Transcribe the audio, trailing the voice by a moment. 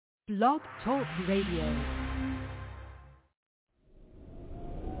Blog Talk Radio.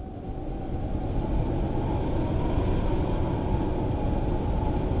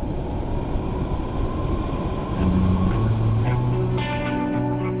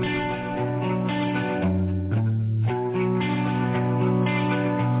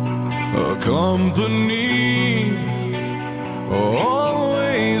 Company,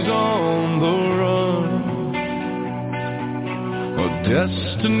 always on the run, a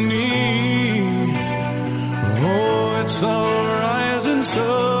destiny, oh, it's our rising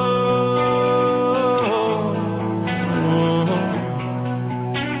sun.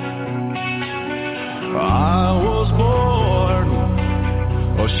 I was born,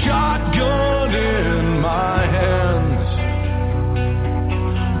 a shotgun in my hands,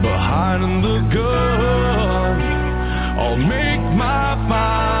 behind the gun, I'll make my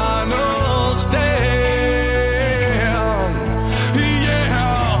final stand.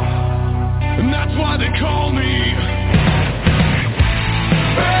 Yeah, and that's why they call me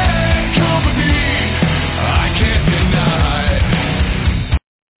bad company. I can't deny.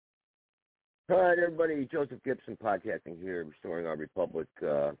 All right, everybody. Joseph Gibson podcasting here, Restoring Our Republic.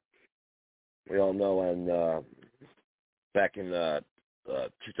 We all know, and back in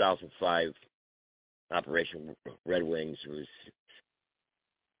 2005, Operation Red Wings, it was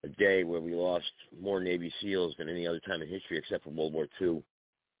a day where we lost more Navy SEALs than any other time in history except for World War II.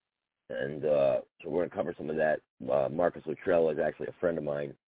 And so we're going to cover some of that. Marcus Luttrell is actually a friend of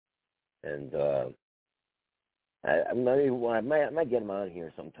mine. And I might get him on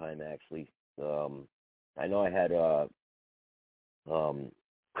here sometime, actually. I know I had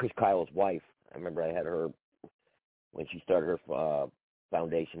Chris Kyle's wife. I remember I had her when she started her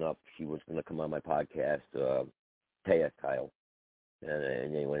foundation up. She was going to come on my podcast, Taya Kyle. And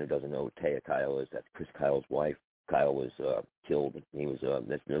anyone who doesn't know who Taya Kyle is, that's Chris Kyle's wife. Kyle was killed. He was,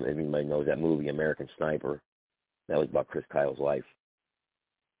 everybody knows that movie, American Sniper. That was about Chris Kyle's life.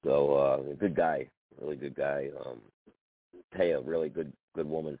 So, a good guy, really good guy. Taya, really good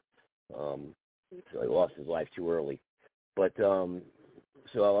woman. So he lost his life too early. But, so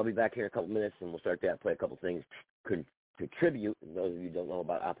I'll be back here in a couple minutes, and we'll start to play a couple things. Contribute, and those of you who don't know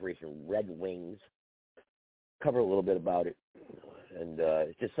about Operation Red Wings, cover a little bit about it. And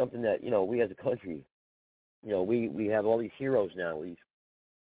it's just something that, we as a country, we have all these heroes now, these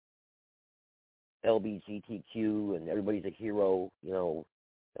LGBTQ, and everybody's a hero,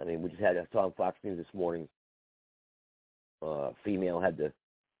 I mean, we just had, I saw on Fox News this morning, female had to,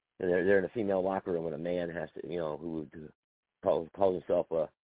 and they're in a female locker room, and a man has to, who calls himself a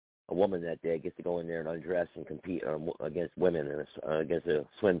woman that day, gets to go in there and undress and compete against women and against a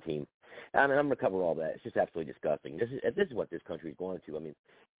swim team. I mean, I'm going to cover all that. It's just absolutely disgusting. This is what this country is going to. I mean,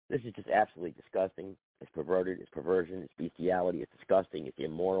 this is just absolutely disgusting. It's perverted. It's perversion. It's bestiality. It's disgusting. It's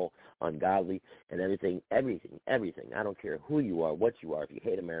immoral, ungodly, and everything. I don't care who you are, what you are. If you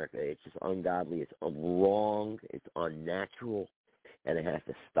hate America, it's just ungodly. It's wrong. It's unnatural, and it has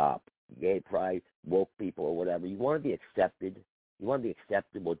to stop. Gay pride, woke people, or whatever. You want to be accepted. You want to be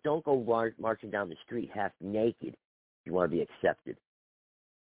accepted. Well, don't go marching down the street half naked. You want to be accepted.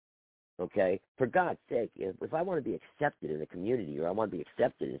 Okay? For God's sake, if I want to be accepted in the community or I want to be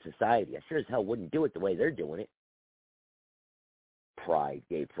accepted in society, I sure as hell wouldn't do it the way they're doing it. Pride,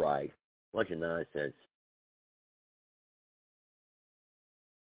 gay pride, bunch of nonsense.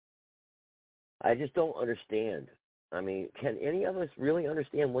 I just don't understand. I mean, can any of us really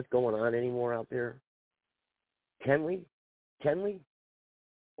understand what's going on anymore out there? Can we?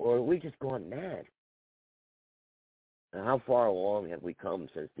 Or are we just gone mad? Now, how far along have we come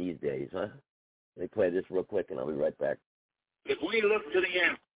since these days, huh? Let me play this real quick, and I'll be right back. If we look to the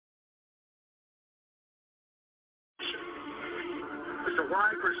end as to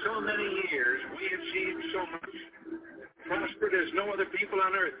why for so many years we achieved so much, prospered as no other people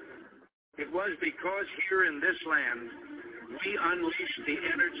on earth, it was because here in this land we unleashed the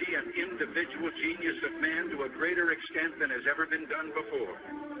energy and individual genius of man to a greater extent than has ever been done before.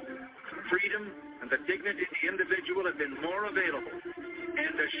 Freedom and the dignity of the individual have been more available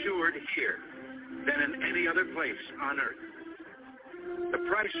and assured here than in any other place on earth. The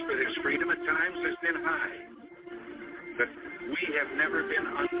price for this freedom at times has been high, but we have never been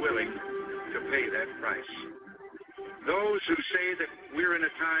unwilling to pay that price. Those who say that we're in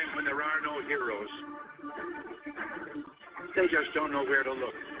a time when there are no heroes, they just don't know where to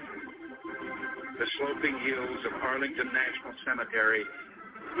look. The sloping hills of Arlington National Cemetery,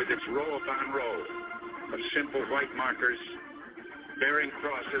 with its row upon row of simple white markers bearing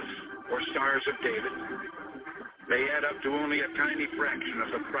crosses or stars of David, they add up to only a tiny fraction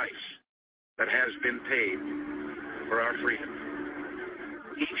of the price that has been paid for our freedom.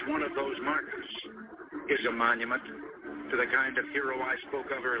 Each one of those markers is a monument to the kind of hero I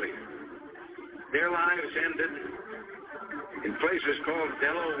spoke of earlier. Their lives ended in places called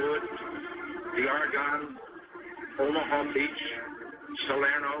Dello Wood, the Argonne, Omaha Beach,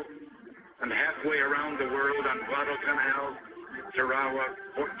 Salerno, and halfway around the world on Guadalcanal, Tarawa,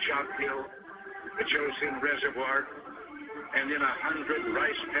 Fort Choctaw, the Chosin Reservoir, and in 100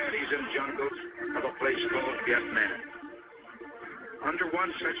 rice paddies and jungles of a place called Vietnam. Under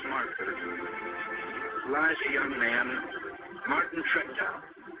one such marker lies a young man, Martin Treptow,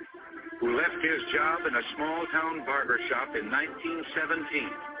 who left his job in a small-town barber shop in 1917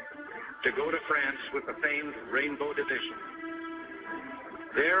 to go to France with the famed Rainbow Division.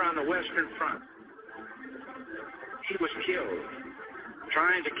 There on the Western Front, he was killed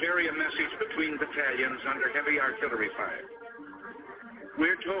trying to carry a message between battalions under heavy artillery fire.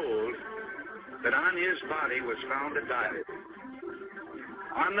 We're told that on his body was found a diary.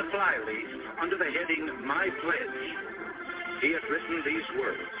 On the flyleaf, under the heading, My Pledge, he had written these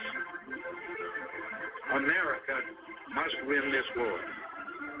words: America must win this war.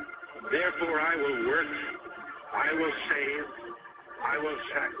 Therefore I will work, I will save, I will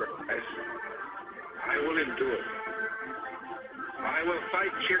sacrifice, I will endure. I will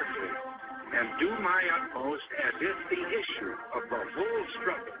fight cheerfully and do my utmost as if the issue of the whole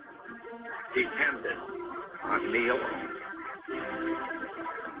struggle depended on me alone.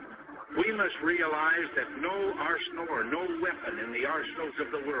 We must realize that no arsenal or no weapon in the arsenals of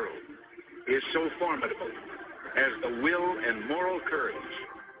the world is so formidable as the will and moral courage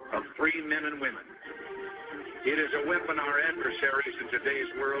of free men and women. It is a weapon our adversaries in today's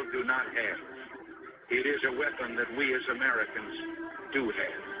world do not have. It is a weapon that we as Americans do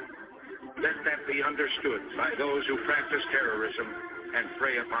have. Let that be understood by those who practice terrorism and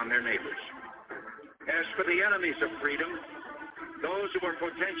prey upon their neighbors. As for the enemies of freedom, those who are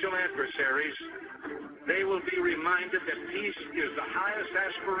potential adversaries, they will be reminded that peace is the highest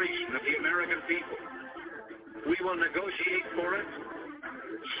aspiration of the American people. We will negotiate for it,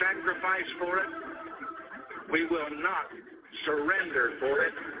 sacrifice for it. We will not surrender for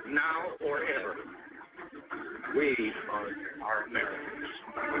it now or ever. We are Americans.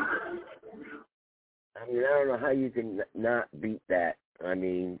 I mean, I don't know how you can not beat that. I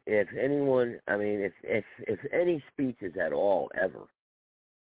mean, if anyone, I mean, if any speeches at all, ever,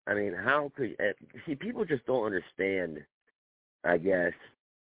 I mean, how could, see, people just don't understand, I guess,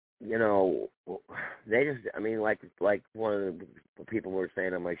 you know, they just, I mean, like one of the people were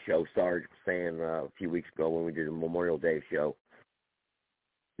saying on my show, Sarge was saying a few weeks ago when we did a Memorial Day show,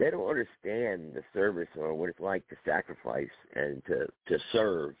 they don't understand the service or what it's like to sacrifice and to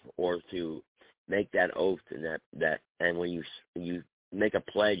serve or to make that oath and that and when you make a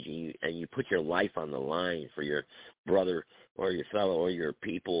pledge and you put your life on the line for your brother or your fellow or your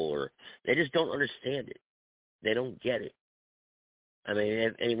people, or they just don't understand it. They don't get it. I mean,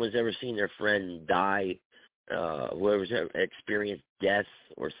 if anyone's ever seen their friend die, whoever's ever experienced death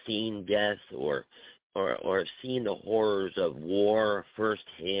or seen death or seen the horrors of war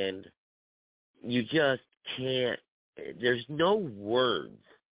firsthand, you just can't, there's no words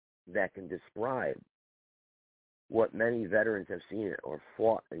that can describe what many veterans have seen or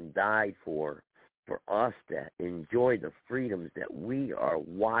fought and died for us to enjoy the freedoms that we are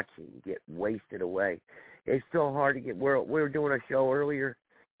watching get wasted away. It's so hard to get, we were doing a show earlier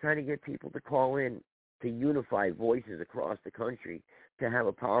trying to get people to call in to unify voices across the country, to have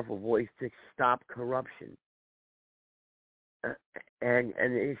a powerful voice to stop corruption. And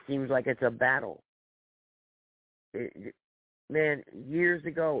it seems like it's a battle. Man, years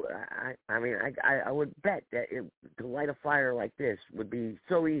ago, I would bet that to light a fire like this would be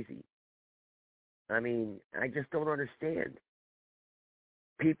so easy. I mean, I just don't understand.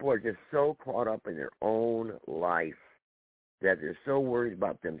 People are just so caught up in their own life that they're so worried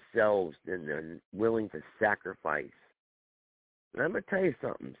about themselves and they're willing to sacrifice. And I'm going to tell you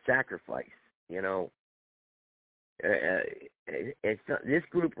something, sacrifice, you know. It's this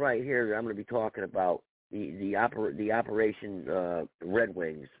group right here that I'm going to be talking about, the Operation Red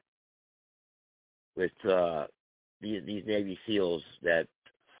Wings, with these Navy SEALs that,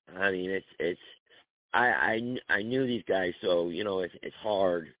 I mean, I knew these guys, so, you know, it's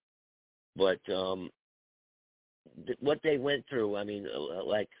hard, but what they went through, I mean,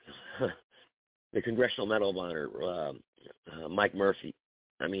 like the Congressional Medal of Honor, Mike Murphy,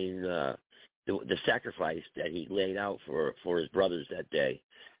 I mean, the sacrifice that he laid out for his brothers that day,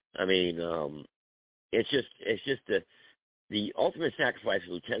 I mean, it's just the ultimate sacrifice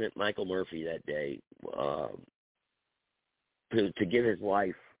of Lieutenant Michael Murphy that day, to give his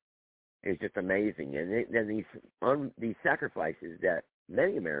life is just amazing. And then these sacrifices that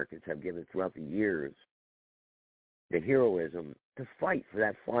many Americans have given throughout the years, the heroism to fight for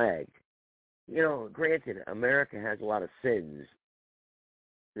that flag. You know, granted, America has a lot of sins.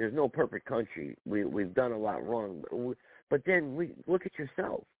 There's no perfect country. We've done a lot wrong. But then we look at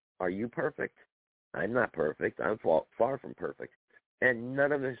yourself. Are you perfect? I'm not perfect. I'm far from perfect. And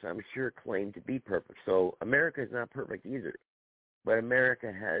none of us, I'm sure, claim to be perfect. So America is not perfect either. But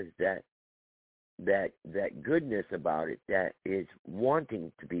America has that goodness about it that is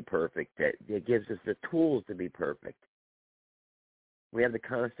wanting to be perfect, that gives us the tools to be perfect. We have the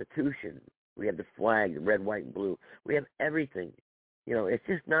Constitution. We have the flag, the red, white, and blue. We have everything. You know, it's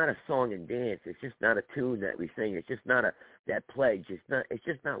just not a song and dance. It's just not a tune that we sing. It's just not that pledge. It's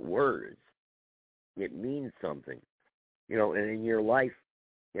just not words. It means something. You know, and in your life,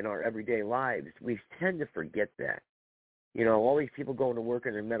 in our everyday lives, we tend to forget that. You know, all these people going to work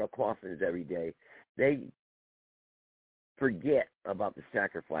in their metal coffins every day, they forget about the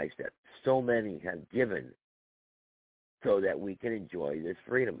sacrifice that so many have given so that we can enjoy this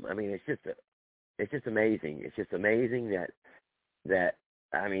freedom. I mean, it's just amazing. It's just amazing that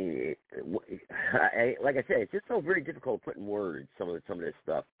I mean, like I said, it's just so very difficult to put in words some of this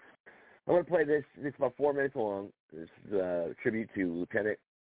stuff. I'm going to play this. It's about 4 minutes long. This is a tribute to Lieutenant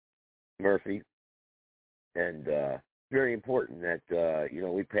Murphy, and very important that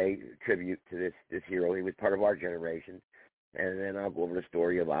we pay tribute to this hero. He was part of our generation, and then I'll go over the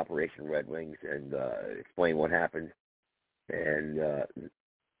story of Operation Red Wings and explain what happened and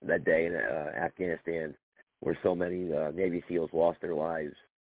that day in Afghanistan, where so many Navy SEALs lost their lives.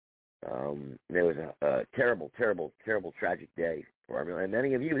 There was a terrible, terrible, terrible, tragic day for me. And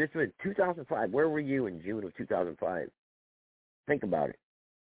many of you, this was 2005. Where were you in June of 2005? Think about it.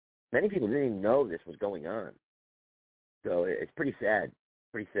 Many people didn't even know this was going on. So it's pretty sad.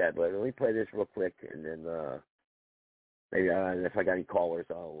 But let me play this real quick, and then maybe if I got any callers,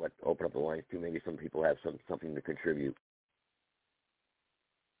 I'll open up the lines too. Maybe some people have something to contribute.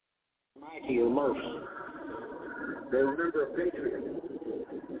 Mikey or Murph. They remember a patriot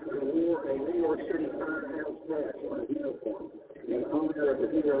who wore a New York City firehouse badge on his uniform in honor of the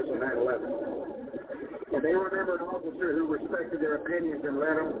heroes of 9/11. And they remember an officer who respected their opinions and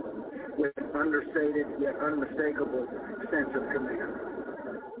led them with an understated yet unmistakable sense of command.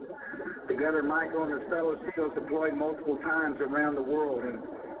 Together, Michael and his fellow SEALs deployed multiple times around the world in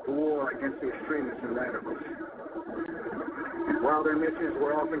the war against the extremists and radicals. While their missions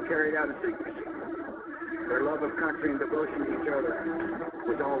were often carried out in secrecy, their love of country and devotion to each other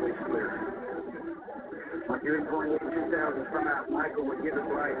was always clear. On June 28, 2005, Michael would give his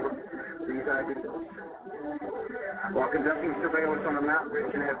life for these ideals. While conducting surveillance on a mountain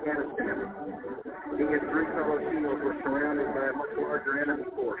ridge in Afghanistan, he and 3 fellow SEALs were surrounded by a much larger enemy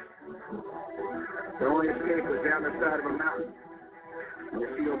force. Their only escape was down the side of a mountain. And the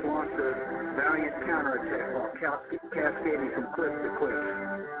SEALs launched a valiant counterattack while cascading from cliff to cliff.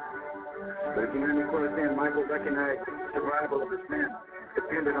 But as the enemy closed in, Michael recognized the survival of his men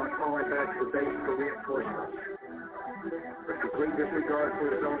depended on falling back to the base for reinforcements. With complete disregard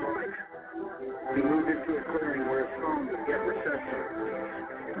for his own life, he moved into a clearing where his phone would get reception.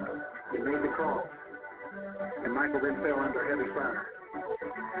 He made the call, and Michael then fell under heavy fire.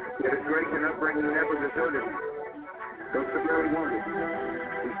 Yet his grace and upbringing never deserted him. Though severely wounded,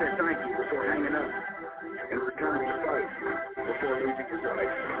 he said thank you before hanging up and returned to fight before losing his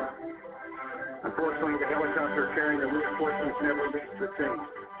life. Unfortunately, the helicopter carrying the reinforcements never reached the scene.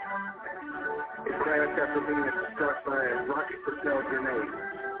 It crashed after being struck by a rocket-propelled grenade.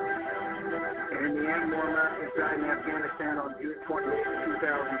 And in the Angmor Mountains in Afghanistan on June 28,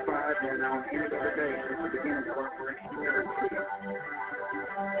 2005, and on any other day since the beginning of Operation Red Wings.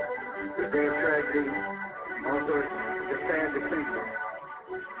 The day of tragedy also the sad distinction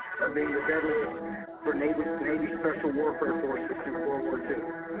of being the deadliest for Navy Special Warfare Forces in World War II.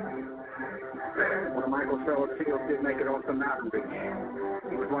 One of Michael's fellow SEALs did make it off the mountain beach.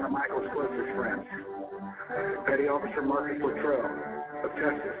 He was one of Michael's closest friends. Petty Officer Marcus Luttrell of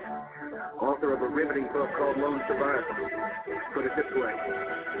Texas, author of a riveting book called Lone Survivor, put it this way: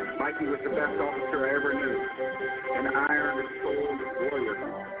 Mikey was the best officer I ever knew, an iron-souled warrior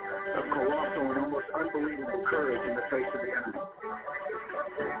of colossal and almost unbelievable courage in the face of the enemy.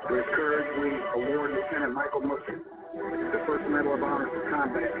 For his courage, we award Lieutenant Michael Murphy the First Medal of Honor for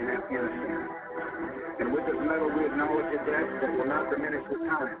combat in Afghanistan. And with this medal, we acknowledge a debt that will not diminish with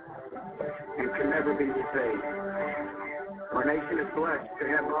time and can never be repaid. Our nation is blessed to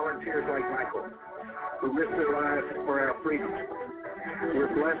have volunteers like Michael, who risk their lives for our freedom.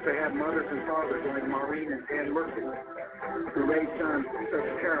 We're blessed to have mothers and fathers like Maureen and Dan Murphy, who raise sons with such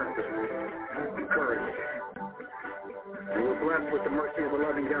character and courage. We were blessed with the mercy of a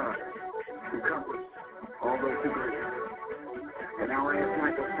loving God who comforts all those who grieve. And now I ask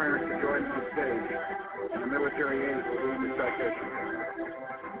Michael's parents to join us on stage, and the military aid will lead the citation.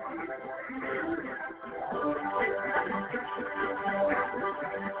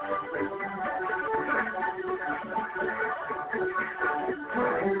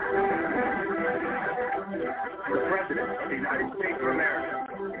 The President of the United States of America,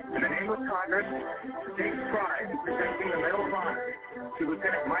 in the name of Congress, takes pride in presenting the Medal of Honor to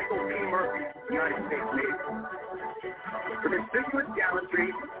Lieutenant Michael P. Murphy, United States Navy. For distinguished gallantry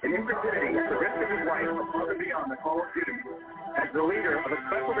and intrepidity at the risk of his life above and beyond the call of duty, as the leader of a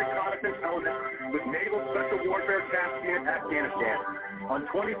special reconnaissance element with Naval Special Warfare Task Unit Afghanistan on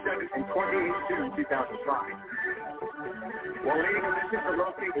 27 and 28 June 2005. While leading a mission to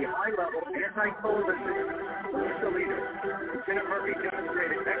locate a high-level anti-coalition militia leader, Lieutenant Murphy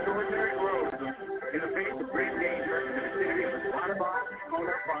demonstrated extraordinary heroism in the face of great danger in the vicinity of Abbottabad,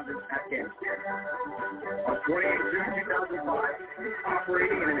 Konar Province, Afghanistan. On 28 June 2005,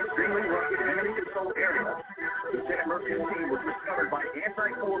 operating in an extremely rugged enemy-controlled area, Lieutenant Murphy's team was discovered by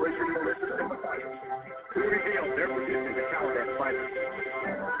anti-coalition militia sympathizers who revealed their position to Taliban fighters.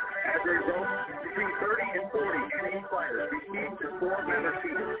 As a result, between 30 and 40 enemy fighters received their four-member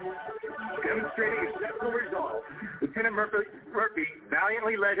team. Demonstrating exceptional resolve, Lieutenant Murphy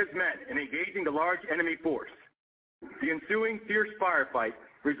valiantly led his men in engaging the large enemy force. The ensuing fierce firefight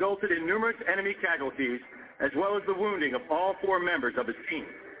resulted in numerous enemy casualties as well as the wounding of all four members of his team.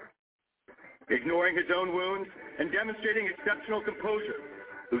 Ignoring his own wounds and demonstrating exceptional composure,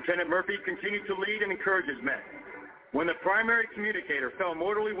 Lieutenant Murphy continued to lead and encourage his men. When the primary communicator fell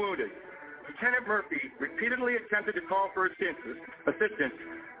mortally wounded, Lieutenant Murphy repeatedly attempted to call for assistance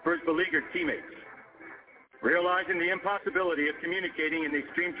for his beleaguered teammates. Realizing the impossibility of communicating in the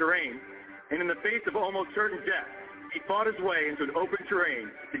extreme terrain, and in the face of almost certain death, he fought his way into an open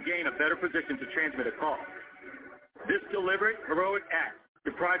terrain to gain a better position to transmit a call. This deliberate, heroic act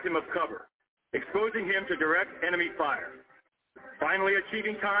deprived him of cover, exposing him to direct enemy fire. Finally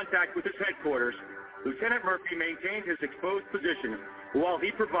achieving contact with his headquarters, Lieutenant Murphy maintained his exposed position while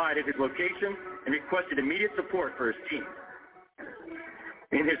he provided his location and requested immediate support for his team.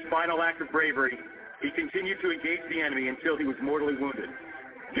 In his final act of bravery, he continued to engage the enemy until he was mortally wounded,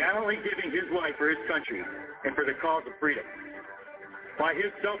 gallantly giving his life for his country and for the cause of freedom. By his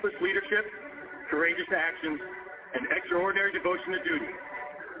selfless leadership, courageous actions, and extraordinary devotion to duty,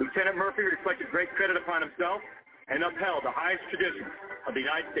 Lieutenant Murphy reflected great credit upon himself and upheld the highest traditions of the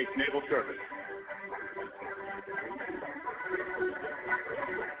United States Naval Service.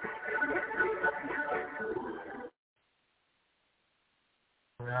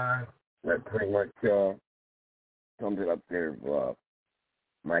 That pretty much sums it up there,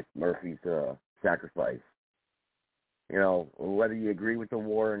 Mike Murphy's sacrifice. You know, whether you agree with the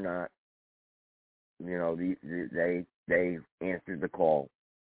war or not, you know, they answered the call.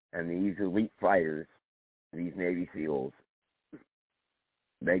 And these elite fighters, these Navy SEALs,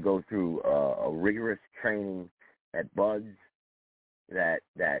 they go through a rigorous training at BUDS that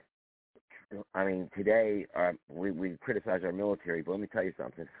I mean, today we criticize our military, but let me tell you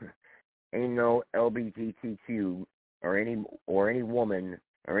something. Ain't no LGBTQ or any woman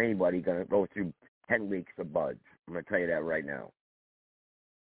or anybody going to go through 10 weeks of BUDS. I'm going to tell you that right now.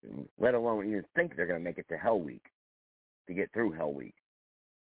 Let alone even think they're going to make it to Hell Week, to get through Hell Week.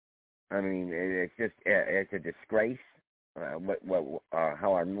 I mean, it's a disgrace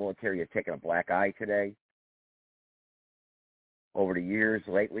how our military has taken a black eye today over the years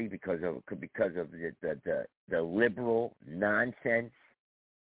lately because of the liberal nonsense.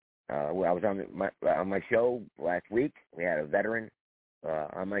 I was on my show last week. We had a veteran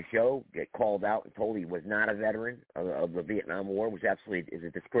on my show get called out and told he was not a veteran of the Vietnam War, which absolutely is a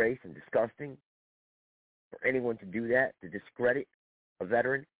disgrace and disgusting for anyone to do that, to discredit a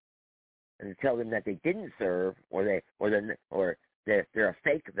veteran and to tell them that they didn't serve or they're a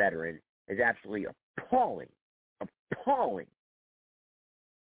fake veteran is absolutely appalling. Appalling.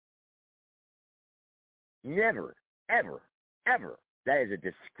 Never, ever, ever. That is a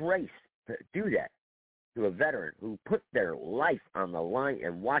disgrace to do that to a veteran who put their life on the line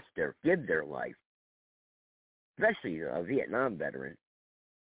and give their life, especially a Vietnam veteran.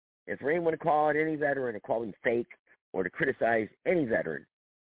 And for anyone to call out any veteran, to call him fake, or to criticize any veteran,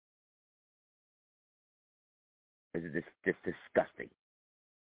 is just disgusting.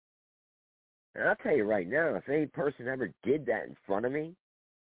 And I'll tell you right now, if any person ever did that in front of me,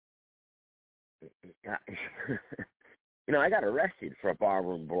 you know, I got arrested for a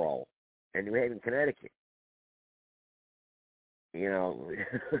barroom brawl in New Haven, Connecticut. You know,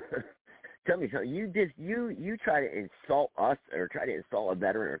 Tell me something. You try to insult us, or try to insult a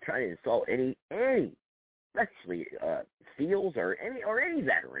veteran, or try to insult any, especially SEALs or any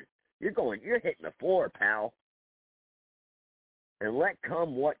veteran. You're hitting the floor, pal. And let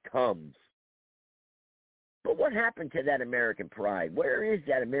come what comes. But what happened to that American pride? Where is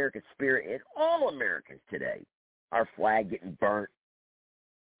that American spirit in all Americans today? Our flag getting burnt,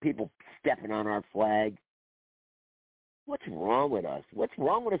 people stepping on our flag. What's wrong with us? What's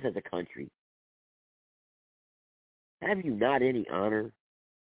wrong with us as a country? Have you not any honor?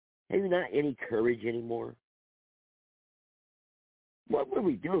 Have you not any courage anymore? What would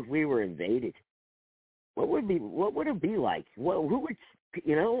we do if we were invaded? What would it be like? Who would,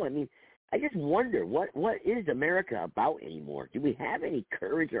 I mean, I just wonder, what is America about anymore? Do we have any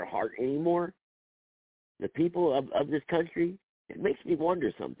courage or heart anymore? The people of this country? It makes me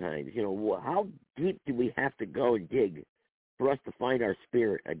wonder sometimes, how deep do we have to go and dig for us to find our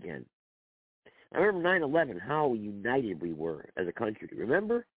spirit again? I remember 9/11, how united we were as a country.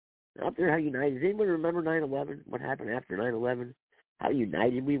 Remember? Out there, how united. Does anybody remember 9/11? What happened after 9/11? How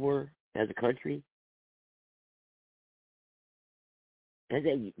united we were as a country?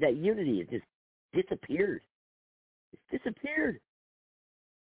 And that unity has just disappeared. It's disappeared.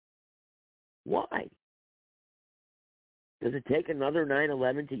 Why? Does it take another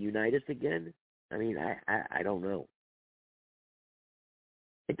 9/11 to unite us again? I mean, I don't know.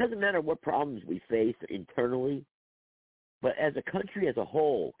 It doesn't matter what problems we face internally, but as a country as a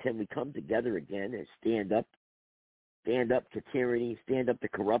whole, can we come together again and stand up to tyranny, stand up to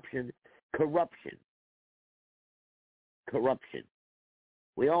corruption? Corruption.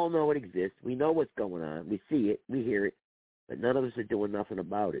 We all know it exists. We know what's going on. We see it. We hear it. But none of us are doing nothing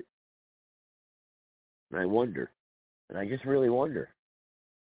about it. And I wonder. And I just really wonder.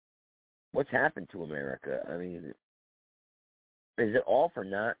 What's happened to America? I mean, is it all for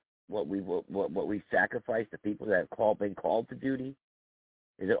naught what we sacrificed, the people that have been called to duty?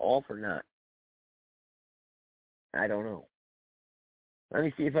 Is it all for naught? I don't know. Let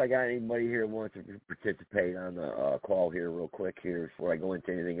me see if I got anybody here who wants to participate on the call here real quick here before I go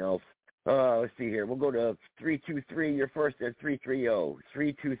into anything else. Let's see here. We'll go to 323. You're first at 330.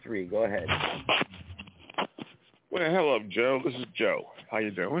 323. Go ahead. Well, hello, Joe. This is Joe. How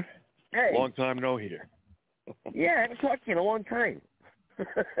you doing? Hey. Long time no hear. Yeah, I haven't talked to you in a long time.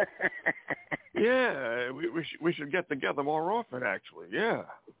 Yeah, we should get together more often, actually. Yeah.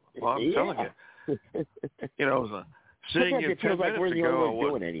 Well, I'm telling you. Seeing you 10 feels like we're the minutes only ago. ones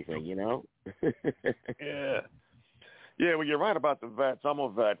doing anything, Yeah. Yeah, well, you're right about the vets. I'm a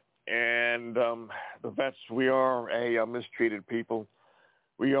vet. And the vets, we are a mistreated people.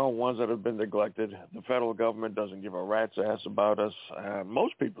 We are ones that have been neglected. The federal government doesn't give a rat's ass about us.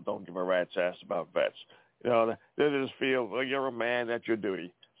 Most people don't give a rat's ass about vets. They just feel, well, you're a man, that's your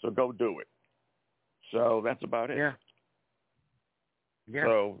duty, so go do it. So that's about it. Yeah. Yeah.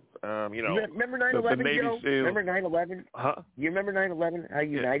 So, remember 9/11, the Navy Joe? SEALs. Remember 9/11? Huh? You remember 9/11? How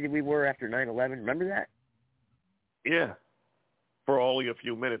united we were after 9/11? Remember that? Yeah. For only a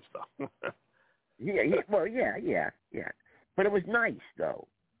few minutes, though. Yeah. Well, yeah. But it was nice, though,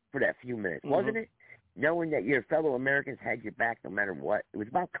 for that few minutes, wasn't it? Knowing that your fellow Americans had your back no matter what. It was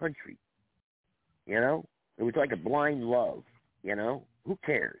about country. It was like a blind love. Who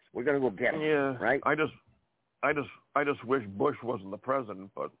cares? We're gonna go get him. Yeah. Right. I just wish Bush wasn't the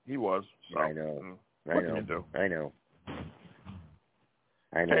president, but he was. So, I know. What can you do? I know.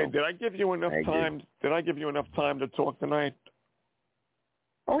 Hey, did I give you enough time? Did I give you enough time to talk tonight?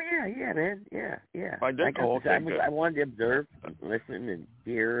 Oh yeah, man. Yeah. I did. I wanted to observe, listen, and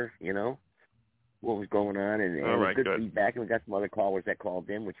hear, what was going on, and all right, good feedback. And we got some other callers that called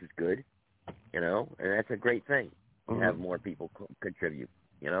in, which was good. And that's a great thing to have more people contribute.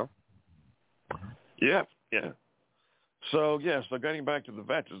 Yeah. So getting back to the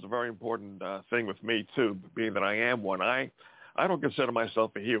vets is a very important thing with me too, being that I am one. I don't consider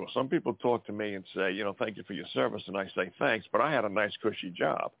myself a hero. Some people talk to me and say, thank you for your service, and I say thanks, but I had a nice cushy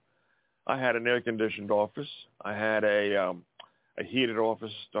job. I had an air-conditioned office. I had a heated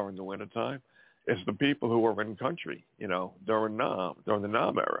office during the wintertime. It's the people who were in country, during the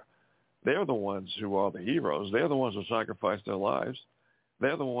Nam era. They're the ones who are the heroes. They're the ones who sacrificed their lives.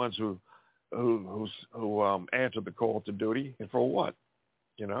 They're the ones who answered the call to duty. And for what?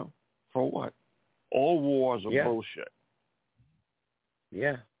 For what? All wars are bullshit.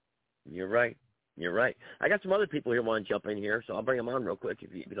 Yeah, you're right. I got some other people here want to jump in here, so I'll bring them on real quick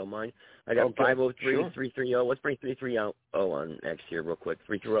if you don't mind. I got 503-330. Let's bring 330 on next here real quick.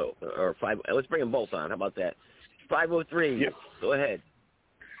 330 or 5. Let's bring them both on. How about that? 503. Yep. Go ahead.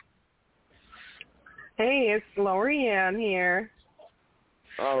 Hey, it's Lorianne here.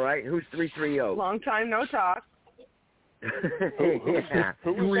 All right. Who's 330? Long time no talk. Yeah.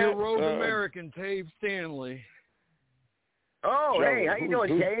 Real rogue American, Dave Stanley. Oh, Joe, hey, how you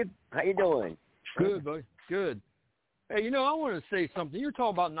doing, Dave? How you doing? Good, buddy. Good. Hey, I want to say something. You're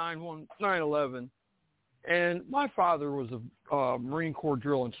talking about 9/11, and my father was a Marine Corps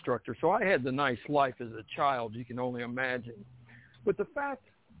drill instructor, so I had the nice life as a child. You can only imagine. But the fact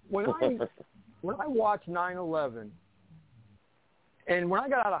when I watched 9/11, and when I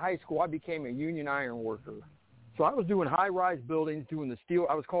got out of high school, I became a union iron worker. So I was doing high-rise buildings, doing the steel.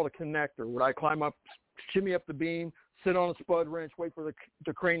 I was called a connector. Would I climb up, shimmy up the beam, sit on a spud wrench, wait for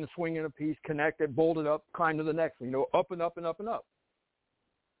the crane to swing in a piece, connect it, bolt it up, climb to the next one, up and up and up and up.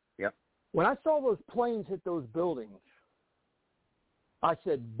 Yep. When I saw those planes hit those buildings, I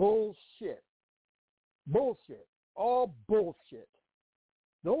said, bullshit. Bullshit. All bullshit.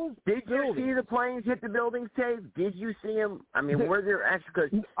 Those Did buildings, you see the planes hit the buildings, Dave? Did you see them? I mean, were there actually,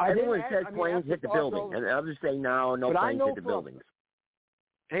 because everyone says planes hit the buildings, and others say no planes hit the buildings.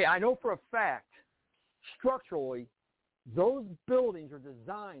 Hey, I know for a fact, structurally, those buildings are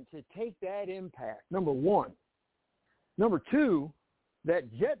designed to take that impact, number one. Number two, that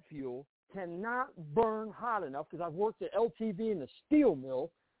jet fuel cannot burn hot enough, because I've worked at LTV in the steel mill.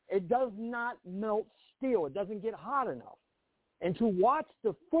 It does not melt steel. It doesn't get hot enough. And to watch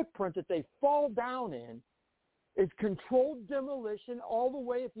the footprint that they fall down in is controlled demolition all the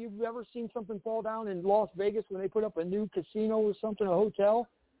way. If you've ever seen something fall down in Las Vegas when they put up a new casino or something, a hotel,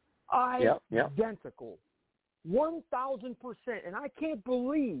 identical. 1,000%. And I can't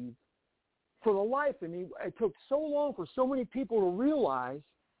believe for the life of me, it took so long for so many people to realize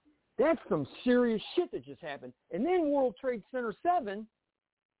that's some serious shit that just happened. And then World Trade Center 7,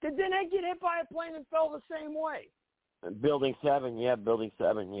 did then they get hit by a plane and fell the same way? Building 7, Building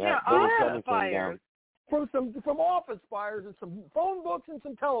 7, Yeah, Building 7 came fires. down. From office fires and some phone books and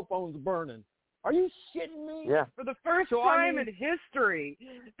some telephones burning. Are you shitting me? Yeah. For the first time in history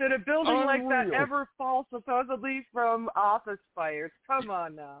did a building like that ever fall supposedly from office fires. Come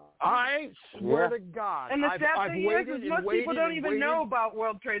on now. I swear to God. And the sad thing is most people don't even know about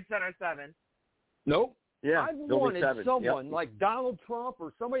World Trade Center 7. Nope. Yeah. I've wanted someone like Donald Trump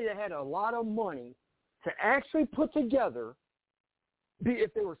or somebody that had a lot of money to actually put together,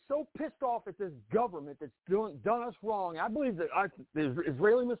 if they were so pissed off at this government that's done us wrong. I believe that the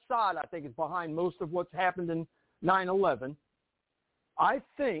Israeli Mossad, I think, is behind most of what's happened in 9/11. I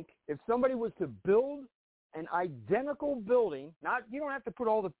think if somebody was to build an identical building, you don't have to put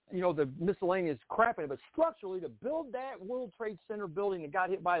all the the miscellaneous crap in it, but structurally to build that World Trade Center building that got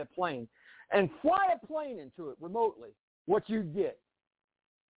hit by a plane and fly a plane into it remotely, what you get,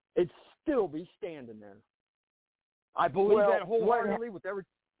 it'd still be standing there. I believe that wholeheartedly with every.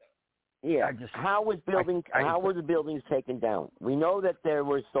 Yeah. How were the buildings taken down? We know that they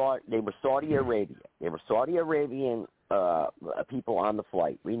were Saudi Arabia. They were Saudi Arabian people on the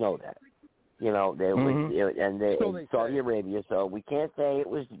flight. We know that. They Saudi Arabia. So we can't say it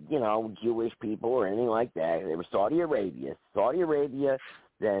was Jewish people or anything like that. They were Saudi Arabia.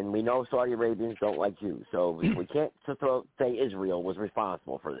 Then we know Saudi Arabians don't like Jews. So we can't say Israel was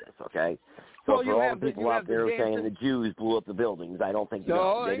responsible for this, okay? So for all the people out there saying the Jews blew up the buildings, I don't think they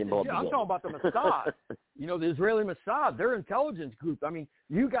didn't blow up the buildings. I'm talking about the Mossad. The Israeli Mossad, their intelligence group. I mean,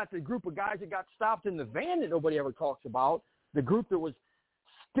 you got the group of guys that got stopped in the van that nobody ever talks about, the group that was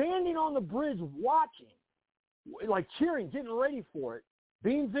standing on the bridge watching, like cheering, getting ready for it.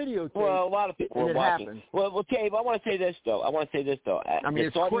 Being videotaped. Well, a lot of people were watching. Happened. Well, Dave, I want to say this though. I mean,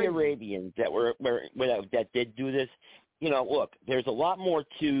 the Saudi Arabians that did do this. Look, there's a lot more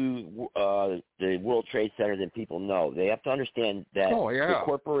to the World Trade Center than people know. They have to understand that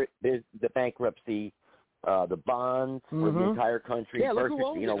the bankruptcy, the bonds for the entire country. Yeah, versus, look who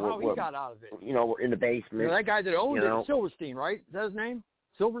owned it, how he got out of it. We're in the basement. That guy that owned it, Silverstein, right? Is that his name?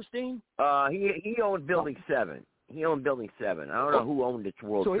 Silverstein? He owned Building 7. He owned Building 7. I don't know who owned it.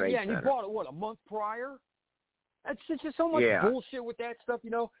 World Trade Center. Yeah, and he bought it, a month prior? That's just so much bullshit with that stuff,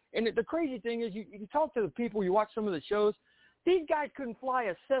 And the crazy thing is, you talk to the people, you watch some of the shows, these guys couldn't fly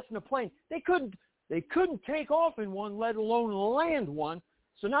a Cessna plane. They couldn't take off in one, let alone land one.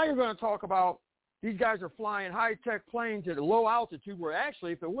 So now you're going to talk about these guys are flying high-tech planes at a low altitude, where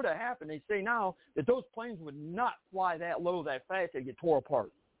actually, if it would have happened, they say now that those planes would not fly that low that fast, they'd get tore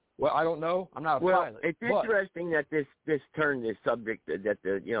apart. Well, I don't know. I'm not a pilot. It's interesting that this turned this subject that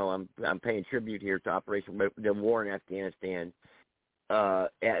I'm paying tribute here to Operation the war in Afghanistan.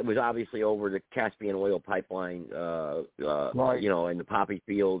 It was obviously over the Caspian oil pipeline, right. And the poppy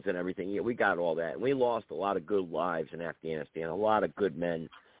fields and everything. Yeah, we got all that. We lost a lot of good lives in Afghanistan. A lot of good men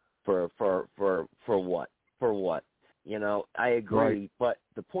for what? For what? You know, I agree. Right. But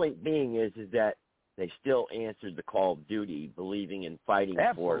the point being is that they still answered the call of duty, believing in fighting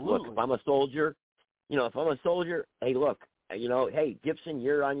for it. Look, if I'm a soldier, hey, look, hey, Gibson,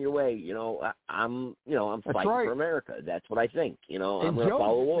 you're on your way. I'm fighting for America. That's what I think. I'm going to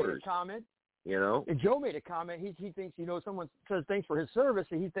follow orders. And Joe made a comment. He thinks, someone says thanks for his service,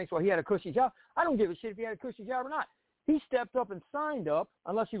 and he thinks, well, he had a cushy job. I don't give a shit if he had a cushy job or not. He stepped up and signed up,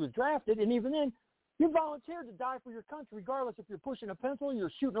 unless he was drafted, and even then, you volunteered to die for your country, regardless if you're pushing a pencil or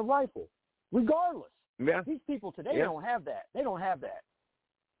you're shooting a rifle. Regardless. Yeah. These people today don't have that. They don't have that.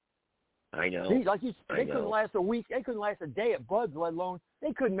 I know. They couldn't last a week. They couldn't last a day at Bud's, let alone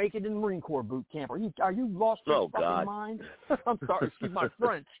they couldn't make it in the Marine Corps boot camp. Are you lost your fucking mind? I'm sorry, excuse my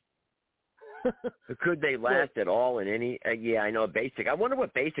French. Could they last at all in any? I know basic. I wonder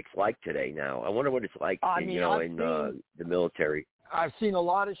what basic's like today. Now, I wonder what it's like. In the military. I've seen a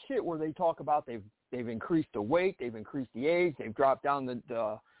lot of shit where they talk about they've increased the weight, they've increased the age, they've dropped down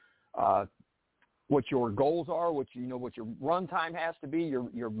the what your goals are, what your run time has to be,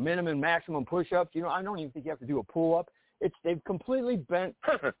 your minimum maximum push-ups. I don't even think you have to do a pull-up. They've completely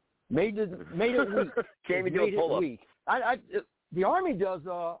made it weak. Can't even do a pull-up. The Army does,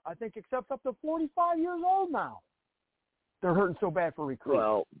 I think, accepts up to 45 years old now. They're hurting so bad for recruits.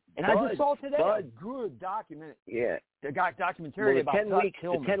 Well, I just saw today a good documentary. Yeah. They got documentary about 10 weeks.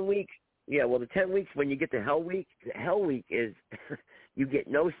 The 10 weeks. Yeah, well, the 10 weeks when you get to Hell Week is you get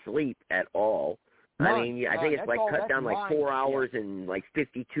no sleep at all. I think it's cut down like 4 hours and like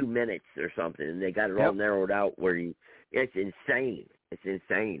 52 minutes or something, and they got it all narrowed out where it's insane. It's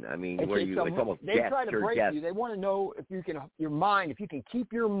insane. I mean, it's almost they try to break you. They want to know if you can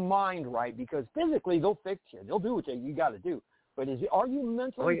keep your mind right, because physically they'll fix you. They'll do what you got to do. But are you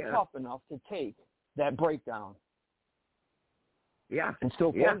mentally tough enough to take that breakdown? Yeah. And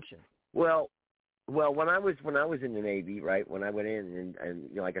still function. Well, when I was in the Navy, right? When I went in and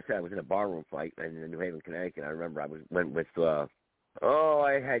like I said, I was in a barroom fight in New Haven, Connecticut. I remember went with.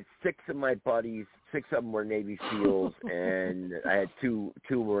 I had 6 of my buddies. 6 of them were Navy SEALs, and I had two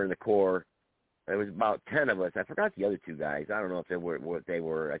were in the Corps. There was about 10 of us. I forgot the other 2 guys. I don't know if they were what they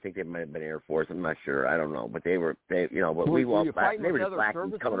were. I think they might have been Air Force. I'm not sure. I don't know, but they were. But we walked back. They were just black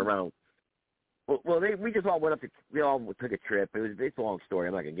coming around. Well, we just all went up. We all took a trip. It's a long story.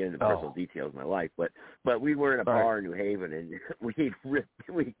 I'm not gonna get into personal details of my life, but we were in a bar in New Haven, and we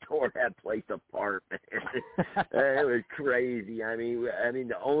tore that place apart, man. It was crazy. I mean,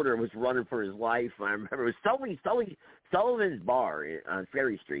 the owner was running for his life. I remember it was Sullivan's Bar on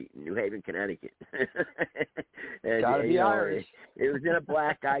Ferry Street in New Haven, Connecticut. And, gotta be Irish. It was in a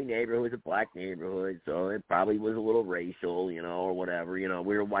black guy neighborhood. It was a black neighborhood, so it probably was a little racial, or whatever. We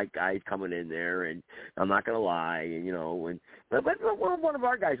were white guys coming in there, and I'm not gonna lie, but one of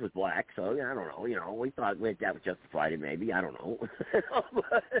our guys was black, so I don't know. We thought that would justify it, maybe. I don't know.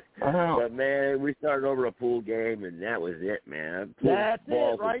 But man, we started over a pool game, and that was it, man. That's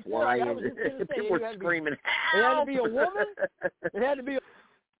balls it, right were flying. People were screaming, "Help!" It had to be a woman. It had to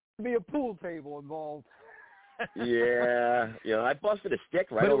be a pool table involved. Yeah, I busted a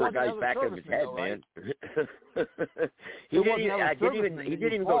stick right over a guy's back of his head, though, man. Right? He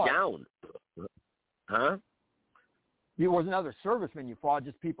didn't even go down. Huh? It wasn't other servicemen you fought,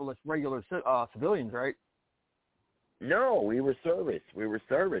 just people that's regular civilians, right? No, we were service.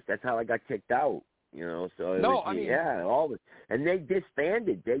 That's how I got kicked out. All this, and they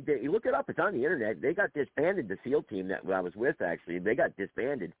disbanded. They you look it up. It's on the internet. They got disbanded. The SEAL team that I was with, actually, they got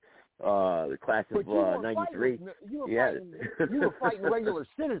disbanded. The class of '93. You were fighting regular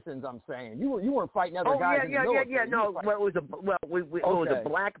citizens. I'm saying you weren't fighting other guys. No, it was a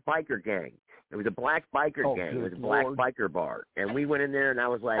black biker gang. It was a black biker gang. It was a black biker bar, and we went in there, and I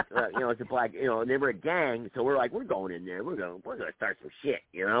was like, it's a black, and they were a gang, so we're like, we're going in there, we're gonna start some shit,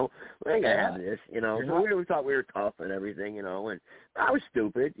 we ain't gonna have this, So we thought we were tough and everything, and I was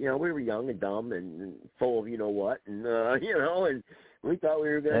stupid, we were young and dumb and full of what, and and we thought we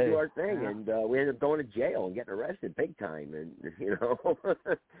were going to do our thing, and we ended up going to jail and getting arrested big time, and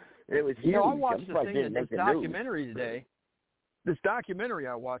it was huge. I watched this documentary today. This documentary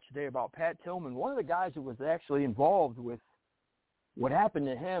I watched today about Pat Tillman, one of the guys that was actually involved with what happened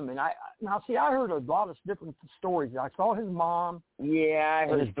to him, and I heard a lot of different stories. I saw his mom. Yeah, I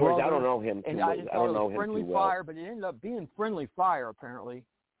heard his stories. I don't know him too well. I don't know him friendly fire, but it ended up being friendly fire apparently.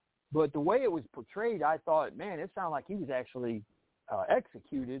 But the way it was portrayed, I thought, man, it sounded like he was actually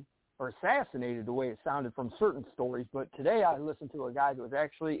executed or assassinated, the way it sounded from certain stories. But today I listened to a guy that was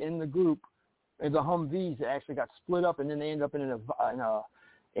actually in the group, and the Humvees that actually got split up, and then they ended up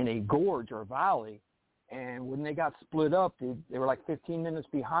in a gorge or a valley, And when they got split up, they were like 15 minutes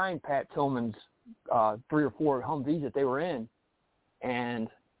behind Pat Tillman's 3 or 4 Humvees that they were in. And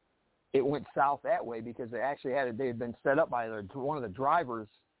it went south that way because they had been set up by one of the drivers.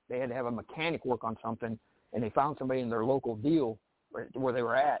 They had to have a mechanic work on something, and they found somebody in their local deal where they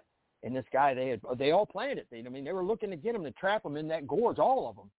were at. And this guy, they all planned it. They were looking to get him to trap him in that gorge, all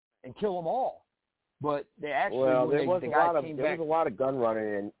of them, and kill them all. But they actually, there was a lot of gun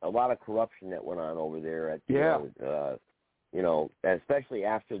running and a lot of corruption that went on over there at especially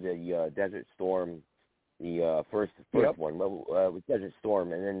after the Desert Storm, the first one with Desert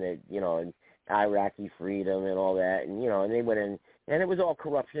Storm, and then and Iraqi freedom and all that, and and they went in, and it was all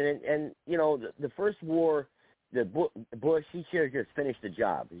corruption, and the first war, Bush, he should have just finished the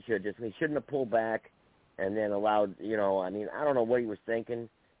job. He shouldn't have pulled back, and then allowed I don't know what he was thinking.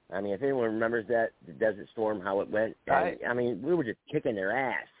 If anyone remembers that, the Desert Storm, how it went, we were just kicking their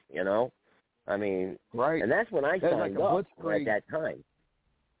ass, Right. And that's when I signed up at that time.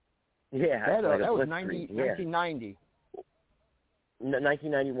 Yeah. That was 1990.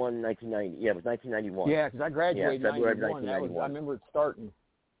 1991, 1990. Yeah, it was 1991. Yeah, because I graduated in February 1991. I remember it starting.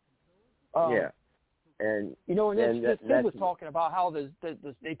 And this kid was talking about how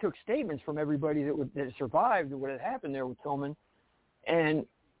they took statements from everybody that survived what had happened there with Tillman, and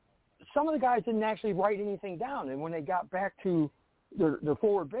some of the guys didn't actually write anything down. And when they got back to their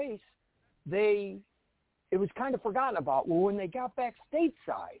forward base, it was kind of forgotten about. Well, when they got back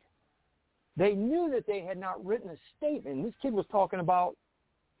stateside, they knew that they had not written a statement. And this kid was talking about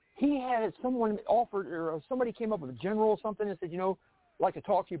he had someone offered, or somebody came up with a general or something and said, I'd like to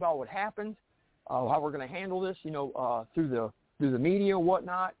talk to you about what happened, how we're going to handle this, through the media and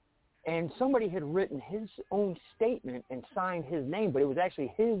whatnot. And somebody had written his own statement and signed his name, but it was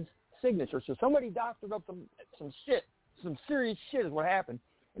actually his signature. So somebody doctored up some shit, some serious shit is what happened.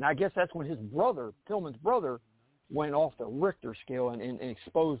 And I guess that's when his brother, Tillman's brother, went off the Richter scale and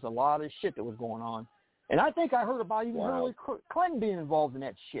exposed a lot of shit that was going on. And I think I heard about even Hillary Clinton being involved in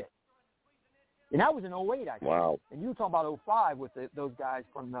that shit. And that was in 08, I think. Wow. And you were talking about 05 with those guys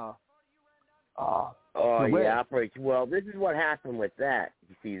from the Operation. Well, this is what happened with that.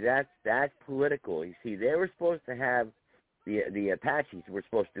 You see, that's political. You see, they were supposed to have the Apaches were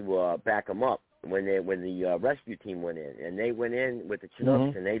supposed to back them up when the rescue team went in, and they went in with the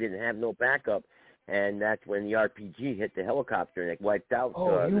Chinooks, and they didn't have no backup, and that's when the RPG hit the helicopter and it wiped out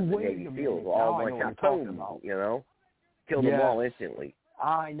the Navy SEALs all one shot, boom, killed them all instantly.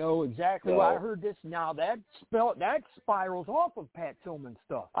 I know exactly. Well, I heard this now. That spirals off of Pat Tillman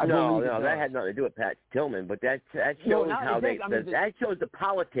stuff. No, that had nothing to do with Pat Tillman, but that shows that shows the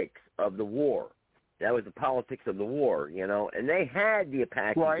politics of the war. That was the politics of the war, and they had the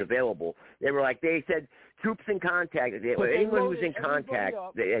Apaches available. They were they said troops in contact. Anyone who was in contact,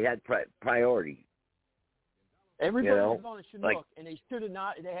 they had priority. Everybody was on a Chinook, and they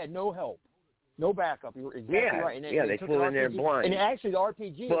they had no help. No backup. You were exactly right. And they flew in there blind. And actually, the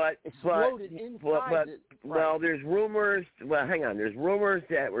RPG exploded inside. Well, there's rumors. Well, hang on. There's rumors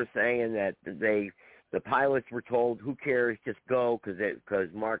that were saying that the pilots were told, "Who cares? Just go,"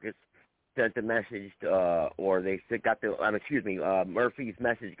 because Marcus sent the message, or they got Murphy's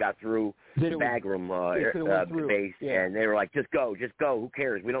message got through the Bagram base, and they were like, "Just go. Who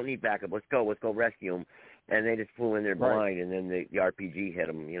cares? We don't need backup. Let's go rescue them." And they just flew in there blind, and then the RPG hit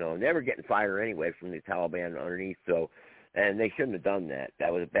them. They were getting fire anyway from the Taliban underneath. So, and they shouldn't have done that.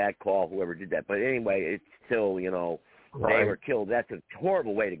 That was a bad call, whoever did that. But anyway, it's still, they were killed. That's a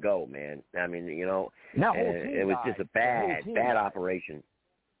horrible way to go, man. I mean, it was just a bad operation.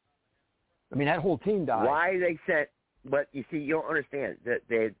 I mean, that whole team died. Why they sent? But you see, you don't understand that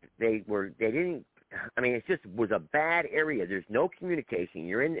they didn't. I mean, it just was a bad area. There's no communication.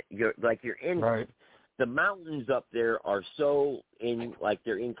 You're in. Right. The mountains up there are so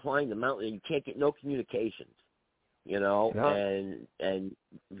they're inclined. The mountain, you can't get no communications, and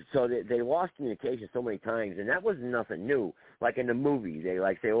so they lost communication so many times, and that wasn't nothing new. Like in the movie, they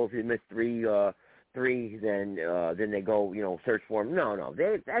say, "Oh, if you miss three, then they go, search for them." No,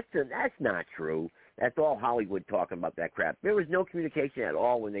 that's not true. That's all Hollywood talking about that crap. There was no communication at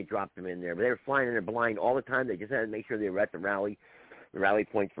all when they dropped them in there. But they were flying in there blind all the time. They just had to make sure they were at the rally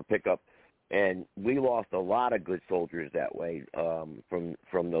points for pickup. And we lost a lot of good soldiers that way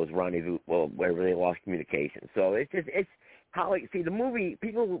from those rendezvous, wherever they lost communication. So it's see, the movie,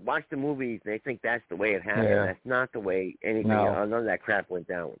 people who watch the movies, they think that's the way it happened. Yeah. That's not the way none of that crap went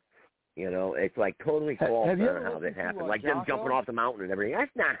down. You know, it's like totally false on how that happened. Like them Jocko? jumping off the mountain and everything. That's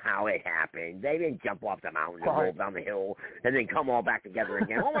not how it happened. They didn't jump off the mountain and roll down the hill and then come all back together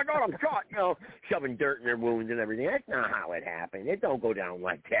again. Oh, my God, I'm shot, you know, shoving dirt in their wounds and everything. That's not how it happened. It don't go down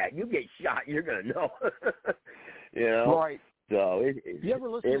like that. You get shot, you're going to know. You know? Right. So you ever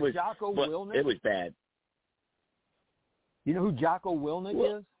listen to Jocko Willink? It was bad. You know who Jocko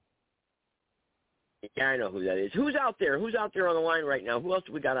Willink is? Yeah, I know who that is. Who's out there? Who's out there on the line right now? Who else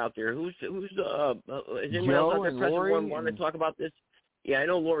do we got out there? Is anyone else out there pressing want to talk about this? Yeah, I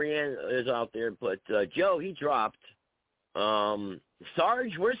know Lorianne is out there, but Joe, he dropped.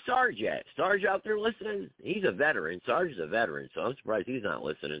 Sarge, where's Sarge at? Sarge out there listening? He's a veteran. Sarge is a veteran, so I'm surprised he's not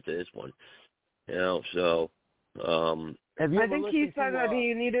listening to this one. You know, so I think he said that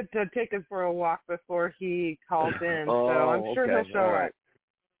he needed to take us for a walk before he called in, so I'm sure he'll show up.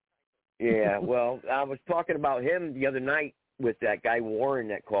 Yeah, well, I was talking about him the other night with that guy Warren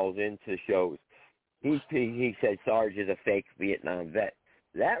that calls into shows. He said Sarge is a fake Vietnam vet.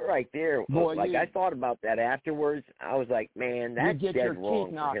 That right there, I thought about that afterwards. I was like, man, that's dead wrong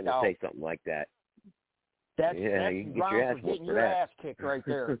for him to say something like that. That's you can get your ass whooped for your ass kicked right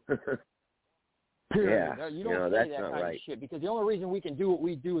there. Period. Yeah, you don't say that's that not kind right. of shit because the only reason we can do what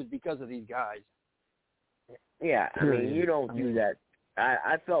we do is because of these guys. Yeah, I mean, you don't do that.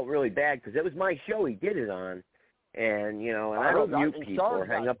 I felt really bad because it was my show he did it on, and, you know, and I don't mute people or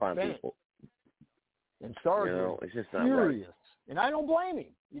hang up on people. And Sarge it's just not furious. right. And I don't blame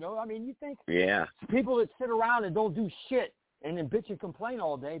him. You know, I mean, you think people that sit around and don't do shit and then bitch and complain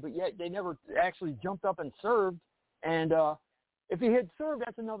all day, but yet they never actually jumped up and served. And if he had served,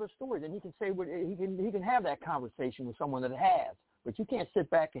 that's another story. Then he can say he can have that conversation with someone that has. But you can't sit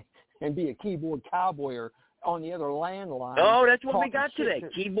back and be a keyboard cowboy or on the other landline. Oh, that's what we got today,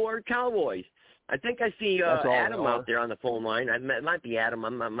 keyboard cowboys. I think I see Adam out there on the phone line. It might be Adam.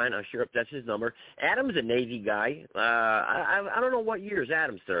 I'm not sure if that's his number. Adam's a Navy guy. I don't know what years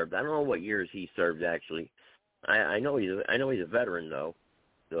Adam served. I don't know what years he served actually. I know he's a veteran though.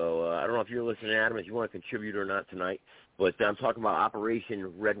 So I don't know if you're listening, Adam, if you want to contribute or not tonight. But I'm talking about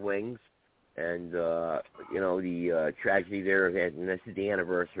Operation Red Wings, and you know, the tragedy there. And this is the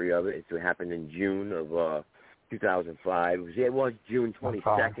anniversary of it. It happened in June of 2005. It was June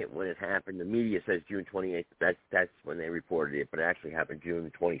 22nd when it happened. The media says June 28th. That's when they reported it, but it actually happened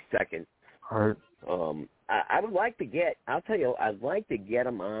June 22nd. Right. I would like to get. I'll tell you, I'd like to get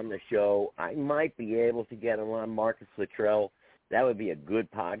him on the show. I might be able to get him on Marcus Luttrell. That would be a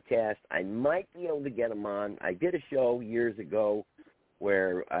good podcast. I might be able to get him on. I did a show years ago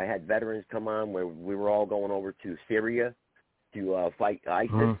where I had veterans come on, where we were all going over to Syria to fight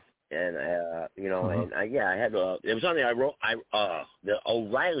ISIS. Mm-hmm. And you know, and I had it was on the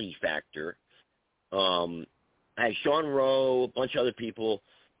O'Reilly Factor. I had Sean Rowe, a bunch of other people.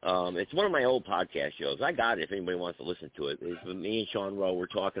 It's one of my old podcast shows. I got it if anybody wants to listen to it. It's me and Sean Rowe were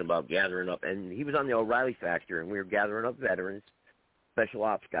talking about gathering up, and he was on the O'Reilly Factor, and we were gathering up veterans, special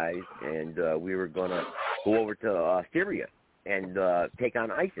ops guys, and we were going to go over to Syria and take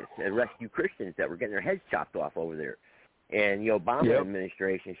on ISIS and rescue Christians that were getting their heads chopped off over there. And the Obama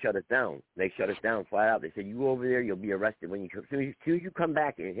administration shut it down. They shut us down flat out. They said, you go over there, you'll be arrested. As soon as you come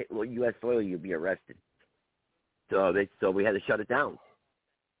back and hit U.S. soil, you'll be arrested. So we had to shut it down.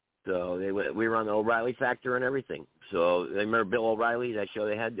 So we were on the O'Reilly Factor and everything. So they remember Bill O'Reilly, that show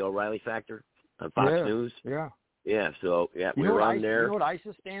they had, the O'Reilly Factor on Fox News? Yeah. Yeah, so we were on there. You know what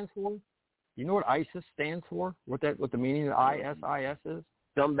ISIS stands for? You know what ISIS stands for? What the meaning of ISIS is?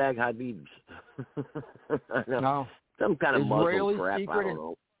 Scumbag Habibs. No. Some kind of Israeli Muslim crap, secret, I don't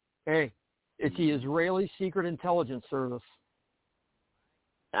know. Hey, it's the Israeli Secret Intelligence Service.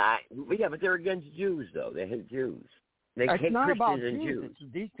 Yeah, but they're against Jews, though. They hate Jews. They it's hate not Christians about and Jews.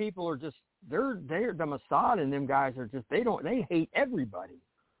 These people are just they're the Mossad and them guys are just they hate everybody.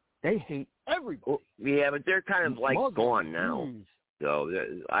 They hate everybody. Well, yeah, but they're kind of like Muslims, gone now. Jews. So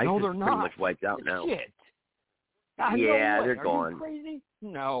ISIS no, they're is not. pretty much wiped out now. Shit. Yeah, they're Are gone. You crazy?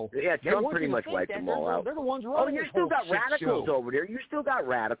 No. Yeah, Trump pretty much wiped them all out. They're the ones Oh, running you this still whole got shit radicals show. over there. You still got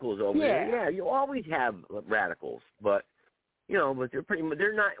radicals over there. Yeah, you always have radicals, but you know, but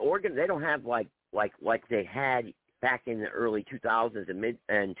they're not organ. They don't have like they had back in the early 2000s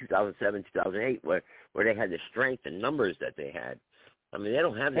and 2007, 2008, where they had the strength and numbers that they had. I mean, they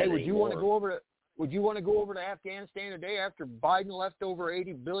don't have that anymore. Would you want to go over to Afghanistan today after Biden left over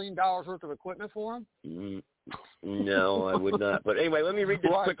 $80 billion worth of equipment for him? No, I would not. But anyway, let me read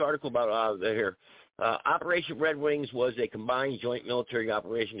this quick article about here. Operation Red Wings was a combined joint military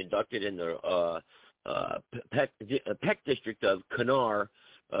operation conducted in the Peck district of Kunar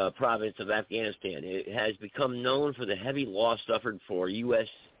province of Afghanistan. It has become known for the heavy loss suffered for U.S.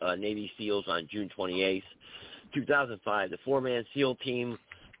 Navy SEALs on June 28, 2005. The 4-man SEAL team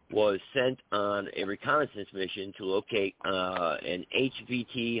was sent on a reconnaissance mission to locate an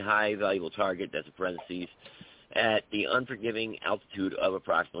HVT, high valuable target, that's in parentheses, at the unforgiving altitude of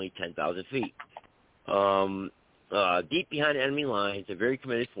approximately 10,000 feet. Deep behind enemy lines, a very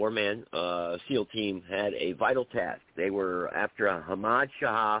committed 4-man SEAL team had a vital task. They were after Ahmad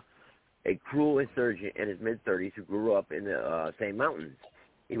Shah, a cruel insurgent in his mid-30s who grew up in the same mountains.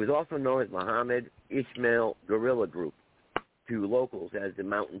 He was also known as Muhammad Ismail Guerrilla Group to locals as the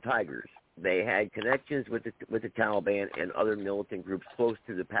Mountain Tigers. They had connections with the Taliban and other militant groups close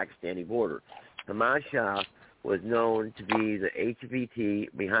to the Pakistani border. Ahmad Shah was known to be the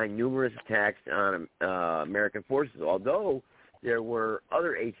HVT behind numerous attacks on American forces. Although there were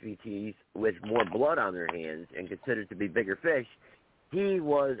other HVTs with more blood on their hands and considered to be bigger fish, he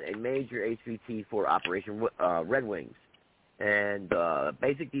was a major HVT for Operation Red Wings. And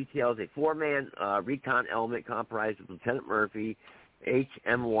basic details, a 4-man recon element comprised of Lieutenant Murphy,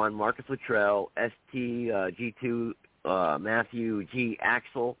 HM1 Marcus Luttrell, STG2 Matthew G.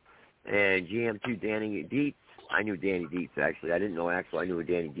 Axel, and GM2 Danny Dietz. I knew Danny Dietz, actually. I didn't know Axel. I knew who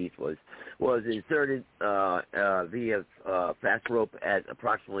Danny Dietz was inserted via fast rope at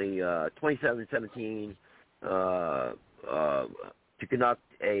approximately 27:17 to conduct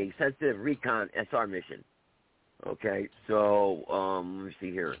a sensitive recon SR mission. Okay, so let me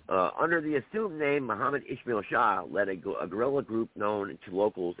see here. Under the assumed name Muhammad Ismail Shah led a guerrilla group known to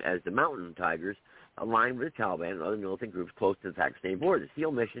locals as the Mountain Tigers, aligned with the Taliban and other militant groups close to the Pakistani border. The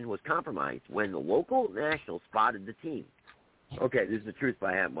SEAL mission was compromised when the local nationals spotted the team. Okay, this is the truth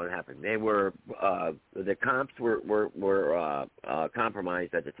behind what happened. They were the comps were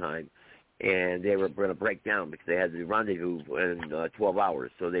compromised at the time, and they were going to break down because they had the rendezvous in 12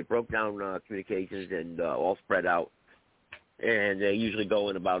 hours. So they broke down communications and all spread out. And they usually go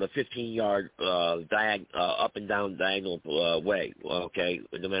in about a 15-yard up and down diagonal way, okay,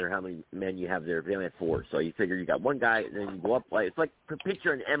 no matter how many men you have there. They only have 4. So you figure you got one guy, and then you go up. It's like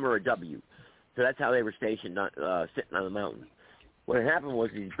picture an M or a W. So that's how they were stationed sitting on the mountain. What happened was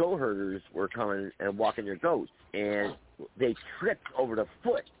these goat herders were coming and walking their goats, and they tripped over the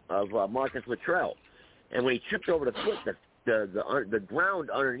foot of Marcus Luttrell. And when he tripped over the foot, the ground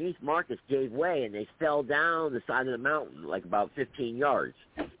underneath Marcus gave way, and they fell down the side of the mountain like about 15 yards.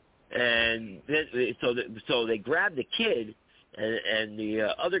 And then, so they grabbed the kid and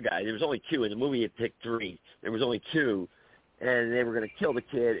the other guy. There was only 2 in the movie. It picked 3. There was only 2, and they were going to kill the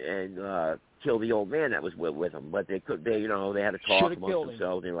kid and kill the old man that was with them. But they had to talk amongst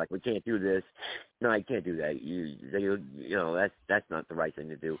themselves. They were like, "We can't do this. No, you can't do that. That's not the right thing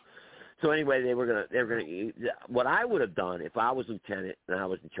to do." So anyway, they were gonna. What I would have done if I was lieutenant and I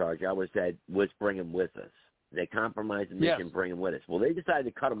was in charge, I would have said, "Let's bring him with us." They compromised the mission, bring him with us. Well, they decided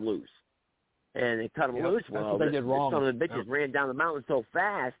to cut him loose, and they cut him loose. Well, they did wrong. Some of the bitches ran down the mountain so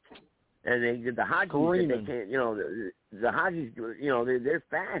fast, and the Hajis, they can't. The Hajis, they're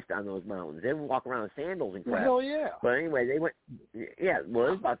fast on those mountains. They walk around with sandals and crap. Hell yeah! But anyway, they went. Yeah, well,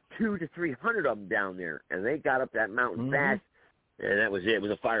 there's about 200 to 300 of them down there, and they got up that mountain fast, and that was it. It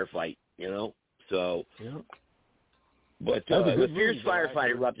was a firefight. So, but a fierce firefight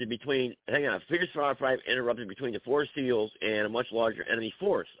erupted between. A fierce firefight interrupted between the 4 SEALs and a much larger enemy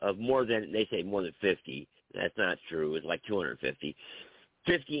force of more than 50. That's not true. It's like 250.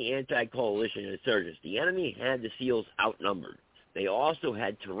 50 anti-coalition insurgents. The enemy had the SEALs outnumbered. They also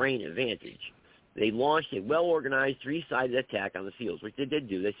had terrain advantage. They launched a well-organized 3-sided attack on the SEALs, which they did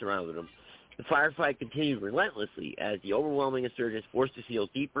do. They surrounded them. The firefight continued relentlessly as the overwhelming insurgents forced the SEALs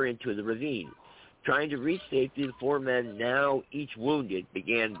deeper into the ravine. Trying to reach safety, the 4 men, now each wounded,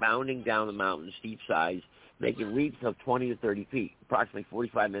 began bounding down the mountain's steep sides, making leaps of 20 to 30 feet. Approximately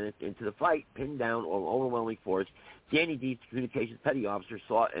 45 minutes into the fight, pinned down or overwhelming force, Danny Dietz, communications petty officer,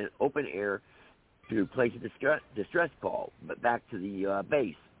 sought an open air to place a distress call back to the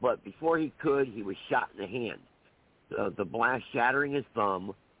base. But before he could, he was shot in the hand. The blast shattering his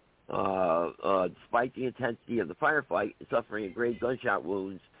thumb. Despite the intensity of the firefight, suffering a grave gunshot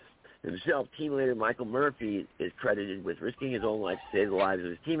wounds himself, team leader Michael Murphy is credited with risking his own life to save the lives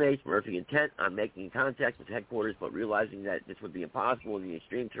of his teammates. Murphy intent on making contact with headquarters, but realizing that this would be impossible in the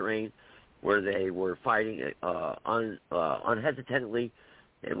extreme terrain where they were fighting unhesitatingly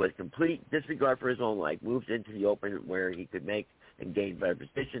and with complete disregard for his own life, moved into the open where he could make and gain better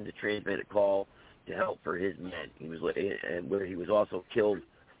position to transmit a call to help for his men. And where he was also killed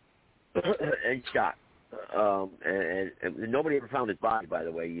and shot. And nobody ever found his body, by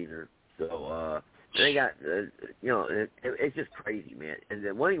the way, either. So They got, it's just crazy, man. And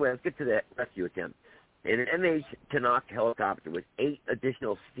then, well, anyway, let's get to the rescue attempt. An MH Chinook helicopter with 8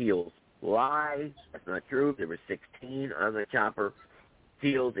 additional SEALs. Lies. That's not true. There were 16 on the chopper.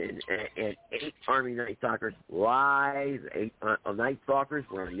 SEALs and 8 Army Night Stalkers. Lies. 8 Night Stalkers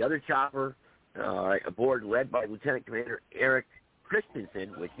were on the other chopper. Aboard, led by Lieutenant Commander Eric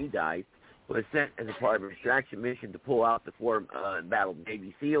Christensen, which he died, was sent as a part of a extraction mission to pull out the 4 embattled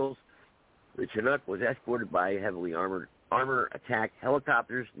Navy SEALs. The Chinook was escorted by heavily armor attack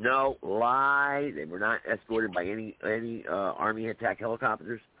helicopters. No, lie. They were not escorted by any Army attack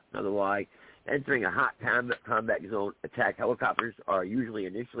helicopters. Another lie. Entering a hot combat zone, attack helicopters are usually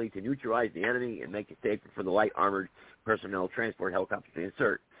initially to neutralize the enemy and make it safer for the light armored personnel transport helicopters to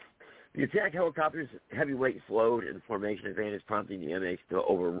insert. The attack helicopters' heavyweight slowed and formation advantage, prompting the MH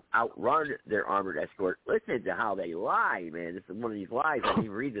to outrun their armored escort. Listen to how they lie, man. This is one of these lies. I didn't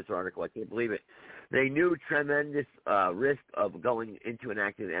even read this article. I can't believe it. They knew tremendous risk of going into an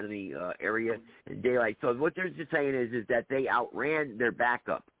active enemy area in daylight. So what they're just saying is that they outran their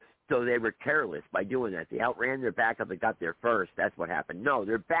backup. So they were careless by doing that. They outran their backup and got there first. That's what happened. No,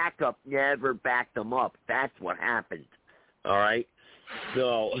 their backup never backed them up. That's what happened. All right?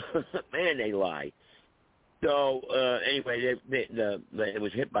 So, man, they lie. So, anyway, it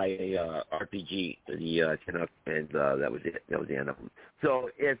was hit by a RPG, the Chinook, and that was it. That was the end of them. So,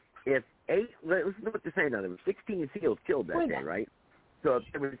 if 8, listen to what they're saying now. There were 16 SEALs killed that day, right? So, if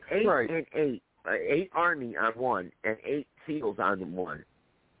there was 8 and 8 Army on one and 8 SEALs on one,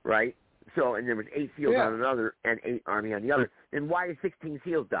 right? So, and there was 8 SEALs on another and 8 Army on the other. Then why did 16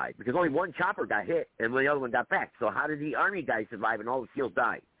 SEALs die? Because only one chopper got hit and the other one got back. So how did the Army guys survive and all the SEALs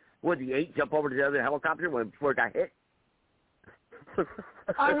die? Would the 8 jump over to the other helicopter before it got hit?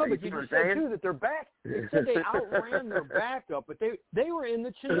 I know, but you just said, too, that they're back. You said they outran their backup, but they were in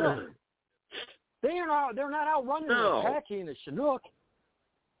the Chinook. They're not outrunning the Apache and the Chinook.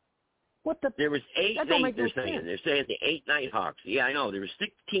 There was 8 they're saying. They're saying the 8 Nighthawks. Yeah, I know. There were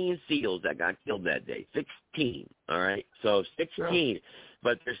 16 SEALs that got killed that day. 16, all right? So 16.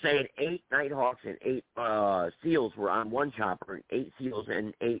 But they're saying 8 Nighthawks and 8 SEALs were on one chopper, and 8 SEAls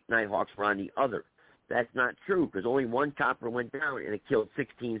and 8 Nighthawks were on the other. That's not true, because only one chopper went down, and it killed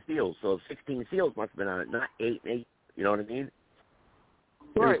 16 SEAls. So 16 SEAls must have been on it, not 8 and 8. You know what I mean?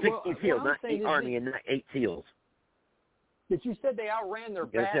 There were 16 SEAls, not 8 Army and not 8 SEAls. But you said they outran their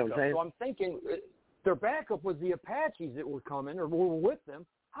backup, so I'm thinking their backup was the Apaches that were coming or were with them.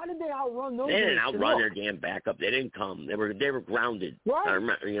 How did they outrun those? They didn't outrun their damn backup. They didn't come. They were grounded. Right. I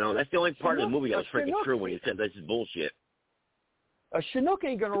remember, that's the only part of the movie that was freaking true when you said this is bullshit. A Chinook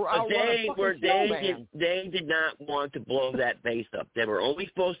ain't going to outrun a fucking snowman. They did not want to blow that base up. They were only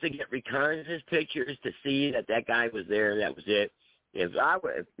supposed to get reconnaissance pictures to see that guy was there. That was it. You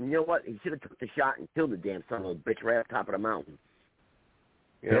know what? He should have took the shot and killed the damn son of a bitch right up top of the mountain.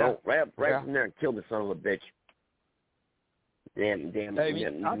 You know, right from there and killed the son of a bitch. Damn, if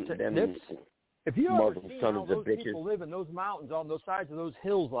you ever see how those people live in those mountains on those sides of those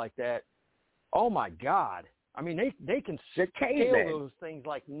hills like that, oh my God! I mean, they can scale those things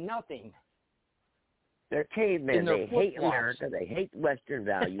like nothing. They're cavemen. They hate America. They hate Western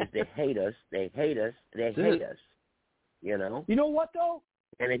values. They hate us. They hate us. They hate us. You know. You know what though?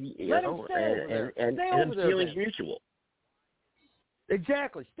 And feelings mutual.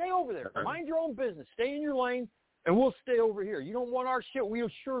 Exactly. Stay over there. Mind your own business. Stay in your lane, and we'll stay over here. You don't want our shit. We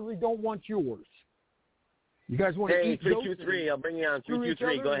surely don't want yours. You guys want to eat 323. I'll bring you on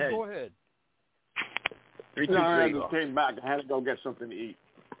 323. Go ahead. Go ahead. 323. I just came back. I had to go get something to eat.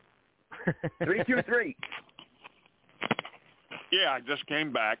 323. Yeah, I just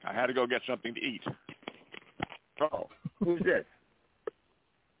came back. I had to go get something to eat. Oh, who's this?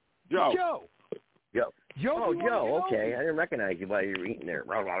 Joe. Joe. Okay. I didn't recognize you while you were eating there.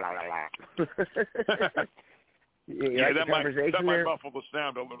 That might muffle the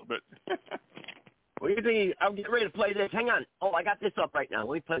sound a little bit. What do you think? I'm getting ready to play this. Hang on. Oh, I got this up right now.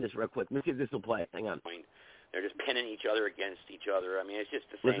 Let me play this real quick. Let me see if this will play. Hang on. They're just pinning each other against each other. I mean, it's just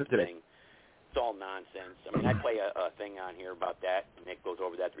the same thing. It's all nonsense. I mean, I play a thing on here about that, and it goes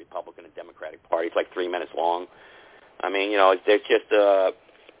over that, the Republican and Democratic Party. It's like 3 minutes long. I mean, it's just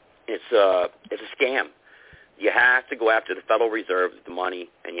it's a scam. You have to go after the Federal Reserve, the money,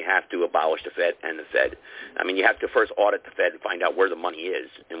 and you have to abolish the Fed and the Fed. I mean, you have to first audit the Fed and find out where the money is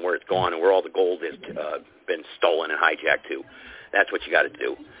and where it's gone and where all the gold has been stolen and hijacked to. That's what you got to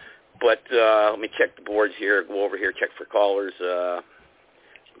do. But let me check the boards here, go over here, check for callers.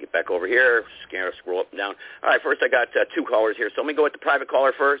 Get back over here, scroll up and down. All right, first I got 2 callers here. So let me go with the private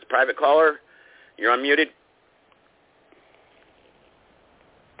caller first. Private caller, you're unmuted.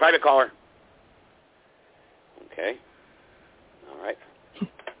 Private caller. Okay. All right.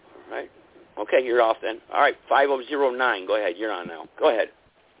 Okay, you're off then. All right, 5009. Go ahead. You're on now. Go ahead.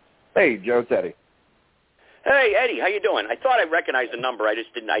 Hey, Joe, it's Eddie. Hey, Eddie, how you doing? I thought I recognized the number. I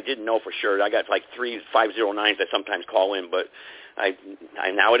didn't know for sure. I got like 3 509s that sometimes call in, but I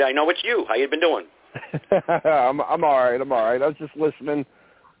now know it's you. How you been doing? I'm all right. I was just listening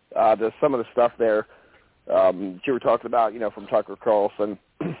to some of the stuff there you were talking about, from Tucker Carlson.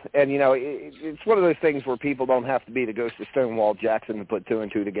 And, it's one of those things where people don't have to be the ghost of Stonewall Jackson to put 2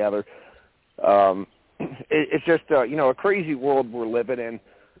 and 2 together. It's just, a crazy world we're living in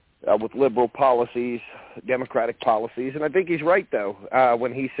with liberal policies, democratic policies. And I think he's right, though,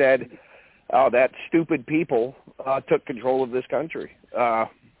 when he said that stupid people took control of this country.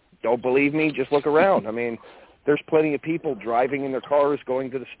 Don't believe me? Just look around. I mean, there's plenty of people driving in their cars, going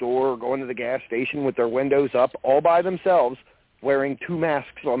to the store, or going to the gas station with their windows up all by themselves, wearing 2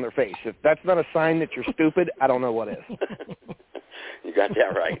 masks on their face. If that's not a sign that you're stupid, I don't know what is. You got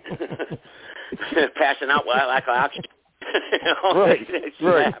that right. Passing out like oxygen.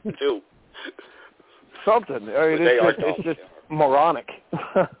 Right. Too. Something. I mean, it's just moronic.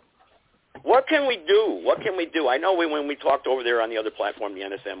 What can we do? I know when we talked over there on the other platform, the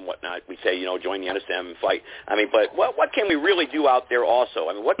NSM and whatnot, we say, join the NSM and fight. I mean, but what can we really do out there also?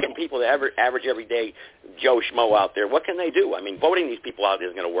 I mean, what can people, the average everyday Joe Schmo out there, what can they do? I mean, voting these people out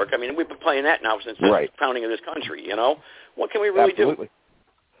isn't going to work. I mean, we've been playing that now since the founding of this country, What can we really do?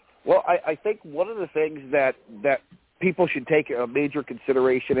 Well, I think one of the things that people should take a major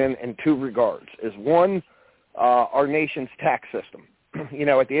consideration in 2 regards is, one, our nation's tax system.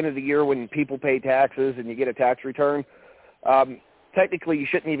 At the end of the year when people pay taxes and you get a tax return, technically you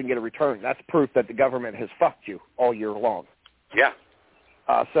shouldn't even get a return. That's proof that the government has fucked you all year long. Yeah.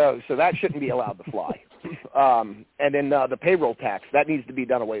 So that shouldn't be allowed to fly. And then the payroll tax, that needs to be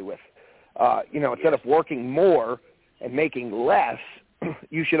done away with. Instead of working more and making less,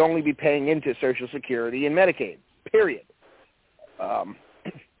 you should only be paying into Social Security and Medicaid, period.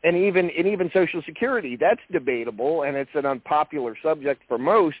 And even Social Security, that's debatable, and it's an unpopular subject for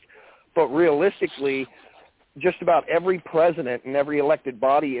most. But realistically, just about every president and every elected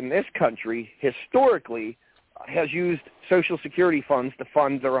body in this country historically has used Social Security funds to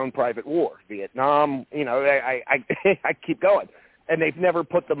fund their own private war. Vietnam, I keep going. And they've never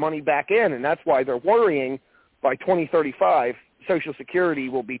put the money back in, and that's why they're worrying by 2035 Social Security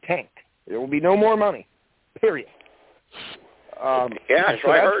will be tanked. There will be no more money, period. That's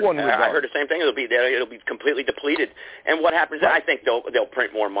what I heard. I heard the same thing. It'll be completely depleted. And what happens? I think they'll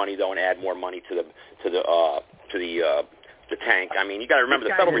print more money though and add more money to the tank. I mean, you got to remember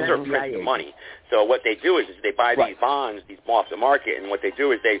the Federal Reserve prints the money. So what they do is they buy these bonds, these off the market, and what they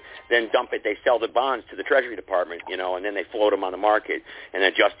do is they then dump it. They sell the bonds to the Treasury Department, and then they float them on the market and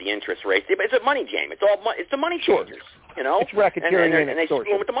adjust the interest rates. It's a money game. It's the money changers. It's racketeering and they screw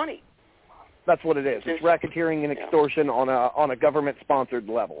them with the money. That's what it is. It's racketeering and extortion on a government-sponsored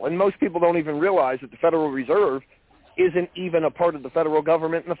level. And most people don't even realize that the Federal Reserve isn't even a part of the federal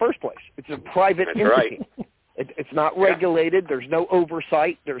government in the first place. It's a private entity. Right. It's not regulated. There's no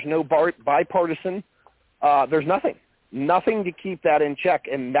oversight. There's no bipartisan. There's nothing to keep that in check,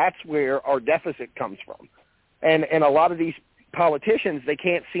 and that's where our deficit comes from. And a lot of these politicians, they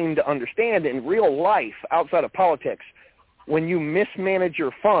can't seem to understand in real life, outside of politics, when you mismanage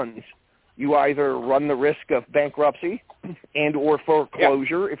your funds, you either run the risk of bankruptcy and or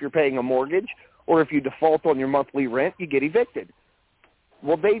foreclosure if you're paying a mortgage, or if you default on your monthly rent, you get evicted.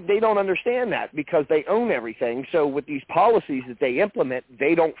 Well, they don't understand that because they own everything. So with these policies that they implement,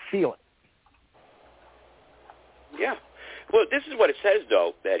 they don't feel it. Yeah. Well, this is what it says,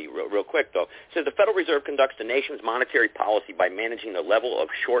 though, Eddie, real quick, though. It says the Federal Reserve conducts the nation's monetary policy by managing the level of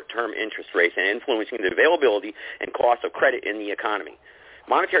short-term interest rates and influencing the availability and cost of credit in the economy.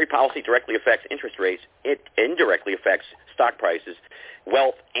 Monetary policy directly affects interest rates. It indirectly affects stock prices,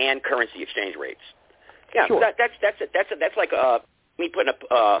 wealth, and currency exchange rates. Yeah, sure. That's like me putting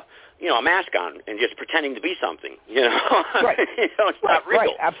a mask on and just pretending to be something. Right. It's not real. Right.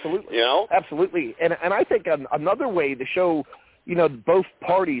 Absolutely. Absolutely. And I think another way to show, both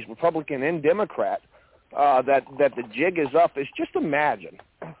parties, Republican and Democrat, that the jig is up is just imagine.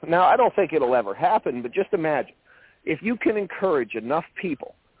 Now, I don't think it'll ever happen, but just imagine. If you can encourage enough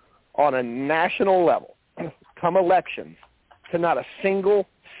people on a national level, come elections, to not a single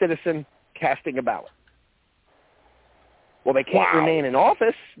citizen casting a ballot. Well, they can't remain in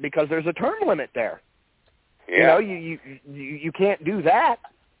office because there's a term limit there. Yeah. You can't do that.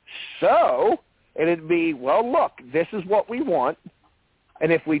 So it'd be, well, look, this is what we want,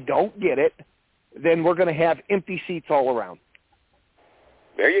 and if we don't get it, then we're going to have empty seats all around.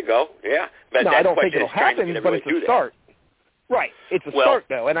 There you go. Yeah. But no, I don't think it'll happen, but it's a start. Right. It's a start,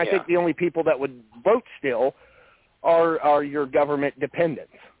 though, and I think the only people that would vote still are your government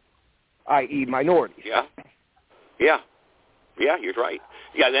dependents, i.e. minorities. Yeah. Yeah. Yeah, you're right.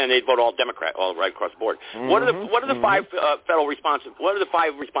 Yeah, then they'd vote all Democrat, all right across the board. Mm-hmm. What are the five What are the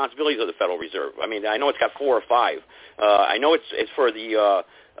five responsibilities of the Federal Reserve? I mean, I know it's got 4 or 5. I know it's for the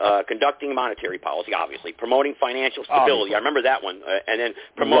conducting monetary policy, obviously, promoting financial stability. Obviously. I remember that one, and then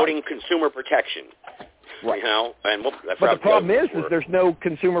promoting consumer protection. Right. You know, and but the problem is there's no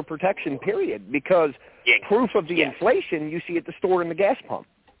consumer protection, period, because proof of the inflation you see at the store and the gas pump.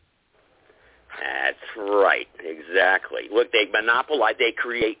 That's right, exactly. Look, they monopolize, they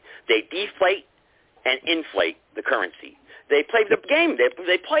deflate and inflate the currency. They play the game.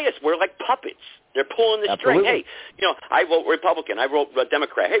 They play us. We're like puppets. They're pulling the string. Hey, you know, I vote Republican. I vote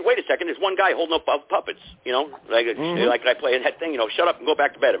Democrat. Hey, wait a second. There's one guy holding up puppets. You know, like I play that thing. You know, shut up and go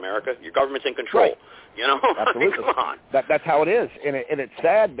back to bed, America. Your government's in control. Right. You know, absolutely. I mean, come on. That's how it is, and it's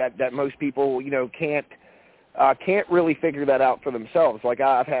sad that most people, you know, can't really figure that out for themselves. Like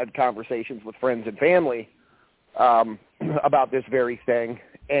I've had conversations with friends and family about this very thing,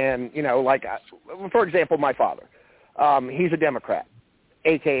 and you know, like for example, my father, he's a Democrat,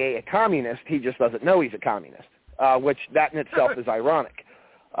 aka a communist. He just doesn't know he's a communist, which that in itself is ironic.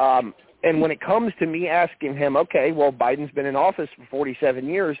 And when it comes to me asking him, okay, well, Biden's been in office for 47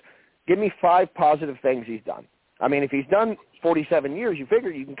 years. Give me 5 positive things he's done. I mean, if he's done 47 years, you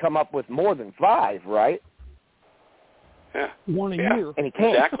figure you can come up with more than 5, right? Yeah. One a year. And he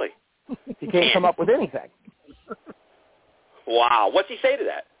can't. Exactly. He can't come up with anything. Wow. What's he say to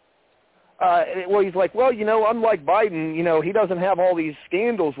that? Well, he's like, well, you know, unlike Biden, you know, he doesn't have all these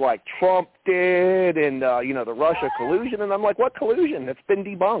scandals like Trump did and, you know, the Russia collusion. And I'm like, what collusion? It's been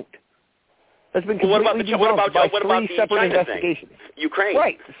debunked. It's been completely debunked by 3 separate investigations. Ukraine.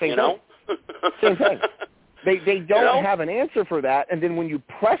 Right. The same thing. Same thing. They don't have an answer for that. And then when you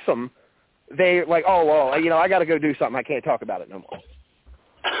press them, they're like, oh, well, you know, I got to go do something. I can't talk about it no more.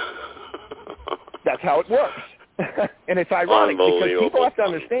 That's how it works. And it's ironic because people have to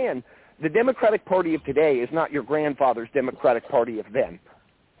understand the Democratic Party of today is not your grandfather's Democratic Party of then.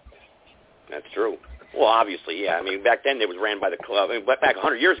 That's true. Well, obviously, yeah. I mean, back then it was ran by the club. I mean, back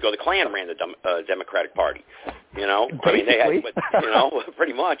 100 years ago, the Klan ran the Democratic Party. You know, basically. I mean, they had, you know,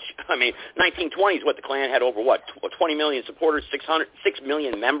 pretty much. I mean, 1920s, what the Klan had over 20 million supporters, 6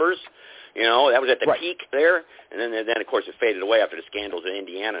 million members. You know, that was at the peak there, and then of course it faded away after the scandals in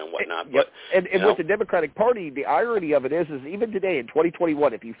Indiana and whatnot. Yep. But and with the Democratic Party, the irony of it is even today in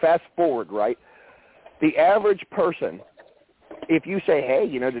 2021, if you fast forward, right, the average person, if you say, hey,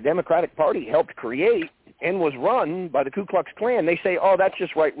 you know, the Democratic Party helped create and was run by the Ku Klux Klan, they say, oh, that's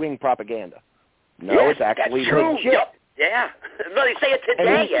just right-wing propaganda. No, it's actually legit. Yep. Yeah. No, they say it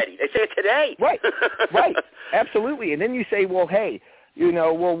today, Eddie. They say it today. Right. Right. Absolutely. And then you say, well, hey, you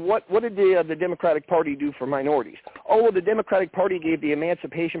know, well, what did the Democratic Party do for minorities? Oh, well, the Democratic Party gave the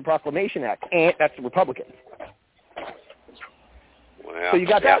Emancipation Proclamation Act, and that's the Republicans. Well, so you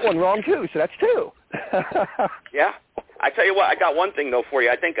got that one wrong, too, so that's 2. Yeah. I tell you what, I got one thing, though, for you.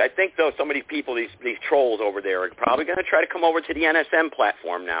 I think though, some of these people, these trolls over there are probably going to try to come over to the NSM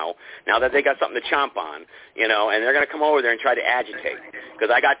platform now that they got something to chomp on, you know, and they're going to come over there and try to agitate.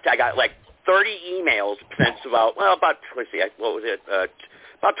 Because I got like 30 emails sent about, let's see, what was it,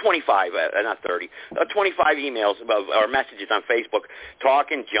 about 25, not 30, 25 emails or messages on Facebook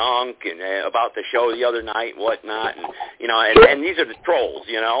talking junk and about the show the other night and whatnot, and you know, and these are the trolls,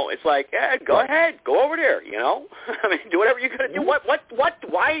 you know. It's like, yeah, go ahead, go over there, you know. I mean, do whatever you're gonna do. What?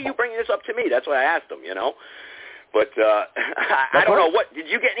 Why are you bringing this up to me? That's what I asked them, you know. But I don't know. What did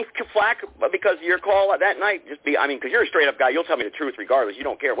you get any flack because of your call that night? Because you're a straight up guy. You'll tell me the truth regardless. You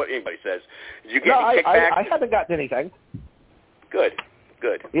don't care what anybody says. Did you get any kickback? I haven't gotten anything. Good.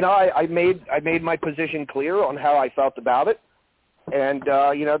 You know, I made my position clear on how I felt about it, and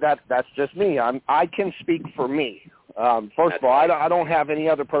you know that's just me. I can speak for me. First of all, I don't have any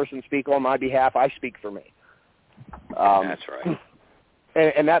other person speak on my behalf. I speak for me. That's right.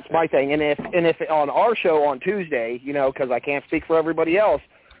 And that's my thing. And if on our show on Tuesday, you know, because I can't speak for everybody else,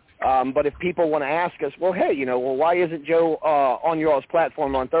 but if people want to ask us, well, hey, you know, well, why isn't Joe on your all's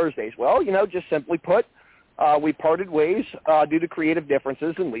platform on Thursdays? Well, you know, just simply put, we parted ways due to creative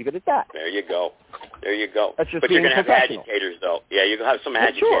differences, and leave it at that. There you go. That's just but being you're going to have professional. agitators, though. Yeah, you're going to have some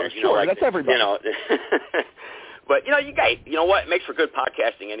agitators. Sure, you know, like, that's everybody. You know, but you know, you know what? It makes for good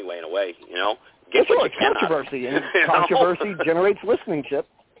podcasting anyway, in a way. You know, get what you controversy, and you controversy generates listening.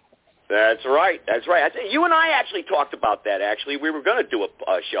 That's right. That's right. I think you and I actually talked about that. Actually, we were going to do a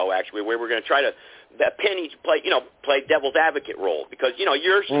show actually where we were going to try to pin each play devil's advocate role because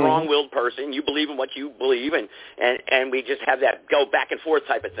you're a strong-willed person. You believe in what you believe, and we just have that go back and forth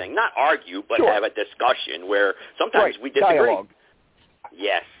type of thing. Not argue, but have a discussion where sometimes we disagree. Dialogue.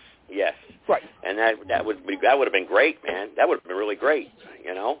 Yes. Right. And that would have been great, man. That would have been really great.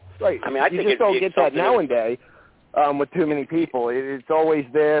 Right. I mean, I think you just don't get that nowadays. With too many people, it's always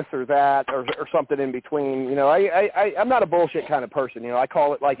this or that or something in between. I'm not a bullshit kind of person. I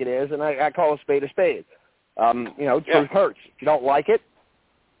call it like it is, and I call a spade a spade. Truth hurts. If you don't like it,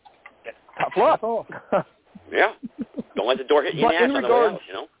 tough luck. Yeah. Don't let the door hit you in the ass on the way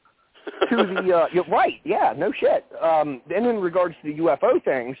out, to the you're right, yeah, no shit. Then in regards to the UFO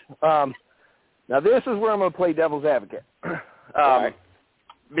things, now this is where I'm going to play devil's advocate. Right.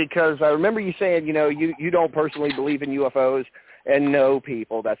 Because I remember you saying, you don't personally believe in UFOs, and no,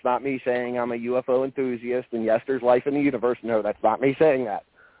 people, that's not me saying I'm a UFO enthusiast, and yes, there's life in the universe. No, that's not me saying that.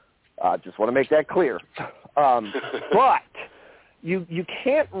 Just want to make that clear. But you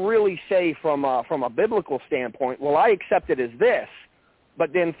can't really say from a biblical standpoint, well, I accept it as this,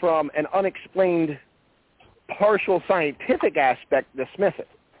 but then from an unexplained partial scientific aspect, dismiss it.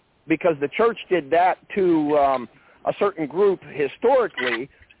 Because the church did that to a certain group historically,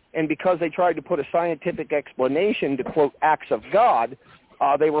 and because they tried to put a scientific explanation to, quote, acts of God,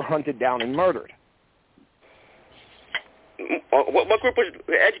 they were hunted down and murdered. What group was,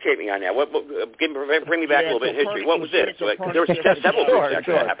 educate me on that? Bring me back a little bit in history. What was this? There were several groups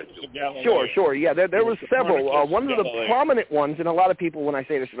that happened. Sure. Yeah, there was several. One of the prominent ones, and a lot of people, when I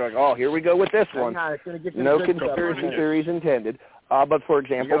say this, are like, oh, here we go with this one. No conspiracy theories intended. But, for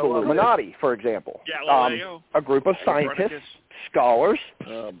example, the Illuminati, for example. A group of scientists, scholars,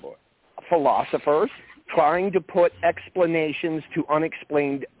 philosophers, trying to put explanations to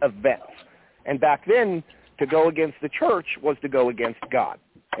unexplained events. And back then, to go against the church was to go against God.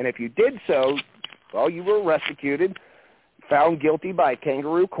 And if you did so, well, you were executed, found guilty by a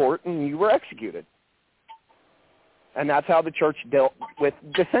kangaroo court, and you were executed. And that's how the church dealt with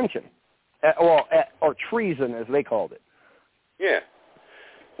dissension, or treason, as they called it. Yeah.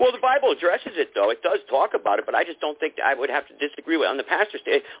 Well, the Bible addresses it, though. It does talk about it, but I just don't think I would have to disagree with it. On the pastor's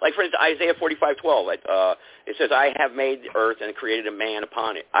day, like, for instance, Isaiah 45:12, it says, I have made the earth and created a man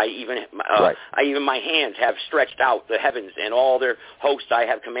upon it. I even my hands have stretched out the heavens, and all their hosts I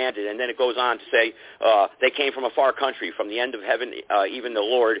have commanded. And then it goes on to say, they came from a far country, from the end of heaven, even the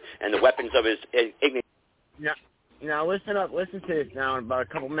Lord, and the weapons of his ignorance. Yeah. Now, listen up. Listen to this now. In about a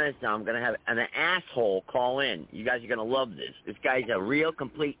couple minutes now, I'm going to have an asshole call in. You guys are going to love this. This guy's a real,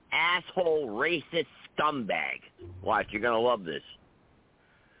 complete asshole, racist scumbag. Watch, you're going to love this.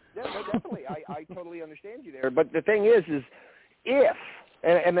 Yeah, no, definitely. I totally understand you there. But the thing is if,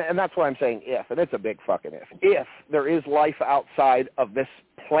 and that's why I'm saying if, and it's a big fucking if there is life outside of this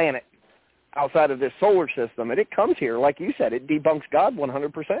planet, outside of this solar system, and it comes here, like you said, it debunks God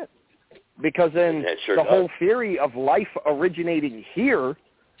 100%. Because then whole theory of life originating here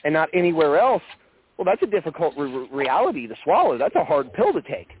and not anywhere else, well, that's a difficult reality to swallow. That's a hard pill to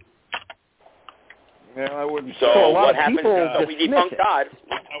take. Yeah, I wouldn't. So what happens? So we debunk God.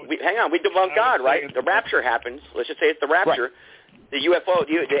 We debunk God, right? The rapture happens. Let's just say it's the rapture. Right. The UFO,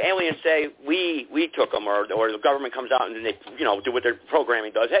 the aliens say we took them, or the government comes out and they do what their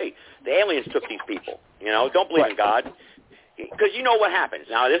programming does. Hey, the aliens took these people. Don't believe in God. Because you know what happens.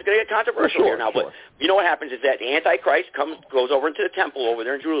 Now, this is going to get controversial here now, but you know what happens is that the Antichrist goes over into the temple over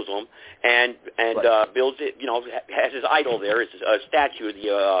there in Jerusalem and builds it, has his idol there, it's a statue,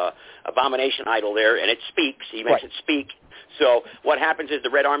 the abomination idol there, and it speaks. He makes it speak. So what happens is the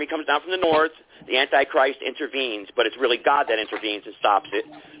Red Army comes down from the north, the Antichrist intervenes, but it's really God that intervenes and stops it,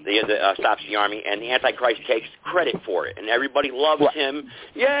 stops the army, and the Antichrist takes credit for it, and everybody loves him.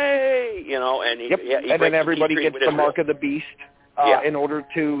 Yay! And and then everybody gets the mark of the beast in order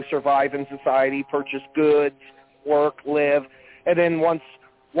to survive in society, purchase goods, work, live, and then once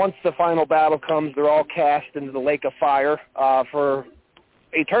the final battle comes, they're all cast into the lake of fire for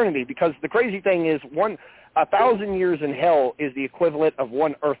eternity. Because the crazy thing is 1,000 years in hell is the equivalent of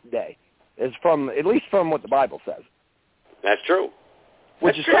one Earth day, at least from what the Bible says. That's true.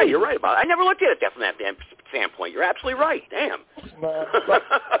 Which is true. Crazy. You're right about it. I never looked at it from that standpoint. You're absolutely right. Damn.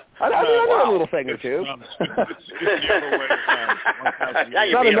 I know a little thing or two.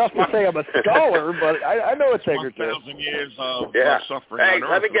 Not enough to say I'm a scholar, but I know a thing or two. 1,000 years of suffering. Hey,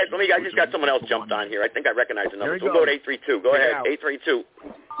 I just got someone else jumped on here. I think I recognize the number. So we'll go to 832. Go ahead, 832.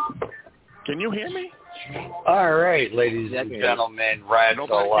 Can you hear me? All right, ladies and gentlemen,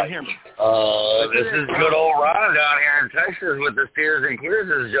 Radical Life. This is good old Ron down here in Texas with the steers and clears,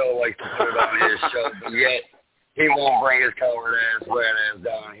 as Joe likes to put it on his show, but yet he won't bring his coward ass, rat ass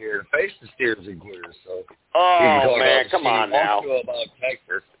down here to face the steers and clears. So man, come on now. About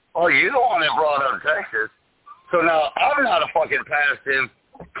Texas. Oh, you're the one that brought up Texas. So now I'm not a fucking passive,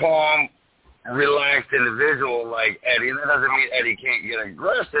 calm, relaxed individual like Eddie. That doesn't mean Eddie can't get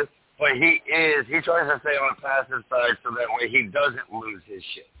aggressive, but he tries to stay on the passive side so that way he doesn't lose his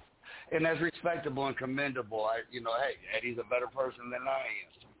shit. And that's respectable and commendable. Hey, Eddie's a better person than I am.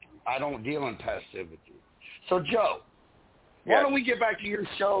 I don't deal in passivity. So, Joe, why don't we get back to your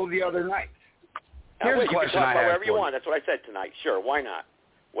show the other night? Here's a question I have whatever you want. That's what I said tonight. Sure, why not?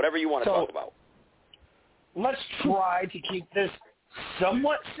 Whatever you want to talk about. Let's try to keep this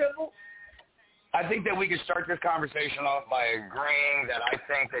somewhat civil. I think that we could start this conversation off by agreeing that I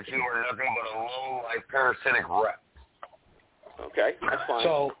think that you are nothing but a low-life parasitic rep. Okay, that's fine.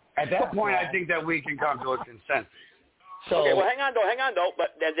 So at that point, I think that we can come to a consensus. So, okay, well, hang on, though.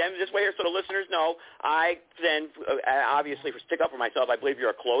 But then this way here so the listeners know, I then, obviously, for stick up for myself, I believe you're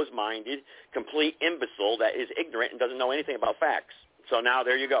a closed-minded, complete imbecile that is ignorant and doesn't know anything about facts. So now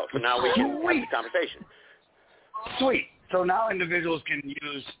there you go. So now we can have the conversation. Sweet. So now individuals can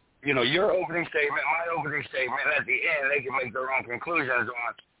use, your opening statement, my opening statement, and at the end they can make their own conclusions on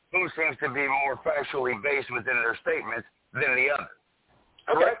who seems to be more factually based within their statements than the other.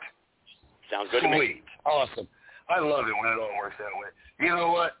 Okay. Correct? Sounds good to me. Sweet. Awesome. I love it when it all works that way. You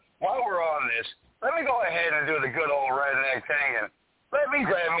know what? While we're on this, let me go ahead and do the good old redneck thing, and let me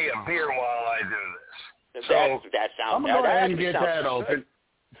grab me a beer while I do this. That sounds. I'm going to go ahead and get that open.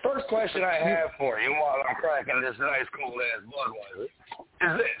 First question I have for you while I'm cracking this nice cool-ass Budweiser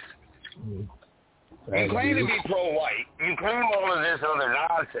is this. You claim to be pro-white. You claim all of this other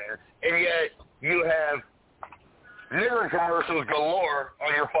nonsense, and yet you have nigger commercials galore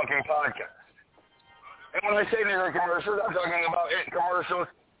on your fucking podcast. And when I say nigger commercials, I'm talking about commercials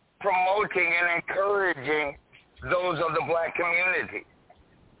promoting and encouraging those of the black community.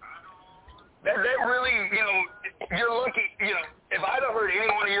 That really, you're lucky, if I'd have heard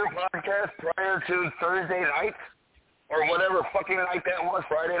any one of your podcasts prior to Thursday night, or whatever fucking night that was,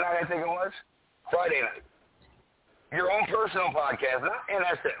 Friday night I think it was, Friday night, your own personal podcast, not in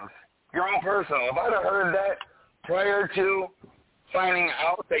essence, your own personal, if I'd have heard that prior to finding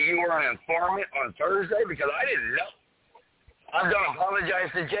out that you were an informant on Thursday, because I didn't know. I'm going to apologize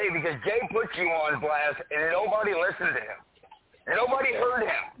to Jay because Jay put you on blast and nobody listened to him. And nobody heard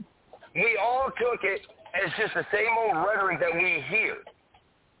him. We all took it as just the same old rhetoric that we hear.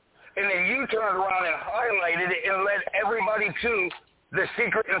 And then you turned around and highlighted it and led everybody to the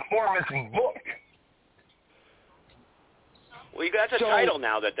Secret Informant's book. Well, that's a title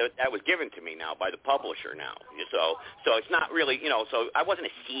now that was given to me now by the publisher now. So it's not really, so I wasn't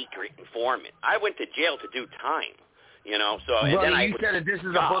a secret informant. I went to jail to do time, So and well, then you said that this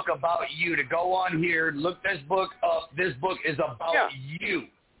is a book about you. To go on here, look this book up. This book is about you.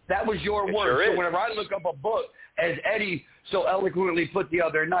 That was your word. So whenever I look up a book, as Eddie so eloquently put the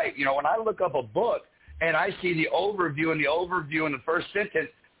other night, when I look up a book and I see the overview, and the overview in the first sentence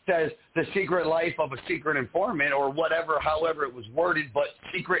says the secret life of a secret informant or whatever, however it was worded, but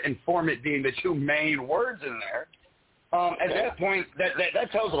secret informant being the two main words in there. At that point,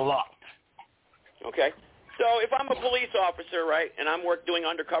 that tells a lot. Okay. So if I'm a police officer, right, and I'm doing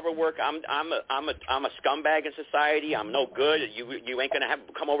undercover work, I'm a scumbag in society. I'm no good. You ain't gonna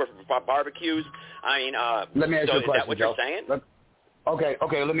come over for barbecues. I mean, let me ask you a question, is that what Joe? you're saying?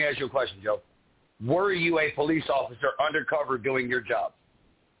 Okay. Let me ask you a question, Joe. Were you a police officer undercover doing your job?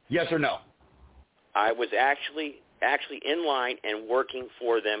 Yes or no? I was actually in line and working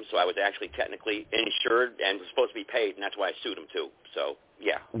for them, so I was actually technically insured and was supposed to be paid, and that's why I sued them too. So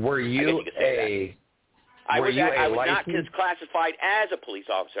yeah. Were you I was not classified as a police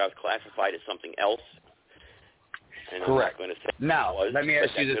officer. I was classified as something else. And correct. I'm not going to say now, let me ask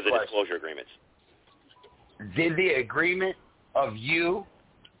you this question. The disclosure agreements. Did the agreement of you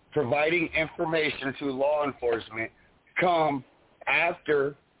providing information to law enforcement come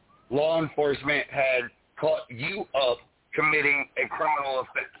after law enforcement had caught you up committing a criminal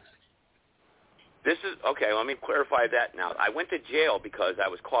offense? This is, okay, let me clarify that now. I went to jail because I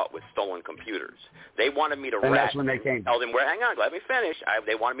was caught with stolen computers. They wanted me to rat. And that's when they came. Tell them hang on, let me finish.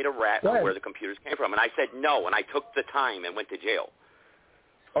 They wanted me to rat on where the computers came from. And I said no, and I took the time and went to jail.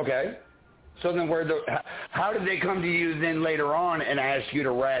 Okay. So then how did they come to you then later on and ask you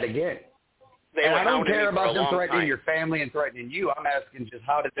to rat again? I don't care about them threatening your family and threatening you. I'm asking just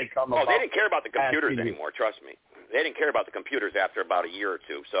how did they come about? Oh, they didn't care about the computers anymore, trust me. They didn't care about the computers after about a year or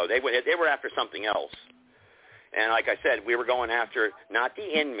two. So they were after something else. And like I said, we were going after not the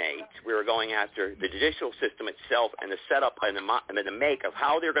inmates. We were going after the judicial system itself and the setup and the make of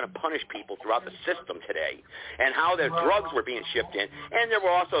how they're going to punish people throughout the system today and how their drugs were being shipped in. And there were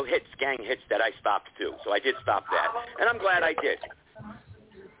also gang hits that I stopped too. So I did stop that. And I'm glad I did.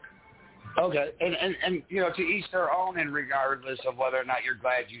 Okay, and you know, to each their own, and regardless of whether or not you're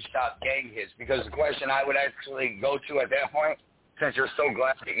glad you stopped gang hits, because the question I would actually go to at that point, since you're so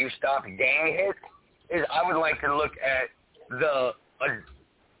glad that you stopped gang hits, is I would like to look at the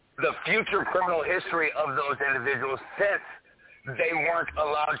future criminal history of those individuals since they weren't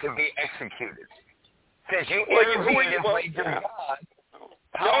allowed to be executed. Since you intervened and played your God,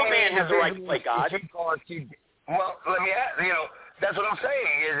 no man has the right to play God. Well, let me ask, you know, that's what I'm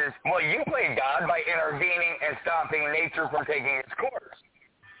saying is well, you played God by intervening and stopping nature from taking its course.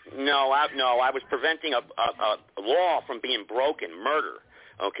 No, I was preventing a law from being broken, murder,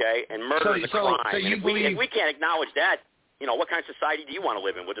 okay? And murder is a crime. So and if we can't acknowledge that, you know, what kind of society do you want to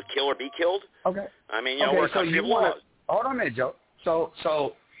live in? Would it kill or be killed? Okay. I mean, you know, we're a country of laws. Hold on a minute, Joe.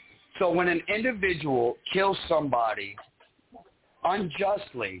 So when an individual kills somebody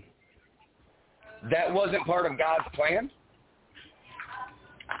unjustly, that wasn't part of God's plan?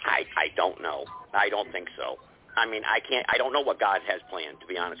 I don't know. I don't think so. I mean, I don't know what God has planned, to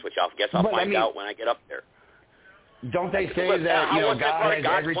be honest with you. I guess I'll find out when I get up there. Don't they say that, you know, God has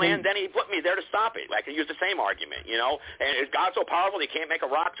God's everything? plan, then he put me there to stop it. I can use the same argument, you know. And is God so powerful he can't make a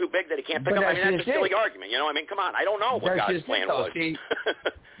rock too big that he can't pick up? I mean, that's a silly argument, you know. I mean, come on. I don't know what God's plan was. See,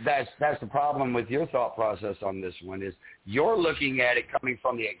 that's the problem with your thought process on this one is you're looking at it coming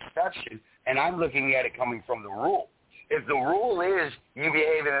from the exception, and I'm looking at it coming from the rule. If the rule is you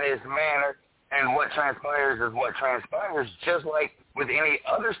behave in this manner and what transpires is what transpires, just like with any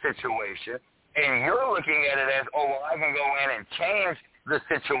other situation, and you're looking at it as, oh, well, I can go in and change the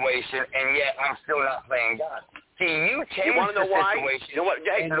situation, and yet I'm still not playing God. See, you change the situation. You know what?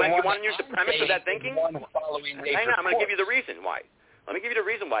 Hey, you want to use the premise of that thinking? Hang on, I'm going to give you the reason why. Let me give you the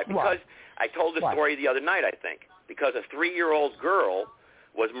reason why. Because I told the story the other night, I think. Because a 3-year-old girl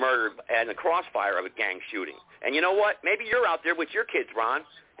was murdered in the crossfire of a gang shooting. And you know what? Maybe you're out there with your kids, Ron,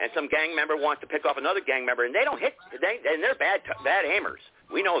 and some gang member wants to pick off another gang member, and they don't hit, and they're bad aimers.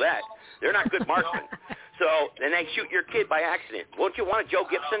 We know that. They're not good marksmen. So then they shoot your kid by accident. Wouldn't you want a Joe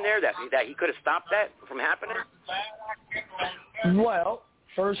Gibson there that he could have stopped that from happening? Well,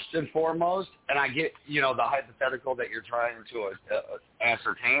 first and foremost, and I get, you know, the hypothetical that you're trying to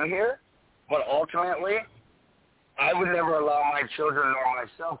ascertain here, but ultimately, I would never allow my children nor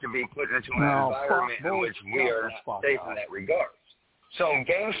myself to be put into an environment in which we are not safe in that regard. So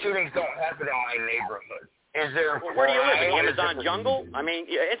gang shootings don't happen in my neighborhood. Is there? Where do you live? In Amazon jungle? I mean,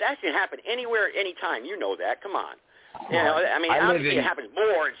 it actually happen anywhere, anytime. You know that. Come on. You know, I mean, obviously it happens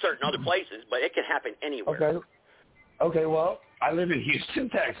more in certain other places, but it can happen anywhere. Okay. Well, I live in Houston,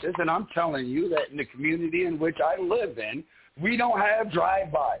 Texas, and I'm telling you that in the community in which I live in, we don't have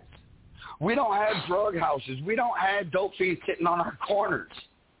drive-bys. We don't have drug houses. We don't have dope fiends sitting on our corners.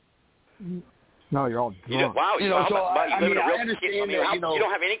 No, you're all drunk. Wow. You know, so I understand that, you know, you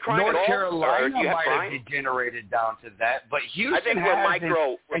don't have any crime North at all? Carolina Or do you have might crime? have degenerated down to that, but Houston I think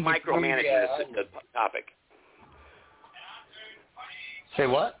we're micromanaging the topic. Say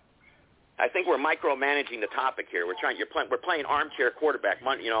what? I think we're micromanaging the topic here. We're playing armchair quarterback,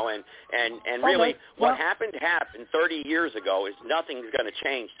 you know, and really what happened 30 years ago is nothing's going to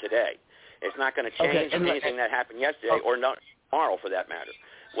change today. It's not going to change anything that happened yesterday or tomorrow for that matter.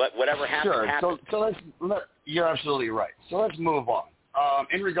 Whatever happened happened. So you're absolutely right. So let's move on.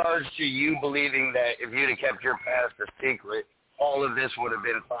 In regards to you believing that if you'd have kept your past a secret, all of this would have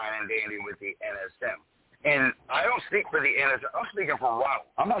been fine and dandy with the NSM. And I don't speak for the NSM. I'm speaking for Ronald.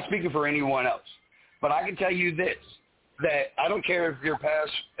 I'm not speaking for anyone else. But I can tell you this, that I don't care if your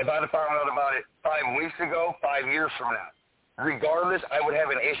past, if I'd have found out about it 5 weeks ago, 5 years from now. Regardless, I would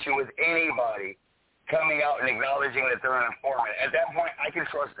have an issue with anybody coming out and acknowledging that they're an informant. At that point, I can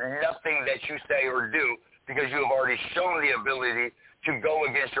trust nothing that you say or do because you have already shown the ability to go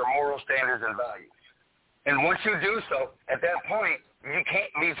against your moral standards and values. And once you do so, at that point, you can't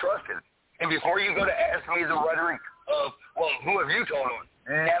be trusted. And before you go to ask me the rhetoric of, well, who have you told on?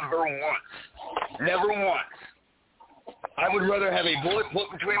 Never once. Never once. I would rather have a bullet put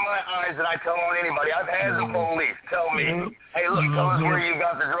between my eyes than I tell on anybody. I've had the police tell me, hey, look, tell us where you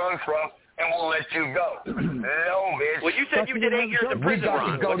got the drugs from, and we'll let you go. No, bitch. Well, you said you did 8 years in prison,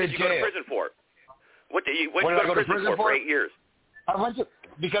 Ron. What did you go to prison for? What did you go to prison for 8 years? I went to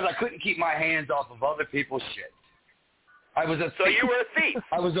because I couldn't keep my hands off of other people's shit. I was a thief. So you were a thief.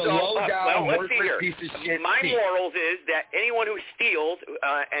 I was a low-down, worthless piece of shit. My thief. morals is that anyone who steals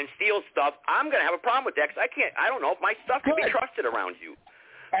and steals stuff, I'm going to have a problem with that because I don't know if my stuff can be trusted around you.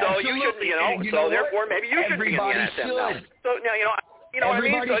 So Absolutely. you should, so therefore maybe you should be in the NSM now. So now, you know what I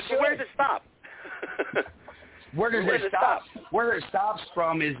mean? So where does it stop? Where does it stop? Where it stops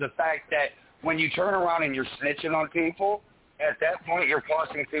from is the fact that when you turn around and you're snitching on people, at that point you're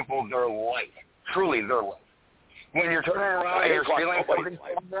costing people their life, truly their life. When you're turning around and you're stealing something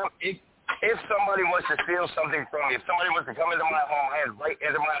from them, if somebody was to steal something from me, if somebody was to come into my home and right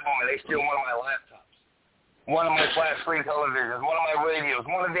into my home and they steal one of my laptops, one of my flat screen televisions, one of my radios,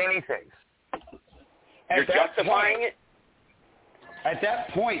 one of anything. You're justifying it? At that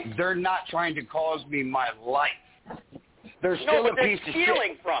point, they're not trying to cause me my life. They're still a piece of shit. They're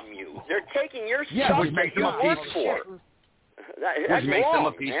stealing from you. They're taking your stuff that you work for. Which makes them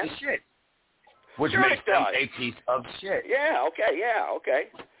a piece of shit. Which makes them a piece of shit. Yeah, okay.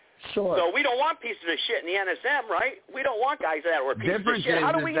 Sure. So we don't want pieces of shit in the NSM, right? We don't want guys that are pieces of shit.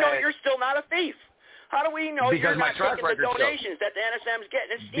 How do we know you're still not a thief? How do we know you're not taking the donations that the NSM's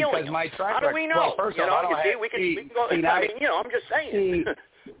getting and stealing them? How do we know? Well, first of all, we can go. I'm just saying.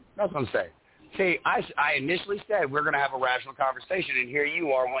 That's what I'm saying. See, I initially said we're going to have a rational conversation, and here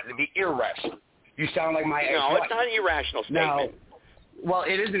you are wanting to be irrational. You sound like my ex-wife. No, it's not an irrational statement. Well,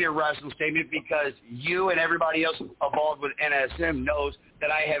 it is an irrational statement because you and everybody else involved with NSM knows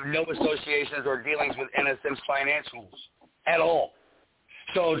that I have no associations or dealings with NSM's financials at all.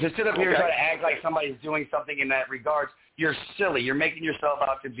 So to sit up here and try to act like somebody's doing something in that regard, you're silly. You're making yourself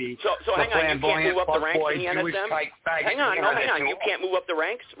out to be so hang on, you can't move up the ranks boy, in the Jewish NSM? kike, faggot. Hang on. You can't move up the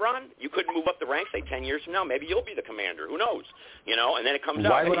ranks, Ron? You couldn't move up the ranks, say 10 years from now. Maybe you'll be the commander. Who knows? And then it comes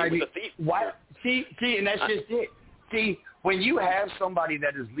out that he was a thief. Why? See, and that's just it. See, when you have somebody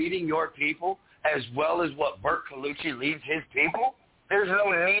that is leading your people as well as what Bert Colucci leads his people, there's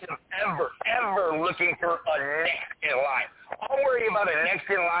no need of ever looking for a next in line. I'll worry about a next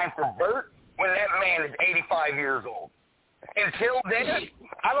in line for Bert when that man is 85 years old. Until then,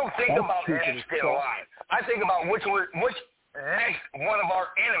 I don't think about next in line. I think about which next one of our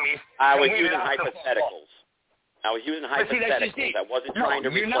enemies. I was using hypotheticals. I wasn't trying to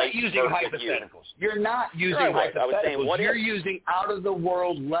replace hypotheticals. You're not using hypotheticals. I was saying, you're using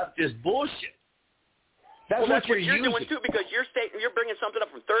out-of-the-world leftist bullshit. That's what you're using. doing, too, because you're bringing something up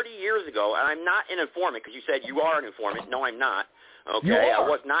from 30 years ago, and I'm not an informant, because you said you are an informant. No, I'm not. Okay, I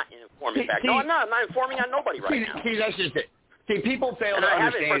was not an informant back. No, I'm not. I'm not informing on nobody right now. See, that's just it. See, people fail to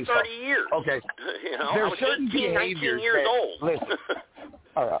understand. And I haven't for 30 years. Okay. I was 18, 19 years old. Listen.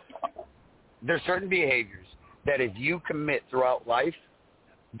 All right. There's certain behaviors that if you commit throughout life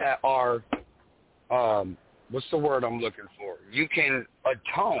that are, what's the word I'm looking for? You can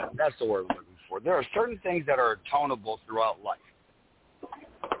atone. That's the word I'm looking for. There are certain things that are atonable throughout life.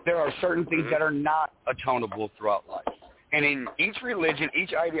 There are certain things that are not atonable throughout life. And in each religion,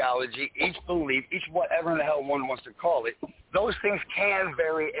 each ideology, each belief, each whatever in the hell one wants to call it, those things can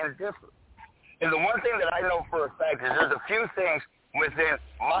vary and differ. And the one thing that I know for a fact is there's a few things within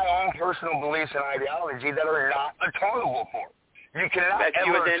my own personal beliefs and ideology that are not atonable for. You cannot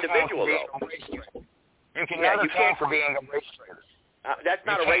you as an individual, though. You cannot atone for being a race trader. That's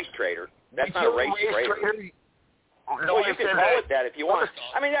not a race trader. That's not a race trader. Well, you can call it that if you want.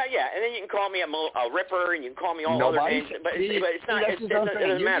 I mean, and then you can call me a ripper, and you can call me all other names, but it's not. It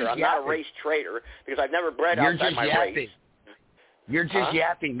doesn't matter. I'm not a race trader because I've never bred outside my race. You're just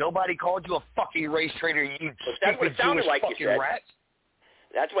yapping. Nobody called you a fucking race trader, you stupid Jewish fucking rat.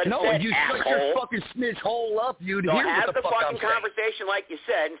 That's what it said, No, you shut your fucking snitch hole up, you'd hear what the fuck I'm saying. Have the fucking conversation like you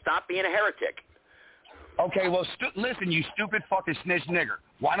said and stop being a heretic. Okay, well, listen, you stupid fucking snitch nigger.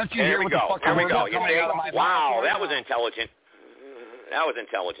 Why don't you hear what the fuck I'm coming out of my mouth? Wow, that was intelligent.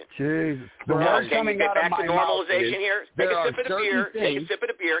 Jeez. The words coming out of my mouth normalization here. Take a sip of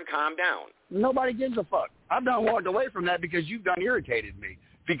the beer and calm down. Nobody gives a fuck. I've done walked away from that because you've done irritated me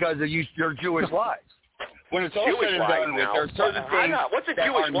because of your Jewish lies. When it's all said and done with, there are certain things that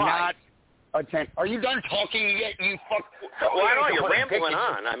are not Are you done talking yet, you fuck? Well, I know, you're rambling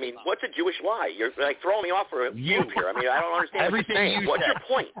on. I mean, what's a Jewish lie? You're like throwing me off for a loop here. I mean, I don't understand what you're saying. What's your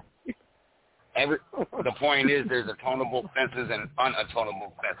point? The point is there's atonable offenses and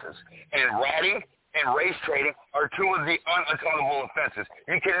unatonable offenses. And ratting and race trading are two of the unatonable offenses.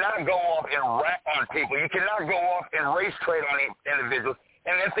 You cannot go off and rat on people. You cannot go off and race trade on individuals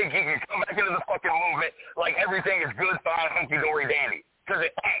and then think you can come back into the fucking movement like everything is good, fine, hunky-dory, dandy. Because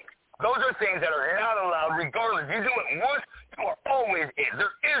it ain't. Those are things that are not allowed regardless. You do it once, you are always in.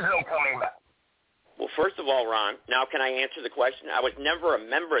 There is no coming back. Well, first of all, Ron, now can I answer the question? I was never a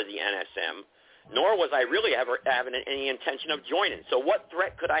member of the NSM, nor was I really ever having any intention of joining. So what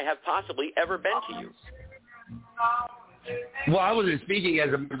threat could I have possibly ever been to you? Well, I wasn't speaking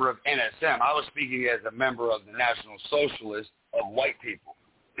as a member of NSM. I was speaking as a member of the National Socialists of white people.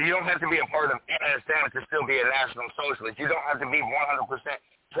 You don't have to be a part of NSM to still be a National Socialist. You don't have to be 100%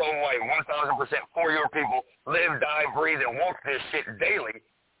 pro-white, 1,000% for your people, live, die, breathe, and walk this shit daily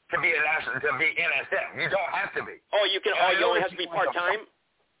to be NSM. You don't have to be. Oh, you can. You only have to be part-time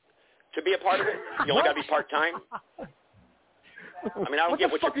to be a part of it? You only got to be part-time? I mean, I don't get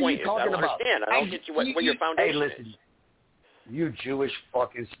what your point is. I don't understand. I don't get you what your foundation is. You Jewish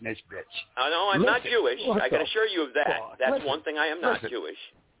fucking snitch bitch. No, I'm not Jewish. I can assure you of that. That's one thing I am not Jewish.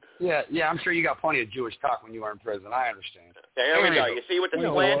 Yeah, I'm sure you got plenty of Jewish talk when you were in prison. I understand. There we go. You see with the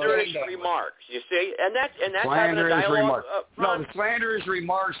slanderous remarks. You see, and that's having a dialogue. No, the slanderous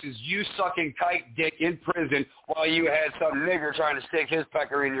remarks is you sucking kite dick in prison while you had some nigger trying to stick his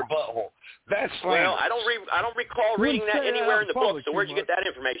pecker in your butthole. That's slanderous. Well, I don't recall reading that anywhere in the book. So where'd you get that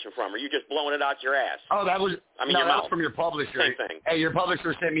information from? Are you just blowing it out your ass? Oh, that was your that mouth. was from your publisher. Same thing. Hey, your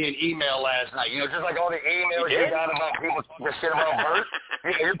publisher sent me an email last night. You know, just like all the emails you got about people talking shit about birth.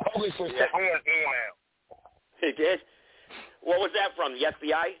 Yeah, your publisher sent me an email. He did? What was that from? The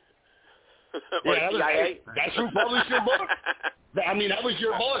FBI? Or the CIA? That's who published your book. I mean, that was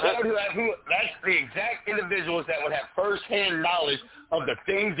your boss. That's the exact individuals that would have first-hand knowledge of the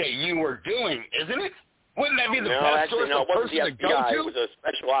things that you were doing, isn't it? Wouldn't that be the best source of person to go to? It was a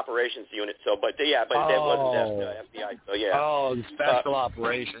special operations unit. So, but that wasn't the FBI. So yeah. Oh, the special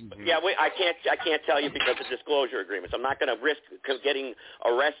operations. Yeah, I can't tell you because of disclosure agreements. I'm not going to risk getting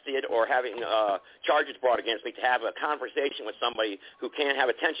arrested or having charges brought against me to have a conversation with somebody who can't have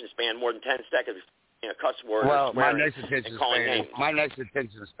attention span more than 10 seconds. A cuss word. Well, my next attention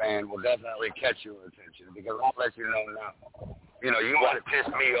span will definitely catch your attention because I'll let you know now. You know, you might have pissed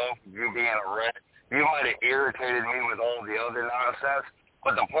me off, you being a rat. You might have irritated me with all the other nonsense,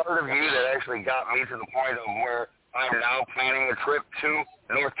 but the part of you that actually got me to the point of where I'm now planning a trip to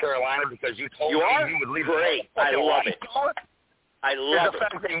North Carolina because you told me you would leave. Great. I love it. I love it.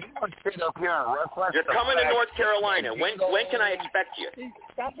 You're coming to North Carolina. When can I expect you?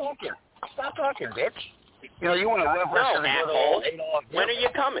 Stop talking, bitch. You know, you want to reference to the asshole. When are you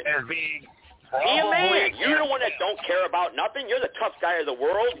coming? As being be a man. You're the one that don't care about nothing. You're the tough guy of the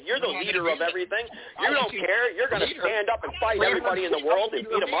world. You're the leader of everything. You don't care. You're going to stand up and fight everybody in the world and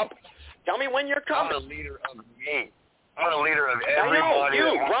beat them up. Tell me when you're coming. I'm the leader of me. I'm the leader of everybody. I know.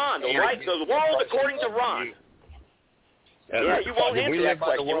 You, Ron. The world according to Ron. Yeah, you won't answer that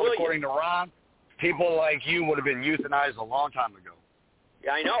question, will you? According to Ron, people like you would have been euthanized a long time ago.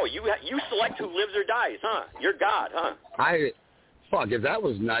 Yeah, I know. You select who lives or dies, huh? You're God, huh? If that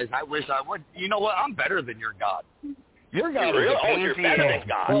was nice, I wish I would. You know what? I'm better than your God. Your God is you're better than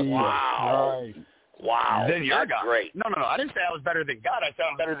God. Wow. Right. Wow. Then your God. Great. No. I didn't say I was better than God. I said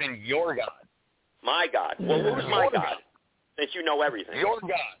I'm better than your God. My God. Well, who's my God? Since you know everything. Your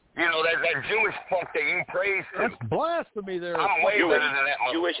God. You know, that Jewish fuck that you praise to. That's blasphemy there. I'm way better than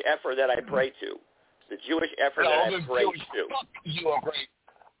that Jewish effer that I pray to. The Jewish effort that I pray to. You are great.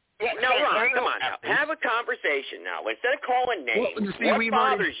 Now, Ron, come on now. Have a conversation now. Instead of calling names, what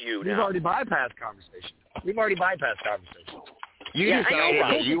bothers you now? We've already bypassed conversation. You decided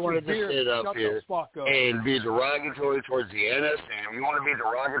that you wanted to sit up here and be derogatory towards the NSM. You want to be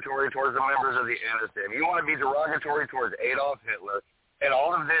derogatory towards the members of the NSM. You want to be derogatory towards Adolf Hitler and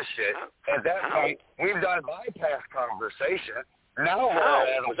all of this shit. At that point, we've done bypass conversation. Now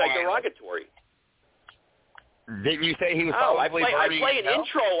was I derogatory? Didn't you say he was probably I play an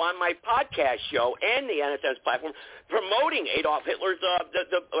intro on my podcast show and the NSM's platform promoting Adolf Hitler's,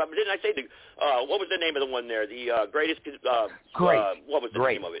 didn't I say what was the name of the one there? The greatest, what was the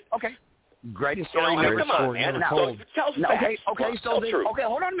name of it? Okay. Greatest story never told. Come on, man. So, tell okay,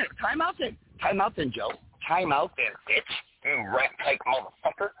 hold on a minute. Time out then, Joe. Time out then, bitch. You rat-type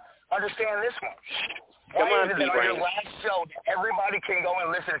motherfucker. Understand this one. Why is it that on your last show that everybody can go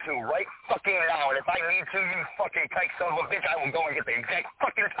and listen to right fucking now? And if I need to, you fucking kike son of a bitch, I will go and get the exact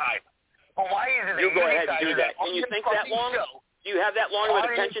fucking time. But why is it that you go ahead and do that? Can you think that long? Do you have that long of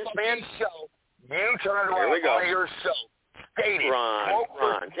an attention span? You turned around on your show stating,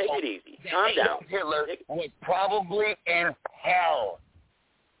 Ron, take it easy. Calm down. Hitler was probably in hell.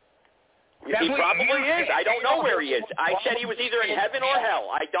 He probably is. I don't know where he is. I said he was either in heaven or hell.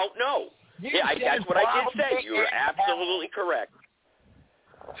 I don't know. That's what I did say. You were absolutely correct.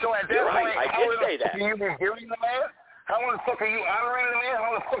 So at that point, I did say that. Are you hearing the man? How the fuck are you honoring the man?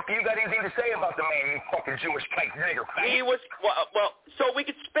 How the fuck do you got anything to say about the man, you fucking Jewish type nigger? He was, well, so we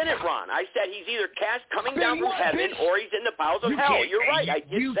could spin spin it, Ron. I said he's either coming down from heaven or he's in the bowels of hell. You're right. I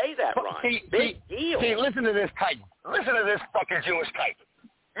did say that, Ron. Big deal. See, listen to this kite. Listen to this fucking Jewish kite.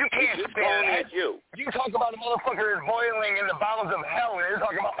 You can't spin that. You talk about a motherfucker is boiling in the bowels of hell, and you're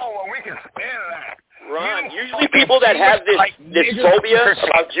talking about, well, we can spin that. Ron, usually people that have this phobia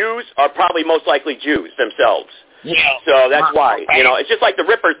about Jews are probably most likely Jews themselves. Yeah. So that's why. It's just like the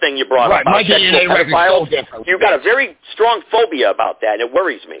Ripper thing you brought up about sexual pedophiles. You've got a very strong phobia about that, and it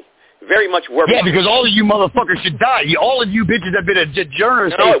worries me. Very much worries me. Yeah, because all of you motherfuckers should die. All of you bitches have been a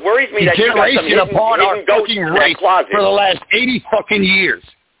degenerate. No, it worries me that you got some hidden ghosts in that closet for the last 80 fucking years.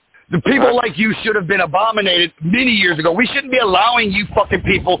 The people like you should have been abominated many years ago. We shouldn't be allowing you fucking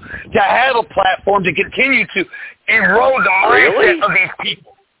people to have a platform to continue to erode the mindset of these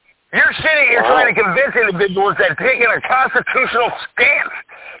people. You're sitting here trying to convince individuals that taking a constitutional stance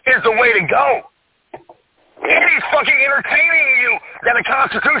is the way to go. He's fucking entertaining you that a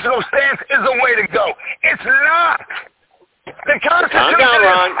constitutional stance is the way to go. It's not. The Constitution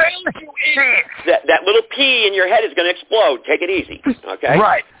Ron. is you idiots. That little pea in your head is going to explode. Take it easy, okay?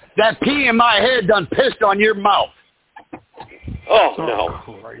 Right. That pea in my head done pissed on your mouth. Oh,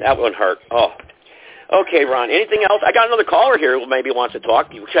 no. That one hurt. Oh. Okay, Ron. Anything else? I got another caller here who maybe wants to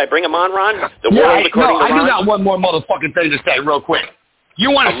talk. Should I bring him on, Ron? I do got one more motherfucking thing to say real quick.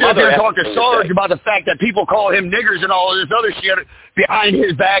 You want to sit there and talk to Sarge about the fact that people call him niggers and all of this other shit behind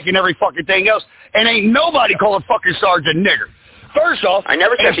his back and every fucking thing else, and ain't nobody calling fucking Sarge a nigger. First off, I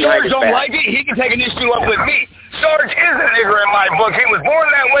never said if Sarge don't like it, he can take an issue up with me. Sarge is a nigger in my book. He was born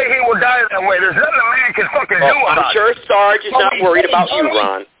that way. He will die that way. There's nothing a man can fucking do about it. I'm sure Sarge is not worried about you,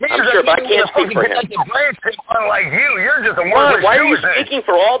 Ron. I'm sure, but I can't speak for him. Unlike you, you're just a Ron, why are you speaking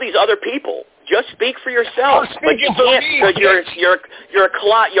for all these other people? Just speak for yourself. But you can't because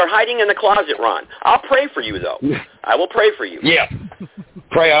you're hiding in the closet, Ron. I'll pray for you, though. I will pray for you. Yeah.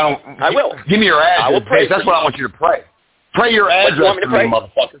 Pray. I will. Give me your address. I will pray. That's what I want you to pray. Pray your address for me,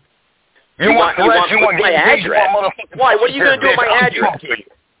 motherfucker. You want my address? Why? What are you going to do with my address?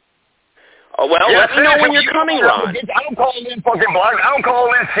 Oh, well, let me know when you're coming, Ron. I don't call in fucking blogs. I don't call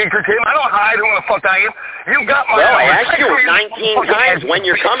in secretive. I don't hide who the fuck I am. You got my Well, I asked you 19 times when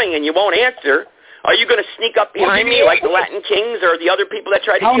you're coming, and you won't answer. Are you going to sneak up behind me like the Latin Kings or the other people that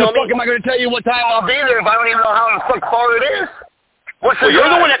tried to kill me? How the fuck am I going to tell you what time I'll be there if I don't even know how the fuck far it is? Well,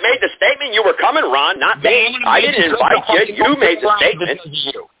 you're the one that made the statement. You were coming, Ron, not me. I didn't invite you. You made the statement.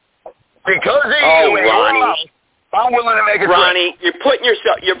 Because of you. Ronnie. I'm willing to make it. Ronnie, you're putting your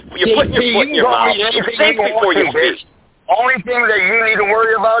foot in your mouth. Think before you speak. Only thing that you need to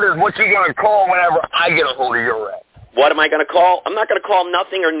worry about is what you're going to call whenever I get a hold of your ass. What am I going to call? I'm not going to call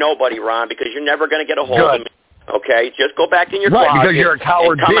nothing or nobody, Ron, because you're never going to get a hold of me. Okay, just go back in your closet because you're a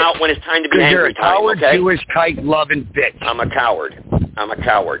coward and come out when it's time to be angry time, okay? You're a coward, Jewish, kite-loving bitch. I'm a coward.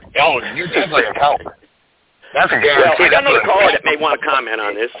 Oh, you're definitely a coward. That's a guarantee. Well, I got another caller that may want to comment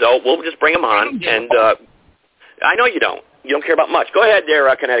on this, so we'll just bring him on. And I know you don't. You don't care about much. Go ahead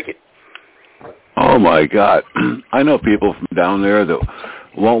there, Connecticut. Oh, my God. I know people from down there that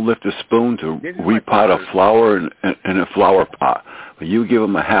won't lift a spoon to repot a flower in a flower pot. But you give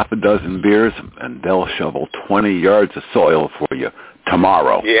them a half a dozen beers, and they'll shovel 20 yards of soil for you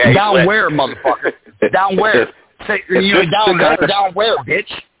tomorrow. Yeah, down where, motherfucker? Down where? Down where,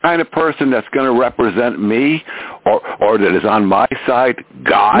 bitch? Kind of person that's going to represent me or that is on my side,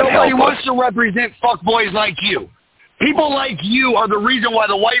 God help us. Nobody wants to represent fuckboys like you. People like you are the reason why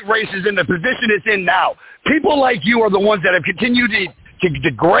the white race is in the position it's in now. People like you are the ones that have continued to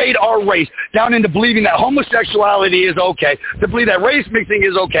degrade our race down into believing that homosexuality is okay, to believe that race mixing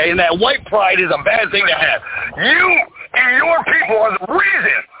is okay, and that white pride is a bad thing to have. You and your people are the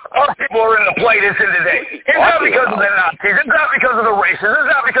reason our people are in the play this in today. It's not because of the Nazis. It's not because of the racists. It's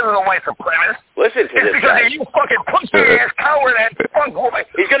not because of the white supremacists. Listen to this because of you fucking pussy-ass coward-ass fuckboy.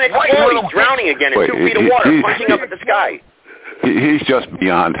 He's going to explode. He's drowning again in 2 feet of water, punching up at the sky. He's just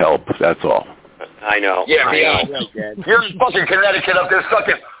beyond help, that's all. I know. Yeah, beyond help. You're fucking Connecticut up there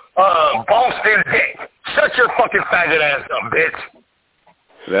sucking Boston dick. Shut your fucking faggot ass up, bitch.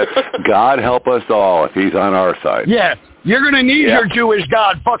 That's God help us all if he's on our side. Yeah, you're going to need your Jewish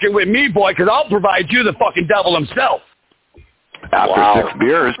God fucking with me, boy, because I'll provide you the fucking devil himself. After 6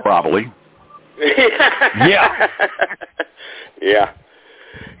 beers, probably. Yeah. Yeah.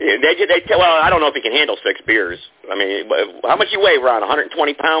 Well, I don't know if he can handle 6 beers. I mean, how much you weigh, Ron?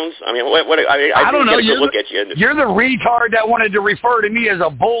 120 pounds? I mean, I don't know. Look at you. You're the retard that wanted to refer to me as a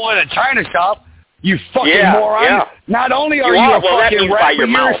bull in a china shop. You fucking moron. Yeah. Not only are you a fucking rat, but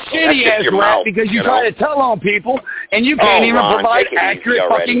you're a shitty-ass rat because you try to tell on people, and you can't even provide accurate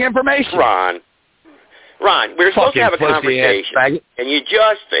fucking information. Ron. Ron, we're supposed to have a conversation, and you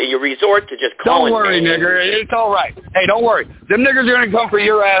resort to just calling. Don't worry, nigger. It's all right. Hey, don't worry. Them niggers are going to come for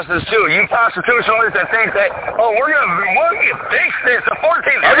your asses, too. You constitutionalists that think that, we're going to fix this. The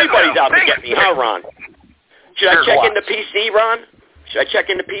 14th Everybody's out to get me, huh, Ron? Should I check into PC, Ron? Should I check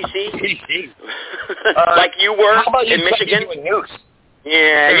into PC? PC? Like you were in Michigan?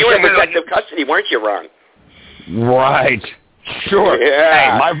 Yeah, you were in protective custody, weren't you, Ron? Right. Sure.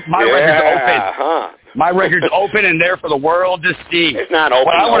 Yeah. Hey, my record's open. Huh. My record's open and there for the world to see. It's not open.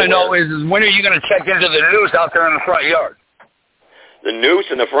 What I want to know is when are you going to check into the noose out there in the front yard? The noose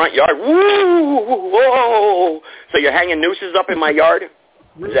in the front yard? Woo! Whoa! So you're hanging nooses up in my yard?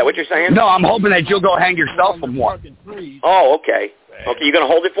 Is that what you're saying? No, I'm hoping that you'll go hang yourself from one. Oh, okay. Okay, you going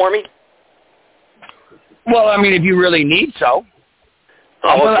to hold it for me? Well, I mean, if you really need so.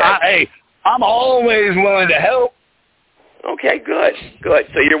 Oh, okay. I'm always willing to help. Okay, good.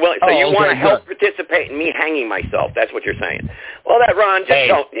 So you're willing. So you want to help participate in me hanging myself? That's what you're saying. Well, that Ron, just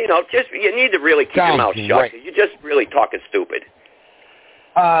don't. You need to really keep your mouth shut. You're just really talking stupid.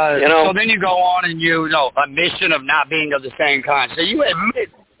 So then you go on and a mission of not being of the same kind. So you admit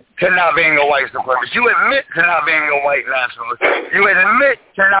to not being a white supremacist. You admit to not being a white nationalist. You admit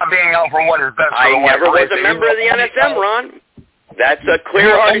to not being out for what is best for the white race. I never was a member of the NSM, Ron. That's a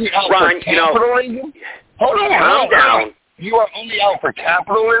clear argument, Ron. Hold on, calm down. You are only out for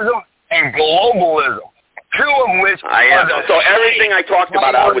capitalism and globalism, two of which I am. So everything I talked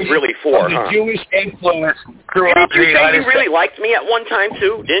about, I was really for, the Jewish influence throughout the United States. Didn't you say you really liked me at one time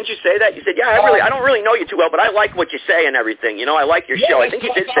too? Didn't you say that? You said, I don't really know you too well, but I like what you say and everything. I like your show. I think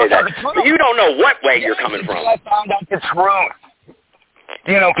you did say that. But you don't know what way you're coming from. I found out the truth.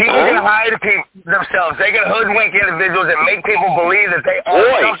 People can hide themselves. They can hoodwink individuals and make people believe that they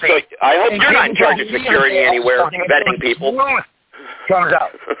are something. So I hope you're not in charge of security anywhere, vetting people. The truth comes out.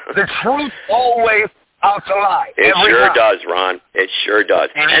 The truth always out to lie. It sure does, Ron. It sure does.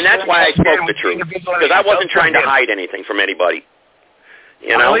 And that's why I spoke the truth, because I wasn't trying to hide anything from anybody.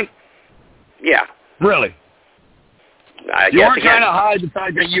 Really? Yeah. Really? You weren't trying to hide the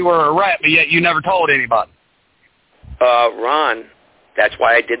fact that you were a rat, but yet you never told anybody. Ron, that's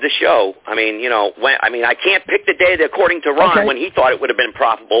why I did the show. I mean, I can't pick the day that, according to Ron, when he thought it would have been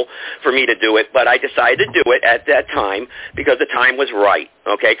profitable for me to do it, but I decided to do it at that time because the time was right,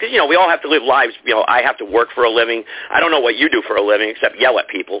 okay? Because, we all have to live lives. I have to work for a living. I don't know what you do for a living except yell at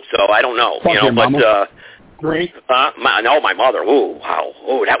people, so I don't know, but... Great. My mother. Ooh, wow.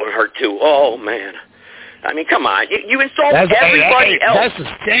 Oh, that would hurt, too. Oh, man. I mean, come on. You insult everybody else. That's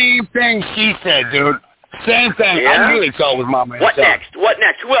the same thing she said, dude. Same thing. Yeah? I knew it's all with Mama. What next? Who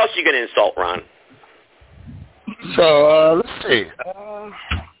else are you going to insult, Ron? So, let's see.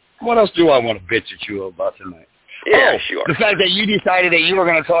 What else do I want to bitch at you about tonight? Yeah, sure. The fact that you decided that you were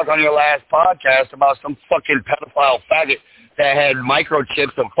going to talk on your last podcast about some fucking pedophile faggot that had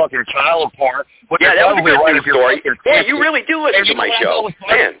microchips of fucking child porn. Yeah, that was a good news story. Yeah, you really do listen to my show.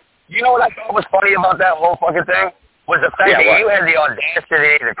 Man. You know what I thought was funny about that whole fucking thing? Was the fact that you had the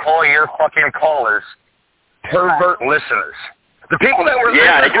audacity to call your fucking callers pervert listeners. The people that were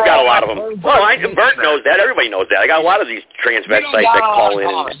I do got a lot of them. Well, Bert knows that. Everybody knows that. I got a lot of these transvestites that call in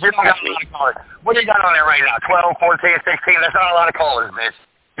and ask me. What do you got on there right now? 12, 14, 16? That's not a lot of callers, bitch.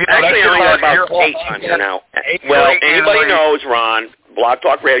 Actually, I only got about 8 on here now. Well, anybody knows, Ron, Blog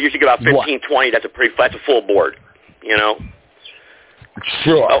Talk Radio, usually get about 15, 20. That's a full board,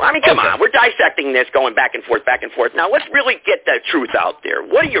 Sure. Oh, I mean, come on. We're dissecting this, going back and forth. Now, let's really get the truth out there.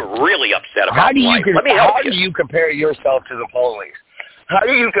 What are you really upset about? Let me help you. How do you compare yourself to the police? How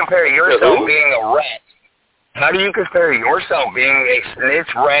do you compare yourself being a rat? How do you compare yourself being a snitch,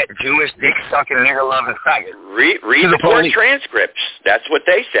 rat, Jewish, dick-sucking, nigger-loving faggot? Read the court transcripts. That's what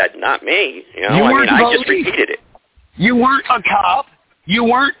they said, not me. I just repeated it. You weren't a cop. You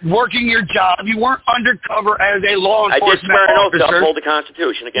weren't working your job. You weren't undercover as a law enforcement officer. I did swear an oath to uphold the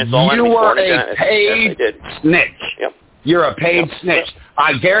Constitution against all enemies. You were a paid snitch. Yep. You're a paid snitch.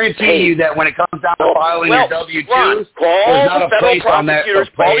 I guarantee you that when it comes down to filing your W-2s, there's not a place on that for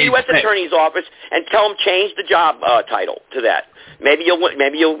paid call the U.S. Attorney's Office and tell them change the job title to that. Maybe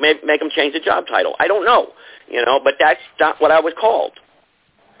you'll make them change the job title. I don't know, but that's not what I was called.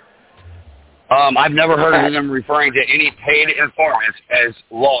 I've never heard of them referring to any paid informants as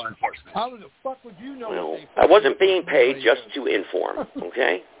law enforcement. How the fuck would you know? Well, I wasn't being paid just to inform,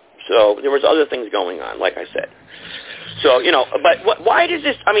 okay? So there was other things going on, like I said. So, but why does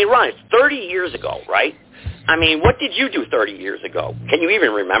this, Ron, it's 30 years ago, right? What did you do 30 years ago? Can you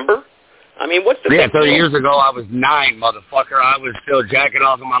even remember? What's the big 30 deal? years ago, I was 9, motherfucker. I was still jacking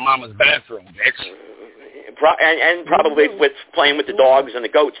off in my mama's bathroom, bitch. And probably with playing with the dogs and the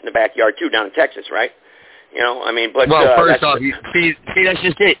goats in the backyard, too, down in Texas, right? You know, I mean, but first off, see, that's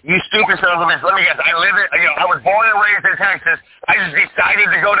just it. You stupid son of a bitch. Let me guess. I was born and raised in Texas. I just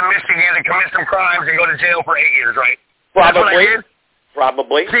decided to go to Michigan and commit some crimes and go to jail for 8 years, right? That's what I did?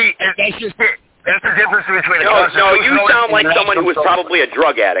 Probably. See, that's just it. That's the difference between No, you sound like someone who was probably a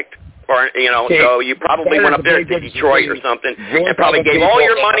drug addict. Or, you know, so you probably went up there to Detroit or something and probably gave all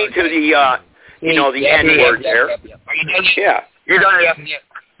your money to the, the N-word there. Are you done? Yeah. You're done, yeah.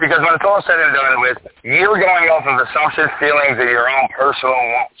 Because when it's all said and done with, you're going off of assumptions, feelings, and your own personal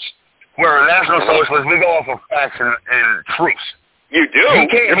wants. Where National Socialists, we go off of facts and truths. You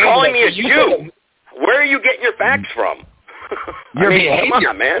do? You're calling me a Jew. Where are you getting your facts from? Your behavior. Come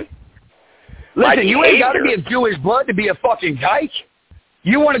on, man. Listen, you ain't got to be of Jewish blood to be a fucking kike.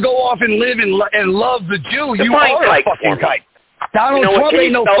 You want to go off and live and love the Jew. You are a fucking kike. Donald Trump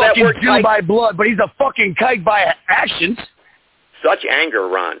ain't no fucking Jew by blood, but he's a fucking kike by actions. Such anger,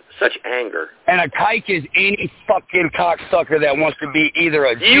 Ron. Such anger. And a kike is any fucking cocksucker that wants to be either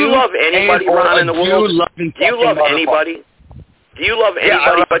a Jew. Do you love anybody, Ron, in the world? Do you love anybody? Do you love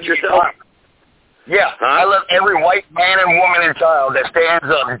anybody but yourself? Yeah. I love every white man and woman and child that stands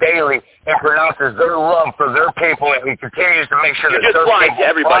up daily and pronounces their love for their people and who continues to make sure that you just lied to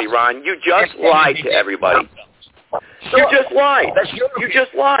everybody, Ron. You just lied to everybody. You just lied. You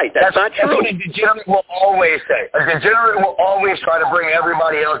just lied. That's not true. That's what a degenerate will always say. A degenerate will always try to bring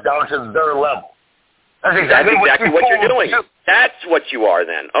everybody else down to their level. That's exactly what you're doing. That's what you are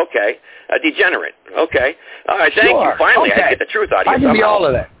then. Okay. A degenerate. Okay. All right, thank you. Finally, I get the truth out of you. I can be all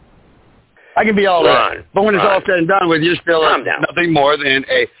of that. I can be all of that. But when it's all said and done with, you're still nothing more than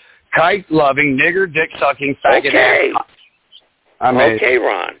a kite-loving, nigger, dick-sucking, faggot ass. Okay,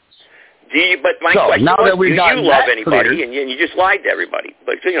 Ron. But my question was, do you love anybody? And you just lied to everybody.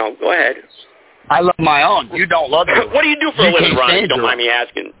 But, go ahead. I love my own. You don't love me. What do you do for a living, Ron, if you don't mind me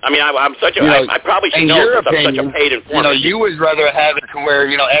asking? I mean, I'm such a, I probably should know because I'm such a paid informant. You would rather have it to where,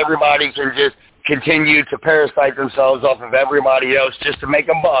 everybody can just continue to parasite themselves off of everybody else just to make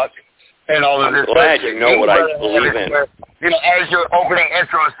a buck. And all of this. I'm glad you know what I believe in. Where, as your opening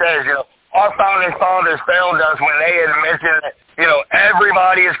intro says, our founding fathers failed us when they had mentioned that,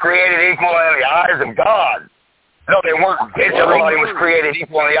 everybody is created equal in the eyes of God. No, they weren't, bitch. Everybody was created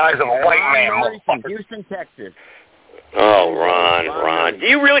equal in the eyes of a white man. Houston, Texas. Oh, Ron. Do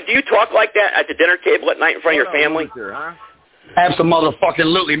you talk like that at the dinner table at night in front of your family?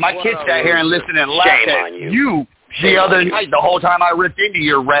 Absolutely. My kids sat here and listened and laughed at you the other night, the whole time I ripped into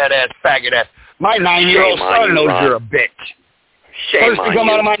your rat-ass, faggot-ass. My 9-year-old son knows you're a bitch. First to come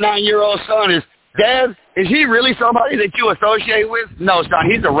out of my 9-year-old son is, Dad, is he really somebody that you associate with? No, son,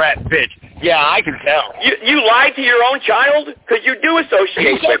 he's a rat bitch. Yeah, I can tell. You lied to your own child? Because you do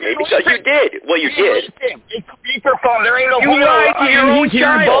associate with me, because you did. Well, you did. There ain't no you lied to your own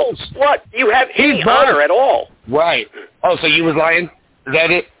child. What? You have any honor at all. Right. Oh, so you was lying? Is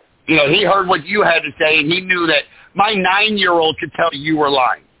that it? He heard what you had to say, and he knew that my 9-year-old could tell you were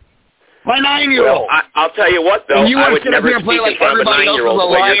lying. My 9-year-old. Well, I'll tell you what, though. And you I would never play like everybody else is a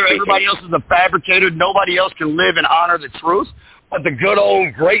liar, everybody else is a fabricator, nobody else can live and honor the truth. But the good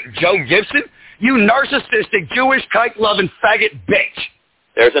old great Joe Gibson, you narcissistic Jewish kite-loving faggot bitch.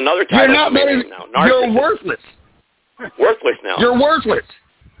 There's another title. You're not better. You're worthless. Worthless now. You're worthless.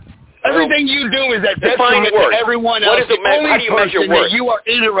 Everything you do is at detriment to everyone else. The only person that you are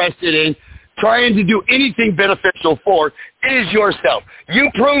interested in trying to do anything beneficial for is yourself. You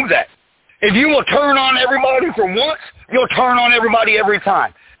prove that. If you will turn on everybody for once, you'll turn on everybody every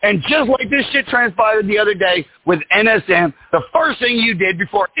time. And just like this shit transpired the other day with NSM, the first thing you did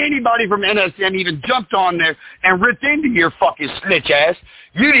before anybody from NSM even jumped on there and ripped into your fucking snitch ass,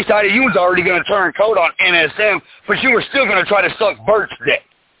 you decided you was already going to turn coat on NSM, but you were still going to try to suck Bert's dick.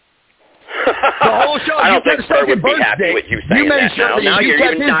 The whole show, I don't think Bert would be happy with you saying that now. Now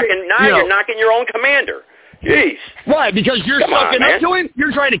you're knocking your own commander. Jeez. Why? Because you're sucking up to him?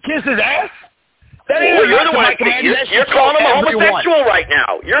 You're trying to kiss his ass? Well, you're the one. You're calling him a homosexual right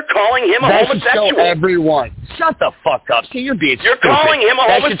now. You're calling him a homosexual. Show everyone. Shut the fuck up. See, you're being stupid. You're calling him a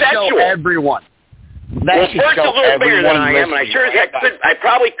homosexual. That should show everyone. Well, Bert's a little bigger than I am, and I sure as heck could.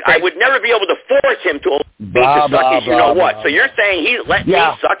 I would never be able to force him to suck his you-know-what. So you're saying he's letting me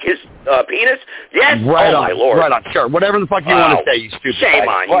suck his penis? Yes? Right my Lord. Right on, sure. Whatever the fuck you want to say, you stupid. Shame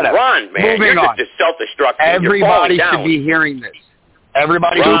on you. Run, man. Moving you're just self-destructive. Everybody should be hearing this.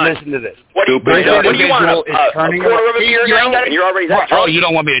 Everybody who listen to this. What do you want, a quarter of a beer now, and you're already that drunk? Oh, you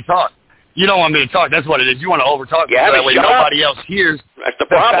don't want me to talk. You don't want me to talk. That's what it is. You want to overtalk me so that way nobody else hears the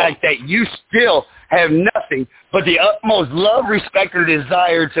fact that you still have nothing but the utmost love, respect, and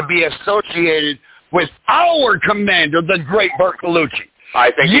desire to be associated with our commander, the great Bert Colucci.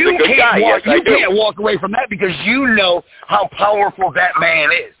 I think he's a good guy. Yes, I do. You can't walk away from that because you know how powerful that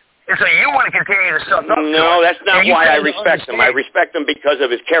man is. And so you want to continue to suck up. No, that's not why I respect him. I respect him because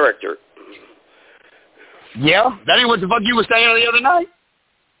of his character. Yeah? That ain't what the fuck you were saying the other night?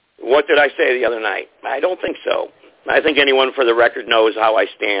 What did I say the other night? I don't think so. I think anyone for the record knows how I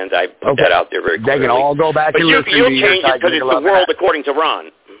stand. I put that out there very clearly. They can all go back and listen to you. But you'll change it because it's the world according to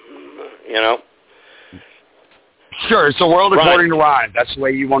Ron. You know? Sure, it's the world according to Ron. That's the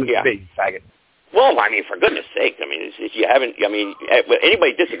way you want it to be, faggot. Well, I mean, for goodness sake, I mean, if you haven't, I mean,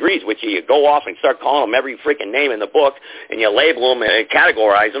 anybody disagrees with you, you go off and start calling them every freaking name in the book, and you label them and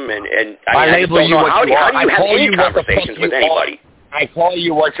categorize them, and I label you what you are. How do you have any conversations with anybody? I call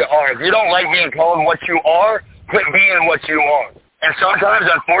you what you are. If you don't like being called what you are, quit being what you are. And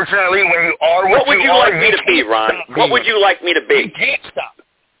sometimes, unfortunately, when you are what you are, would you like me to be, Ron? What would you like me to be? You can't stop.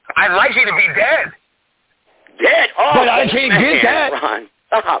 I'd like you to be dead. Dead? Oh, but I can't get that. Ron.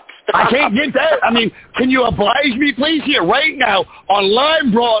 Stop. I can't get that. I mean, can you oblige me, please, here, right now, on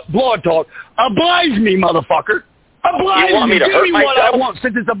live Blog Talk? Oblige me, motherfucker. Oblige you want me to Give hurt me myself? what I want,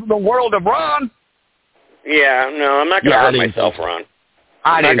 since it's the world of Ron. Yeah, no, I'm not going to hurt myself, Ron.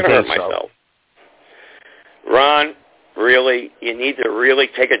 I'm not going to hurt myself. Ron, really, you need to really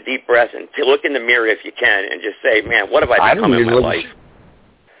take a deep breath and look in the mirror if you can and just say, man, what have I become in my life?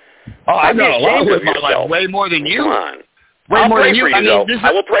 Oh, I've done a lot with my life, way more than you. Come on. Way more than you. I mean,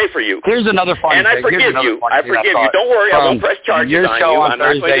 I will pray for you. Here's another funny thing. And I forgive you. I forgive you. Don't worry. I won't press charges on you. I'm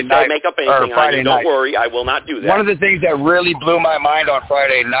not going to make up anything on you. Don't worry. I will not do that. One of the things that really blew my mind on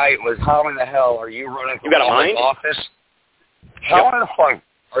Friday night was how in the hell are you running for public office? How in the fuck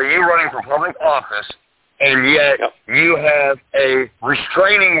are you running for public office and yet you have a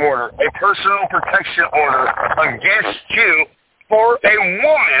restraining order, a personal protection order against you for a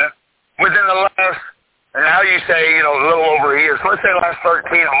woman within the last, and now you say, you know, a little over a year, so let's say the last 13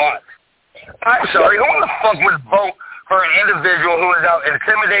 months. I'm sorry, who the fuck would vote for an individual who is out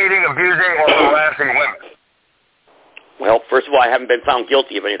intimidating, abusing, or harassing women? Well, first of all, I haven't been found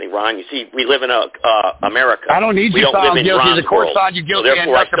guilty of anything, Ron. You see, we live in America. I don't need you found guilty. The court found you guilty, and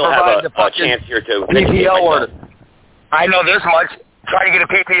I still have a chance here to PPO order. I know this much. Try to get a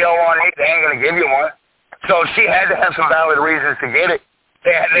PPO on me, they ain't going to give you one. So she had to have some valid reasons to get it. They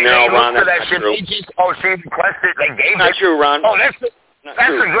Ron, for that's that shit. true. She requested, they gave not it. True, Ron. Oh, that's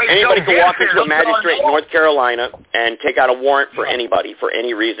a great Anybody can walk into a magistrate in North Carolina and take out a warrant for anybody for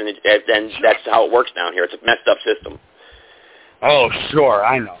any reason, and that's how it works down here. It's a messed up system. Oh, sure,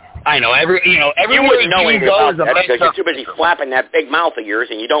 I know. Everywhere you wouldn't know anything about that because you're too busy flapping that big mouth of yours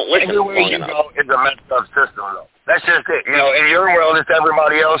and you don't listen long enough. Everywhere you go is a messed up system, though. That's just it. You know, in your world, it's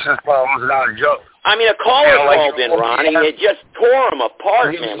everybody else's problems, not a joke. I mean, a caller called in, Ron, and you just tore him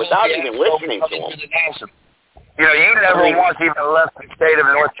apart, man, without even listening to him. You know, you never once even left the state of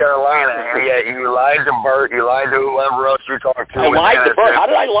North Carolina, and yet you lied to Bert, you lied to whoever else you talked to. I lied to Bert. How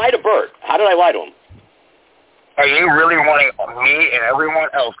did I lie to Bert? How did I lie to him? Are you really wanting me and everyone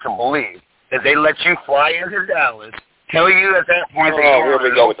else to believe that they let you fly into Dallas, tell you at that point that here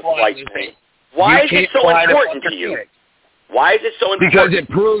we go with the flight thing. Why is it so important to you? Why is it so important? Because it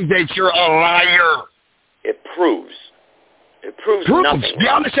proves that you're a liar. It proves nothing.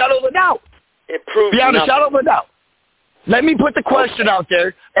 Beyond a shadow of a doubt. It proves beyond nothing. a shadow of a doubt. Let me put the question out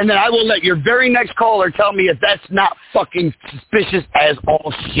there, and then I will let your very next caller tell me if that's not fucking suspicious as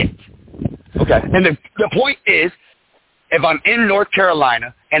all shit. Okay. And the point is, if I'm in North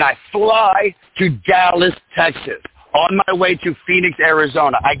Carolina and I fly to Dallas, Texas, on my way to Phoenix,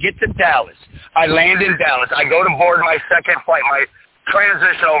 Arizona, I get to Dallas. I land in Dallas. I go to board my second flight, my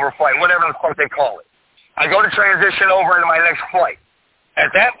transition over flight, whatever the fuck they call it. I go to transition over into my next flight.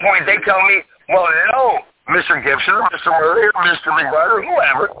 At that point, they tell me, well, no, Mr. Gibson, or Mr. Murray, or Mr. McBride, or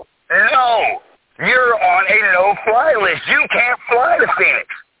whoever, no, you're on a no-fly list. You can't fly to Phoenix.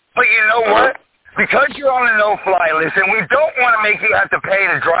 But you know what? Because you're on a no-fly list, and we don't want to make you have to pay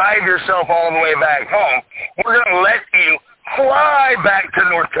to drive yourself all the way back home, we're going to let you fly back to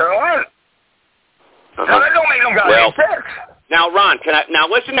North Carolina. Now, that don't make no goddamn sense. Now, Ron,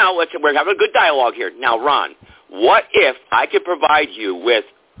 we're having a good dialogue here. Now, Ron, what if I could provide you with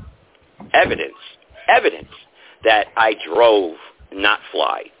evidence that I drove, not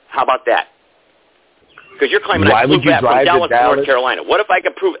fly? How about that? Because you're claiming I flew back from Dallas to North Carolina. What if I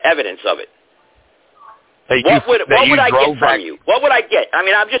could prove evidence of it? What would I get from you? What would I get? I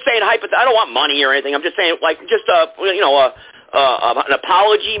mean, I'm just saying hypothetically. I don't want money or anything. I'm just saying, like, just an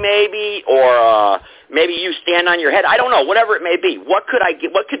apology maybe, or maybe you stand on your head. I don't know. Whatever it may be. What could I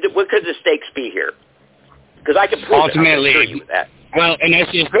get? What could the stakes be here? Because I could prove ultimately, it. I can assure you that. Well, and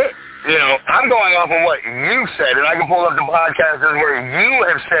that's just it. I'm going off of what you said, and I can pull up the podcasts where you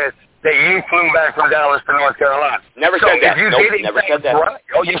have said that you flew back from Dallas to North Carolina. Never said that. Nope, never said that. Right.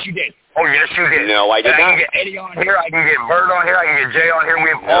 Oh, yes, you did. No, I did not. I can get Eddie on here. I can get Bert on here. I can get Jay on here. We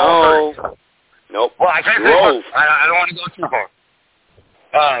have all heard. Nope. Well, I can't say I don't want to go too far.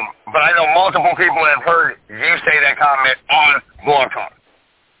 But I know multiple people have heard you say that comment on Blog Talk.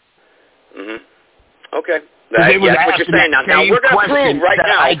 Okay. That's what you're saying now. Now, we're going to prove right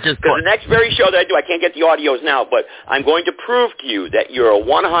now, because the next very show that I do, I can't get the audios now, but I'm going to prove to you that you're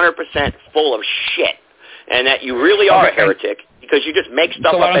 100% full of shit and that you really are a heretic because you just make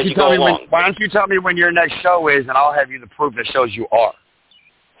stuff up as you go along. Why don't you tell me when your next show is, and I'll have you the proof that shows you are.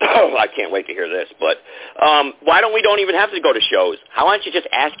 Oh, I can't wait to hear this. But why don't we even have to go to shows? How don't you just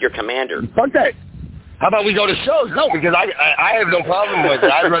ask your commander? Okay. How about we go to shows? No, because I have no problem with it.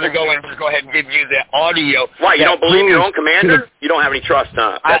 I'd rather go and just go ahead and give you the audio. Why, you don't believe your own commander? You don't have any trust,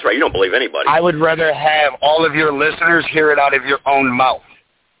 huh? That's right, you don't believe anybody. I would rather have all of your listeners hear it out of your own mouth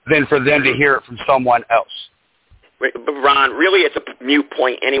than for them to hear it from someone else. But Ron, really it's a moot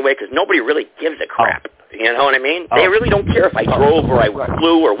point anyway because nobody really gives a crap. You know what I mean? They really don't care if I drove or I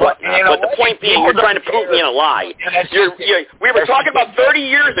flew or whatnot. But the point being, you're trying to prove me in a lie. We were talking about 30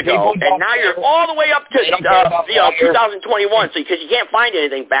 years ago, and now you're all the way up to 2021 because you can't find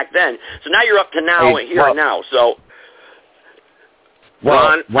anything back then. So now you're up to now and here and now. So,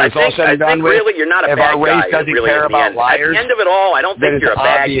 Ron, I think really you're not a bad guy. Really, at the end of it all, I don't think you're a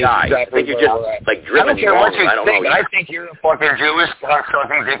bad guy. I think you're just like driven wrong. I don't know. I think you're a fucking Jewish,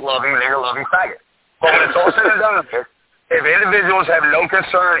 cock-sucking, dick-loving, nigger-loving faggot. But when it's all said and done, if individuals have no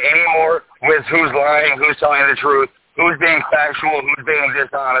concern anymore with who's lying, who's telling the truth, who's being factual, who's being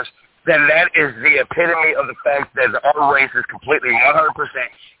dishonest, then that is the epitome of the fact that our race is completely 100%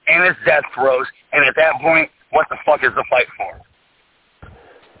 in its death throes. And at that point, what the fuck is the fight for?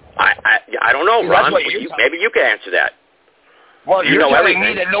 I don't know, Ron. Maybe you can answer that. Well, you're telling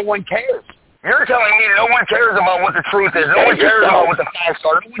me that no one cares. You're telling me no one cares about what the truth is. No one cares about what the facts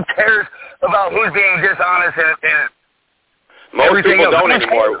are. No one cares about who's being dishonest and most people don't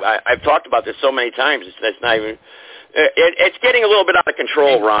anymore. I've talked about this so many times. It's not even. It's getting a little bit out of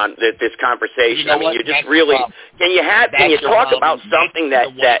control, Ron. This conversation. I mean, you just really can you talk about something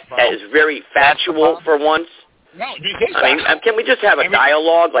that is very factual for once? No, I mean, can we just have a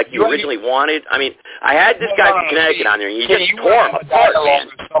dialogue like you originally wanted? I mean, I had this guy from Connecticut on there, and you just tore him apart,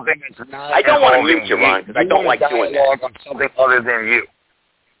 man. I don't want to mute you, Ron, because I don't like doing that. On something other than you.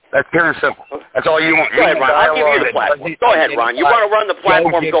 That's pure and simple. That's all you want. Go ahead, Ron. I'll give you the platform. Go ahead, Ron. You want to run the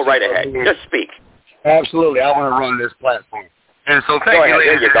platform? Go right ahead. Just speak. Absolutely. I want to run this platform. And so thank you,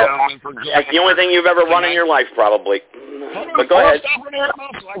 ladies and gentlemen, for joining. That's the only thing you've ever run in your life, probably. But go ahead.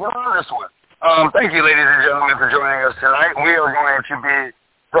 Thank you, ladies and gentlemen, for joining us tonight. We are going to be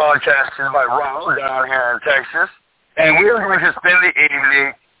broadcasted by Ronald down here in Texas, and we are going to spend the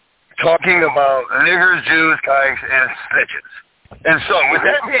evening talking about niggers, Jews, kikes, and snitches. And so, with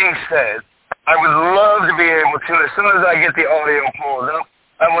that being said, I would love to be able to, as soon as I get the audio pulled up,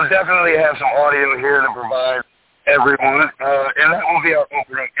 I will definitely have some audio here to provide everyone, and that will be our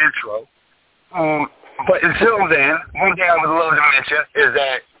opening intro. But until then, one thing I would love to mention is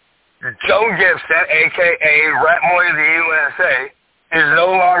that Joe Gibson, a.k.a. Rat Boy of the USA, is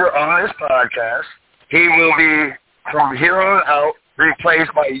no longer on this podcast. He will be, from here on out,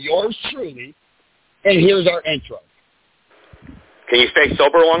 replaced by yours truly. And here's our intro. Can you stay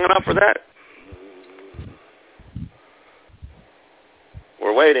sober long enough for that?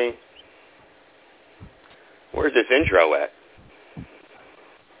 We're waiting. Where's this intro at?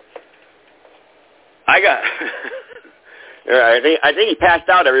 I think he passed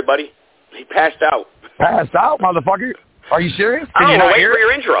out, everybody. He passed out. Passed out, motherfucker? Are you serious? I don't know. Wait for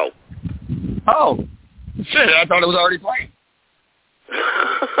your intro. Oh. Shit, I thought it was already playing.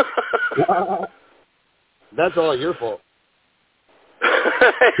 That's all your fault.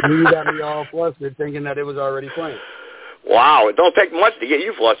 You got me all flustered thinking that it was already playing. Wow, it don't take much to get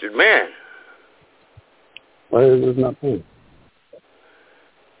you flustered, man. Why is this not playing?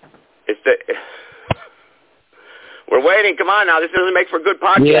 We're waiting. Come on now. This doesn't make for a good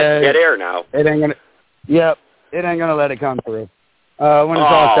podcast. Dead air now. It ain't gonna. Yep. It ain't gonna let it come through. When it's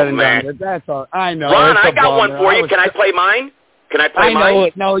all said and done. That's all. I know. Ron, I got one for you. Can I play mine? Can I play mine? I know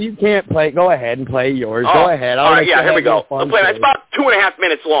it. No, you can't play. Go ahead and play yours. Go ahead. All right. Yeah. Here we go. I'll play. It's about 2.5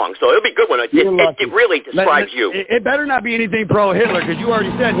 minutes long, so it'll be a good one. It really describes you. It better not be anything pro-Hitler, because you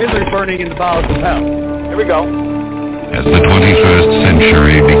already said Hitler's burning in the bowels of hell. Here we go. As the 21st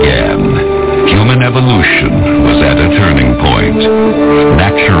century began, human evolution was at a turning point.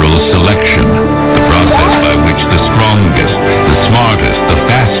 Natural selection, the process by which the strongest, the smartest, the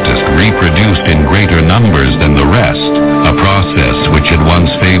fastest produced in greater numbers than the rest. A process which had once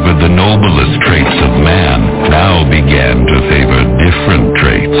favored the noblest traits of man now began to favor different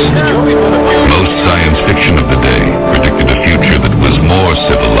traits. Most science fiction of the day predicted a future that was more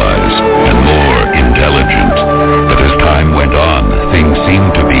civilized and more intelligent. But as time went on, things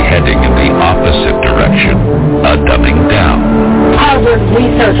seemed to be heading in the opposite direction, a dumbing down. Harvard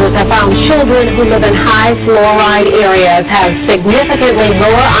researchers have found children who live in high fluoride areas have significantly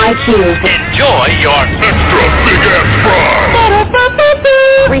lower IQs. Enjoy your extra big-ass fry.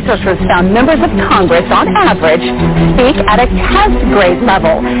 Researchers found members of Congress, on average, speak at a 10th grade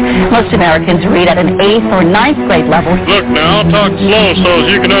level. Most Americans read at an 8th or 9th grade level. Look now, talk slow so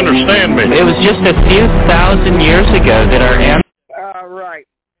as you can understand me. It was just a few thousand years ago that our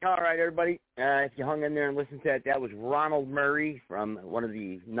All right, everybody. If you hung in there and listened to that, that was Ronald Murray from one of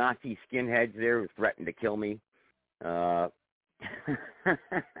the Nazi skinheads there who threatened to kill me. Of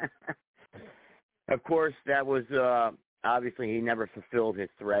course, that was, obviously, he never fulfilled his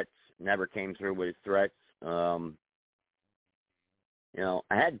threats, never came through with his threats. You know,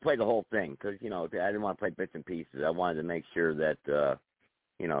 I had to play the whole thing because, you know, I didn't want to play bits and pieces. I wanted to make sure that,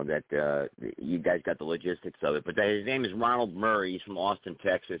 you know, that you guys got the logistics of it. But his name is Ronald Murray. He's from Austin,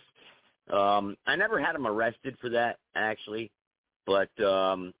 Texas. I never had him arrested for that, actually. But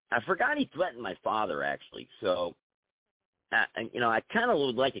I forgot he threatened my father, actually. So, you know, I kind of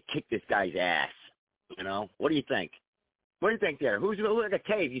would like to kick this guy's ass. You know, what do you think? What do you think there? Who's look at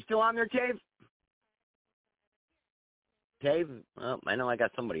Cave? You still on there, Cave? Cave? Oh, I know I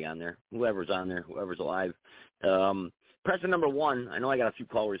got somebody on there. Whoever's on there, whoever's alive. Person number one, I know I got a few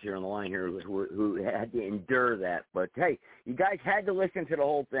callers here on the line here who had to endure that. But, hey, you guys had to listen to the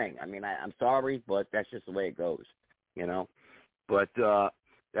whole thing. I mean, I'm sorry, but that's just the way it goes, you know. But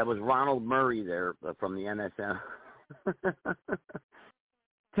that was Ronald Murray there from the NSM.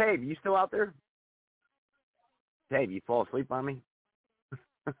 Cave, you still out there? Cave, you fall asleep on me?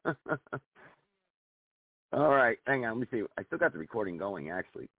 All right, hang on. Let me see. I still got the recording going,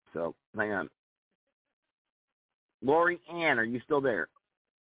 actually. So, hang on. Lori Ann, are you still there?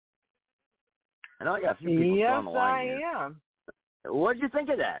 I know I got a few people still on the line. Yes, I am. What did you think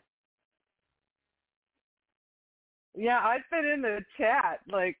of that? Yeah, I've been in the chat,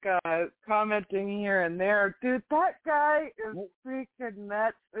 like, commenting here and there. Dude, that guy is freaking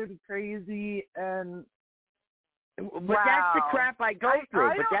nuts and crazy and... But wow. that's the crap I go through.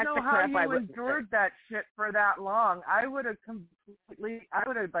 I but don't that's know the how crap you endured that shit for that long. I would have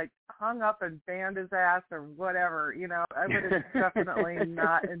like hung up and banned his ass or whatever. You know, I would have definitely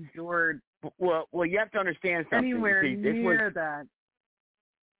not endured. Well, you have to understand something. Anywhere near that.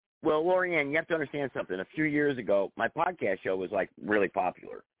 Well, Lorianne, you have to understand something. A few years ago, my podcast show was like really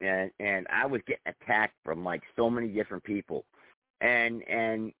popular, and I was getting attacked from like so many different people, and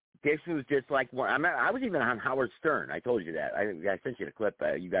this was just like one. I was even on Howard Stern. I told you that. I sent you the clip.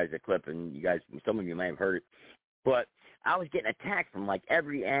 You guys the clip, and you guys, some of you may have heard it. But I was getting attacked from like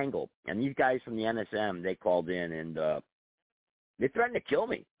every angle. And these guys from the NSM, they called in and they threatened to kill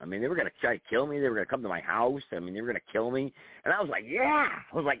me. I mean, they were going to try to kill me. They were going to come to my house. I mean, they were going to kill me. And I was like, yeah.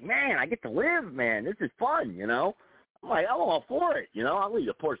 I was like, man, I get to live, man. This is fun, you know. I'm like, I'm all for it, you know. I'll leave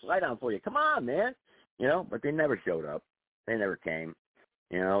the porch light on for you. Come on, man. You know, but they never showed up. They never came.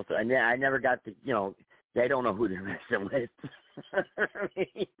 You know, so I never got to, you know, they don't know who they're messing with.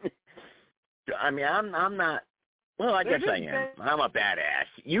 I mean, I'm not, well, I guess I am. I'm a badass.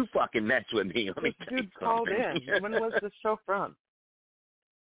 You fucking mess with me. Let me tell you something. Called in. When was the show from?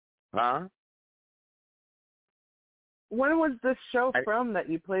 Huh? When was this show from that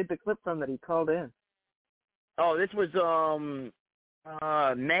you played the clip from that he called in? Oh, this was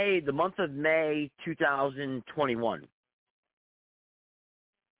May, the month of May 2021.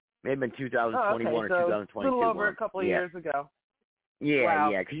 May have been 2021 or 2022. A little over a couple of years ago. Yeah, wow.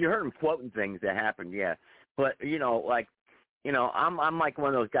 Yeah, because you heard him quoting things that happened, yeah. But, you know, like, you know, I'm like one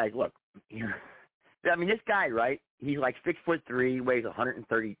of those guys. Look, you know, I mean, this guy, right, he's like 6'3", weighs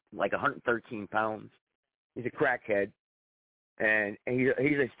 113 pounds. He's a crackhead. And he's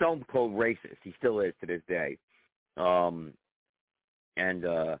a stone cold racist. He still is to this day.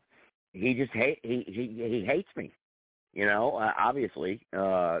 He just he hates me. You know, obviously,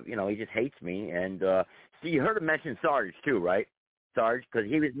 you know, he just hates me. And see, you heard him mention Sarge too, right? Sarge, because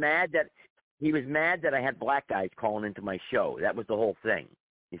he was mad that I had black guys calling into my show. That was the whole thing.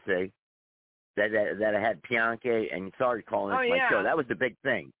 You see, that I had Bianca and Sarge calling into my show. That was the big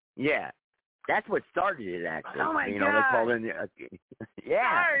thing. Yeah, that's what started it actually. Oh my God! They called in.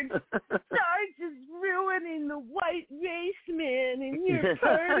 Yeah. Sarge is ruining the white race, man, and you're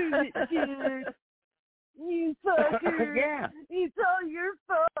part of it, dude. You fucker. Yeah. It's all your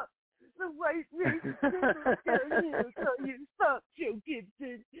fault. the white race is never kill you, so you suck, Joe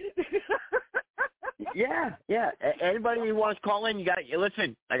Gibson. Yeah. Anybody who wants to call in,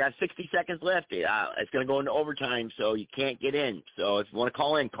 listen, I got 60 seconds left. It's going to go into overtime, so you can't get in. So if you want to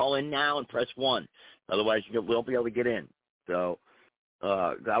call in now and press 1. Otherwise, you won't be able to get in. So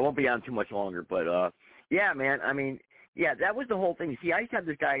I won't be on too much longer. But, yeah, man, I mean, yeah, that was the whole thing. See, I used to have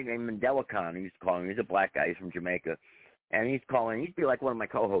this guy named Mandela Khan. He used to call him. He's a black guy. He's from Jamaica. And he's calling. He'd be like one of my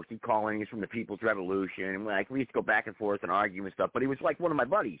co-hosts. He'd call in. He's from the People's Revolution. And we used to go back and forth and argue and stuff. But he was like one of my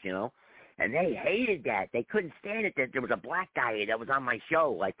buddies, you know. And they hated that. They couldn't stand it that there was a black guy that was on my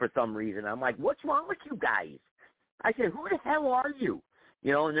show, like, for some reason. I'm like, what's wrong with you guys? I said, who the hell are you?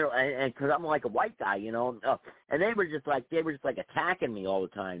 You know, and because I'm like a white guy, you know. And they were just like attacking me all the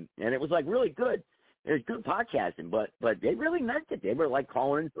time. And it was like really good. It was good podcasting, but they really meant it. They were like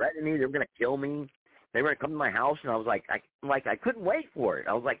calling and threatening me. They were going to kill me. They were going to come to my house, and I was like, I couldn't wait for it.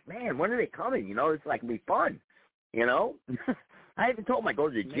 I was like, man, when are they coming? You know, it's like it'll be fun. You know, I even told them I go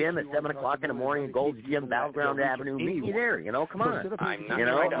to the gym at 7 o'clock in the morning and Gold's Gym, Battleground Avenue. Meet me there. You know, come on. I'm not you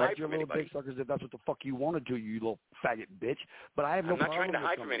know, trying to hide your from little anybody. dick suckers if that's what the fuck you want to do, you little faggot bitch. But I have no I'm not problem trying to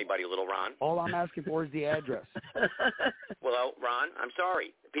hide with from anybody, little Ron. All I'm asking for is the address. Well, Ron, I'm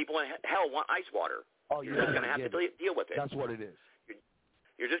sorry. People in hell want ice water. Oh, you're just going to have to deal with it. That's what it is.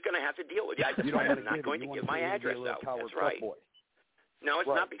 You're just going to have to deal with it. That's you why I'm not going to give my address out. That's right. Boy. No, it's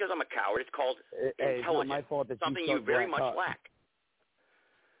not because I'm a coward. It's called intelligence. It's not my fault that something you you very much lack.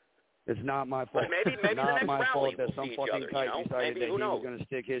 It's not my fault. Maybe it's not the next my rally fault that we'll some see fucking each other, type decided that he was going to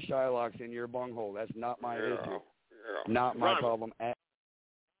stick his Shylocks in your bunghole. That's not my issue. Not my problem.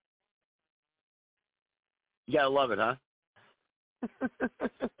 You gotta love it, huh?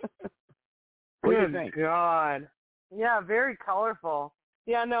 What do you think? God. Yeah, very colorful.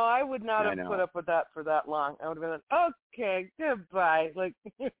 Yeah, no, I would not have put up with that for that long. I would have been like, okay, goodbye. Like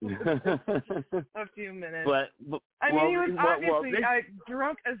a few minutes. But I mean, he was obviously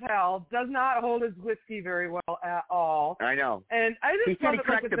drunk as hell, does not hold his whiskey very well at all. I know. And I just love it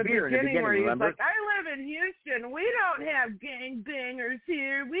like at the beginning where he's remember? like, I live in Houston. We don't have gangbangers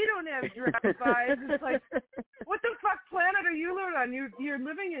here. We don't have drive-bys. It's like, what the fuck planet are you living on? You're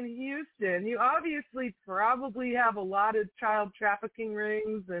living in Houston. You obviously probably have a lot of child trafficking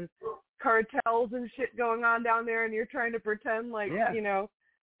rings and cartels and shit going on down there, and you're trying to pretend like, you know,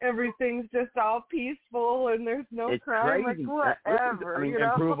 everything's just all peaceful and there's no crime. Crazy. Like, whatever. I mean, you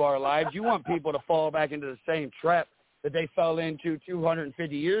know? improve our lives. You want people to fall back into the same trap that they fell into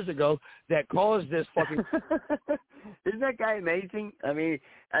 250 years ago that caused this fucking... Isn't that guy amazing? I mean,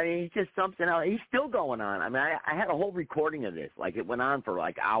 he's just something else. He's still going on. I mean, I had a whole recording of this. Like, it went on for,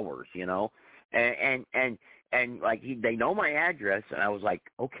 like, hours, you know? And like, they know my address, and I was like,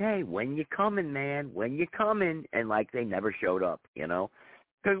 okay, when you coming, man? When you coming? And, like, they never showed up, you know?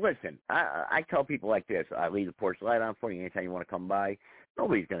 Because, listen, I tell people like this, I leave the porch light on for you anytime you want to come by.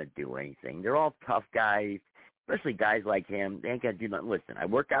 Nobody's going to do anything. They're all tough guys, especially guys like him. They ain't going to do nothing. Listen, I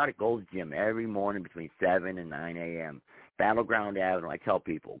work out at Gold's Gym every morning between 7 and 9 a.m. Battleground Avenue. I tell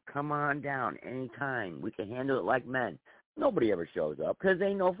people, come on down anytime. We can handle it like men. Nobody ever shows up because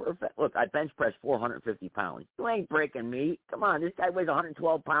they know for a fact. Look, I bench press 450 pounds. You ain't breaking me. Come on, this guy weighs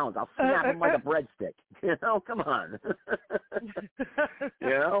 112 pounds. I'll snap him like a breadstick. You know, come on. You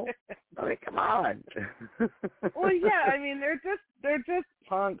know, I mean, come on. Well, yeah, I mean, they're just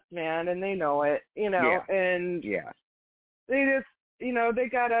punks, man, and they know it. You know, and they just, you know, they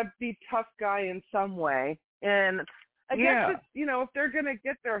gotta be tough guy in some way, and I guess it's, you know, if they're going to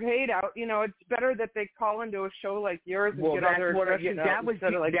get their hate out, you know, it's better that they call into a show like yours and get all their aggression out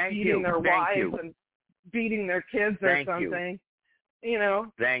instead of, like, beating their wives and beating their kids or something. You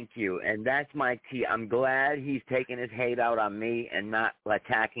know? Thank you. And that's my key. I'm glad he's taking his hate out on me and not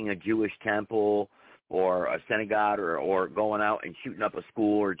attacking a Jewish temple or a synagogue or going out and shooting up a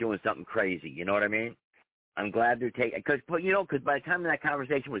school or doing something crazy. You know what I mean? I'm glad they're taking, because by the time that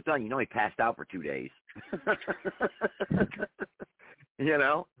conversation was done, you know, he passed out for 2 days. You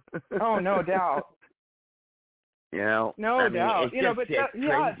know? Oh, no doubt. You know? No doubt. You know, but that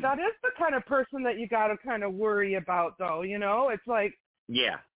is the kind of person that you got to kind of worry about, though. You know, it's like,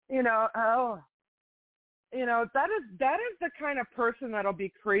 you know, that is the kind of person that'll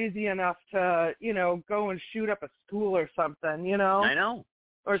be crazy enough to, you know, go and shoot up a school or something. You know? I know.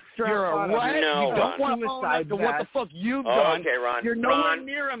 Or you're a what? No, you don't want to own up to what the fuck you've done. Okay, Ron. You're nowhere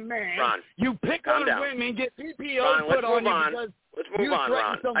near a man. Ron, you pick on women, get PPO put on you. Let's move on,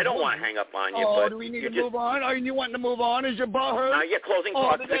 Ron. I don't want to hang up on you. Oh, do we need to move on? Are you wanting to move on? Is your butt hurt? Yeah, closing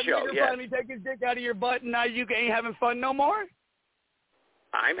thoughts to the show. Did that nigga finally take his dick out of your butt and now you ain't having fun no more?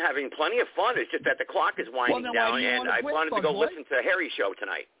 I'm having plenty of fun. It's just that the clock is winding down, and I wanted to go listen to Harry's show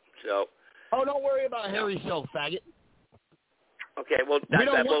tonight. So. Oh, don't worry about Harry's show, faggot. Okay, well,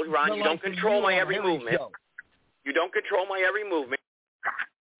 Ron, you don't control my every movement. Show. You don't control my every movement.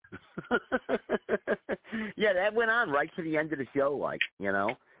 Yeah, that went on right to the end of the show, like,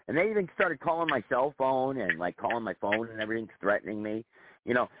 And they even started calling my cell phone and, calling my phone and everything, threatening me,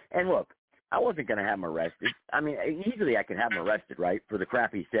 And look, I wasn't going to have him arrested. I mean, easily I could have him arrested, right, for the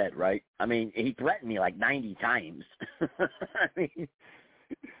crap he said, right? I mean, he threatened me 90 times. I mean,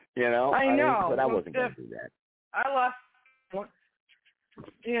 I know. But I wasn't going to do that. I lost one.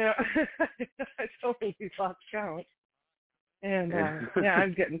 I totally lost count. And,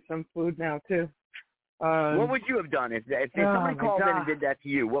 I'm getting some food now, too. What would you have done if somebody called in and did that to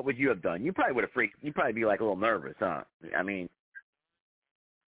you? What would you have done? You probably would have freaked. You'd probably be a little nervous, huh? I mean,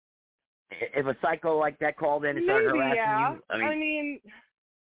 if a psycho like that called in and started harassing you, I mean,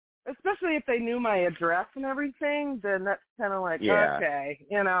 especially if they knew my address and everything, then that's kind of okay,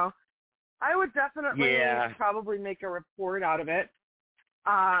 I would definitely probably make a report out of it.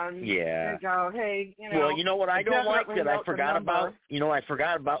 And go, hey, Well, you know what I don't like that I forgot about? I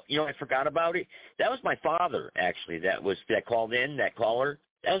forgot about it. That was my father, actually. That called in, that caller.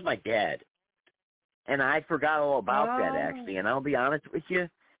 That was my dad. And I forgot all about that, actually. And I'll be honest with you,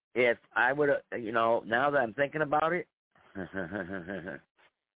 if I would have, now that I'm thinking about it,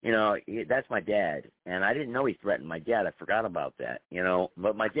 that's my dad. And I didn't know he threatened my dad. I forgot about that,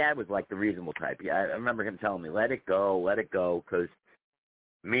 But my dad was the reasonable type. I remember him telling me, let it go, because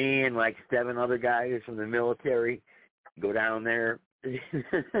me and 7 other guys from the military go down there. We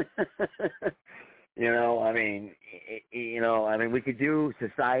could do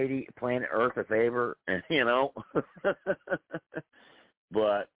society, planet Earth a favor,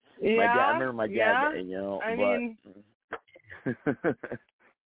 but I remember my dad,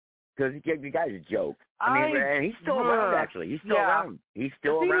 because the guy's a joke. And he's still around, actually. He's still around. He's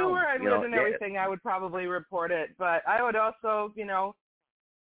still around. If he knew where I lived and everything, I would probably report it. But I would also,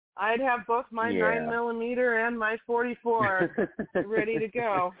 I'd have both my 9mm and my 44 ready to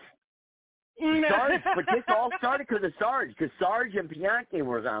go. Sarge, but this all started because of Sarge, because Sarge and Bianchi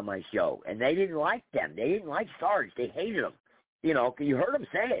was on my show, and they didn't like them. They didn't like Sarge. They hated him. You heard him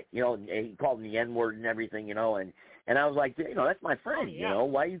say it. He called him the N-word and everything, and I was like, that's my friend,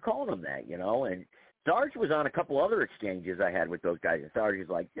 why are you calling him that, And Sarge was on a couple other exchanges I had with those guys, and Sarge was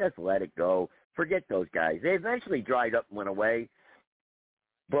like, just let it go. Forget those guys. They eventually dried up and went away.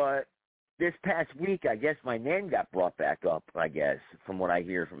 But this past week, I guess my name got brought back up, from what I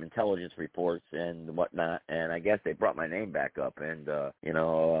hear from intelligence reports and whatnot. And I guess they brought my name back up. And,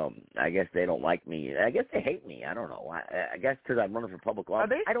 I guess they don't like me. I guess they hate me. I don't know. I guess because I'm running for public office. Are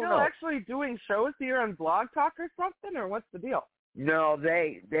they I don't still know. actually doing shows here on Blog Talk or something? Or what's the deal? No,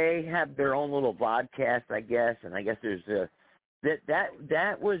 they have their own little vodcast, I guess. And I guess there's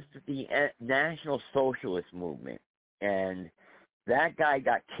that was the National Socialist Movement. And that guy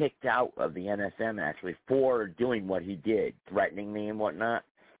got kicked out of the NSM, actually, for doing what he did, threatening me and whatnot.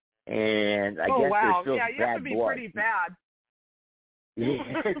 And I guess there's still you bad have to be blood. pretty bad.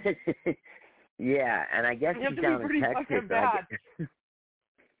 Yeah, and I guess he's down in Texas.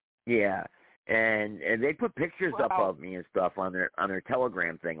 Yeah, and they put pictures up of me and stuff on their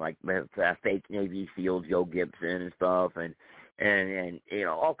Telegram thing, like fake Navy SEAL Joe Gibson and stuff, and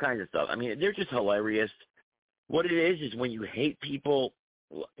all kinds of stuff. I mean, they're just hilarious. What it is when you hate people.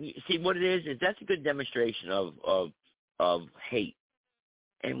 See, what it is that's a good demonstration of hate.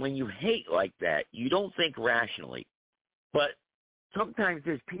 And when you hate like that, you don't think rationally. But sometimes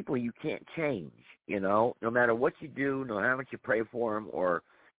there's people you can't change, no matter what you do, no matter how much you pray for them, or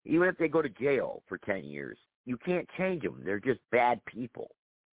even if they go to jail for 10 years, you can't change them. They're just bad people.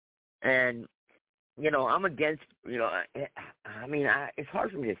 And, I'm against, it's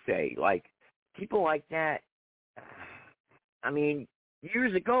hard for me to say, people like that. I mean,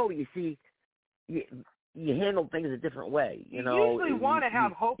 years ago, you see, you handle things a different way. You usually want to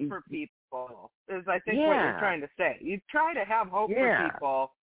have hope for people, is I think what you're trying to say. You try to have hope for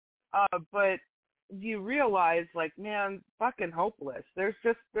people, but you realize, man, fucking hopeless. There's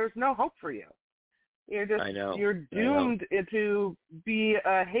no hope for you. You're just, you're doomed to be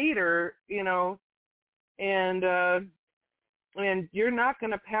a hater, and you're not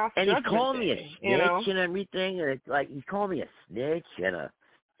going to pass and judgment. And he's calling me a snitch and everything, and it's like he's calling me a snitch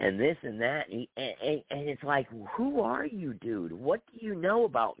and this and that, and it's like, who are you, dude? What do you know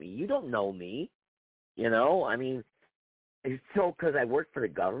about me? You don't know me, I mean, it's so because I worked for the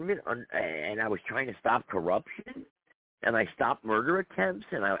government and I was trying to stop corruption, and I stopped murder attempts,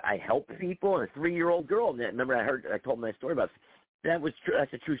 and I helped people, and a 3-year-old girl. Remember, I told my story about. That was true.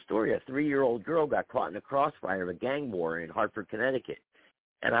 That's a true story. A 3-year-old girl got caught in the crossfire of a gang war in Hartford, Connecticut.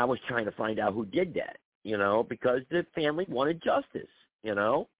 and I was trying to find out who did that, you know, because the family wanted justice, you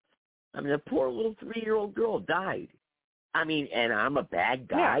know. I mean, the poor little 3-year-old girl died. I mean, and I'm a bad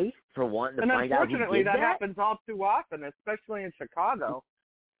guy for wanting to find out who did that. And unfortunately, that happens all too often, especially in Chicago.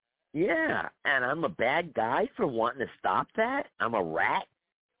 Yeah, and I'm a bad guy for wanting to stop that? I'm a rat?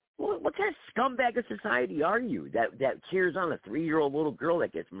 What kind of scumbag of society are you that cheers on a 3-year-old little girl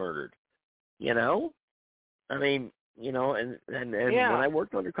that gets murdered? You know? I mean, you know, and when I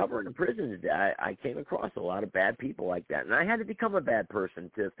worked undercover in the prisons, I came across a lot of bad people like that. And I had to become a bad person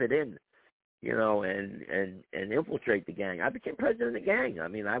to fit in, you know, and infiltrate the gang. I became president of the gang. I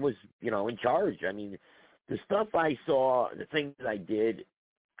mean, I was, you know, in charge. I mean, the stuff I saw, the things that I did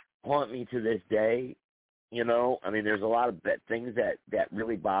haunt me to this day. You know, I mean, there's a lot of things that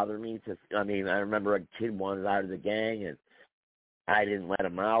really bother me. I mean, I remember a kid wanted out of the gang, and I didn't let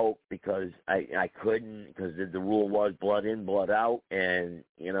him out because I couldn't, because the rule was blood in, blood out. And,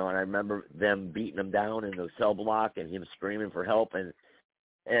 you know, and I remember them beating him down in the cell block and him screaming for help. And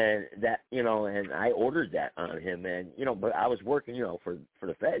that, you know, and I ordered that on him. And, you know, but I was working, you know, for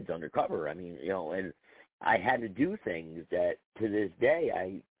the feds undercover. I mean, you know, and I had to do things that to this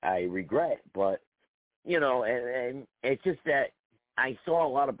day I regret. But, you know, and it's just that I saw a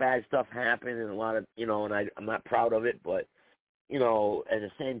lot of bad stuff happen and a lot of, you know, and I'm not proud of it, but, you know, at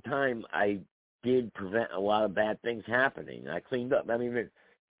the same time, I did prevent a lot of bad things happening. I cleaned up. I mean,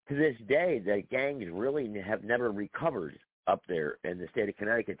 to this day, the gangs really have never recovered up there in the state of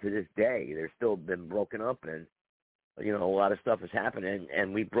Connecticut. To this day, they're still been broken up, and, you know, a lot of stuff has happened.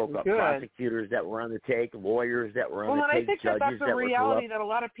 And we broke up prosecutors that were on the take, lawyers that were on the take, judges that were corrupt. Well, and I think that's a reality that a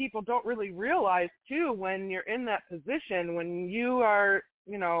lot of people don't really realize, too, when you're in that position, when you are,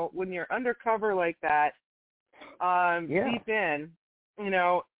 you know, when you're undercover like that, deep in, you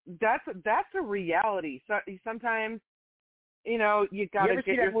know, that's a reality. So sometimes, you know, you got to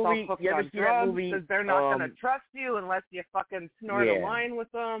get yourself hooked on drugs because they're not going to trust you unless you fucking snort a line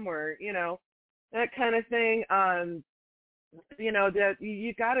with them, or, you know, that kind of thing. You know, that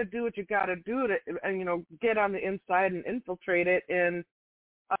you got to do what you got to do to, you know, get on the inside and infiltrate it in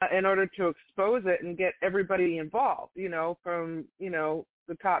order to expose it and get everybody involved, you know, from, you know,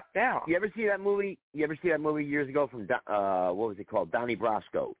 the top down. You ever see that movie? Years ago from what was it called? Donnie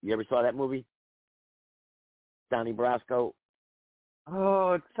Brasco. You ever saw that movie? Donnie Brasco.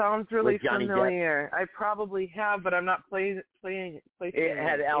 Oh, it sounds really familiar. I probably have, but I'm not placing it. It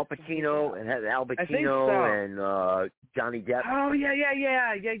had Al Pacino. And Johnny Depp. Oh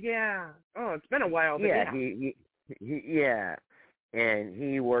yeah. Oh, it's been a while. But yeah. And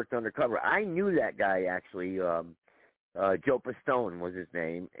he worked undercover. I knew that guy actually. Joe Pistone was his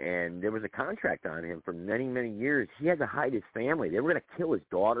name, and there was a contract on him for many, many years. He had to hide his family. They were going to kill his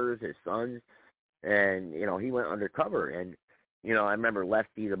daughters, his sons, and, you know, he went undercover. And, you know, I remember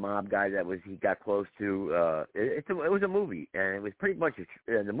Lefty, the mob guy he got close to. It was a movie, and it was pretty much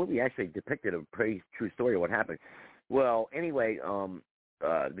the movie actually depicted a pretty true story of what happened. Well, anyway,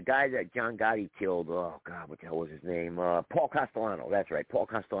 the guy that John Gotti killed, oh, God, what the hell was his name? Paul Castellano. That's right, Paul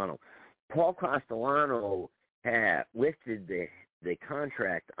Castellano. Paul Castellano had listed the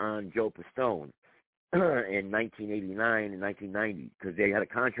contract on Joe Pistone in 1989 and 1990 because they had a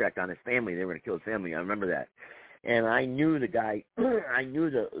contract on his family. They were going to kill his family. I remember that. And I knew the guy. I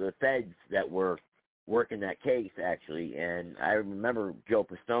knew the feds that were working that case, actually. And I remember Joe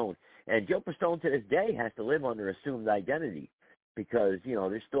Pistone. And Joe Pistone to this day has to live under assumed identity because, you know,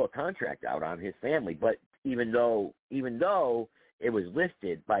 there's still a contract out on his family. But even though it was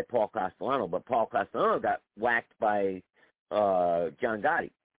listed by Paul Castellano, but Paul Castellano got whacked by John Gotti,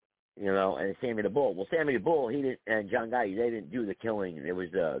 you know, and Sammy the Bull. Well, Sammy the Bull, he didn't, and John Gotti, they didn't do the killing. It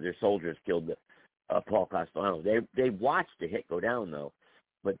was their soldiers killed Paul Castellano. They watched the hit go down though,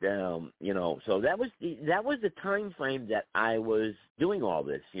 but you know, so that was the time frame that I was doing all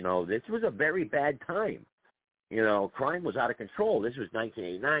this. You know, this was a very bad time. You know, crime was out of control. This was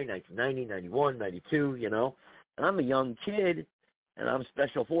 1989, 1990, 91, 92. You know, and I'm a young kid. And I'm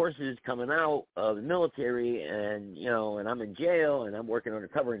special forces coming out of the military, and, you know, and I'm in jail, and I'm working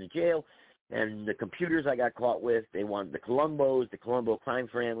undercover in the jail. And the computers I got caught with, they wanted the Colombo crime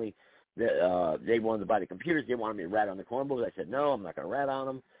family. They wanted to buy the computers. They wanted me to rat on the Colombos. I said, no, I'm not going to rat on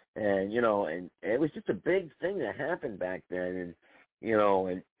them. And, you know, and it was just a big thing that happened back then. And, you know,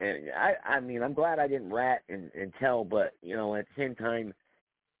 and I mean, I'm glad I didn't rat and tell, but, you know, at the same time,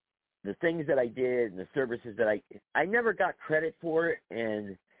 the things that I did and the services that I never got credit for it,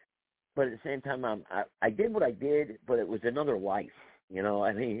 but at the same time, I did what I did, but it was another life, you know.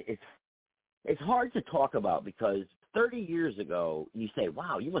 I mean, it's hard to talk about because 30 years ago, you say,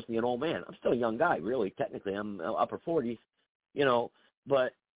 wow, you must be an old man. I'm still a young guy, really. Technically, I'm upper 40s, you know,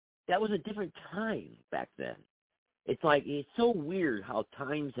 But that was a different time back then. It's like, it's so weird how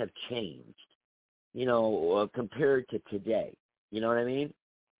times have changed, you know, compared to today. You know what I mean?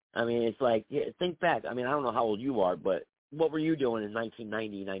 I mean, it's like, think back. I mean, I don't know how old you are, but what were you doing in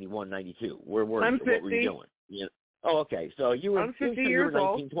 1990, 91, 92? What were you doing? You know? Oh, okay. So you were, I'm 50 you years were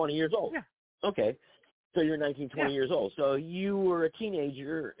 19, old. 20 years old. Yeah. Okay. So you're 19, 20 years old. So you were a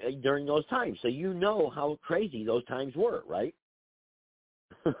teenager during those times. So you know how crazy those times were, right?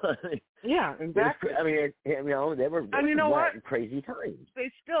 Yeah, exactly. I mean, you know, they were and you know what? Crazy times.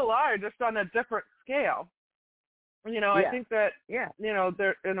 They still are, just on a different scale. You know, Yeah. I think that, yeah, you know,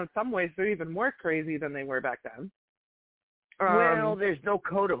 they're, in some ways they're even more crazy than they were back then. Well, there's no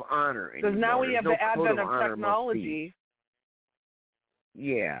code of honor anymore. Because now we have the advent of technology.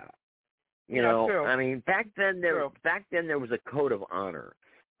 Yeah. You yeah, know, true. I mean, back then there was a code of honor.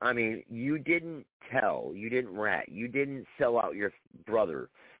 I mean, you didn't tell, you didn't rat, you didn't sell out your brother.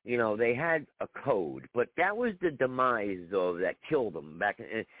 You know, they had a code, but that was the demise of that killed them back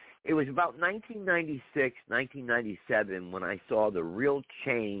in. It was about 1996, 1997 when I saw the real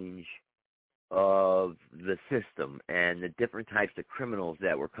change of the system and the different types of criminals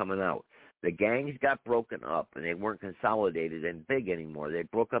that were coming out. The gangs got broken up, and they weren't consolidated and big anymore. They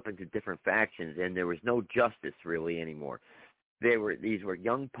broke up into different factions, and there was no justice really anymore. These were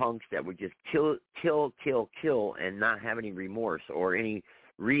young punks that would just kill, and not have any remorse or any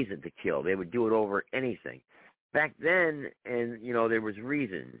reason to kill. They would do it over anything. Back then, and, you know, there was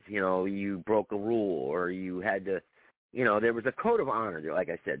reasons. You know, you broke a rule or you had to, you know, there was a code of honor. Like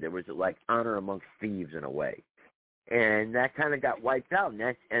I said, there was like honor amongst thieves in a way. And that kind of got wiped out,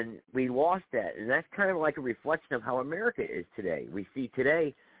 and we lost that. And that's kind of like a reflection of how America is today. We see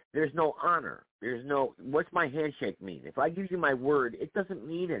today there's no honor. There's no, what's my handshake mean? If I give you my word, it doesn't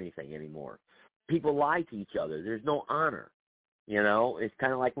mean anything anymore. People lie to each other. There's no honor. You know, it's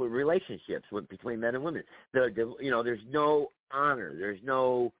kind of like with relationships between men and women. You know, there's no honor. There's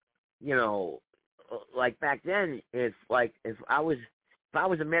no, you know, like back then, if I was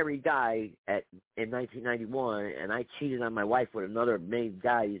a married guy in 1991 and I cheated on my wife with another married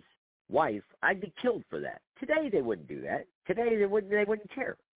guy's wife, I'd be killed for that. Today they wouldn't do that. Today they wouldn't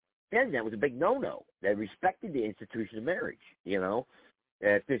care. Then that was a big no-no. They respected the institution of marriage, you know.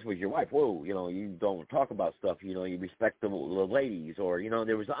 If this was your wife, whoa, you know, you don't talk about stuff, you know, you respect the ladies, or, you know,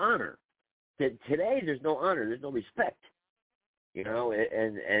 there was honor. Today there's no honor, there's no respect. You know,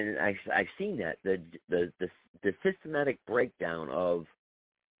 and I've seen that, the systematic breakdown of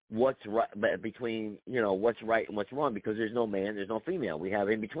what's right between, you know, what's right and what's wrong, because there's no man, there's no female. We have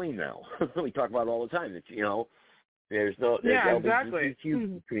in between now. We talk about it all the time. It's, you know, there's LGBTQ exactly.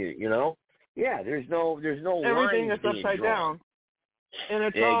 community, you know? Yeah, there's no everything lines is upside drawn. down. And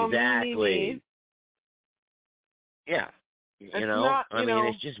it's all me. Yeah. It's know, not, I mean,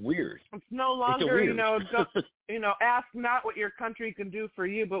 it's just weird. It's no longer, you know, just, you know, ask not what your country can do for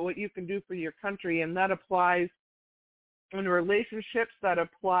you, but what you can do for your country. And that applies in relationships, that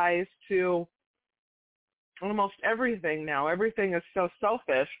applies to almost everything now. Everything is so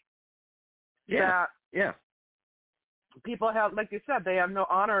selfish. Yeah. That people have, like you said, they have no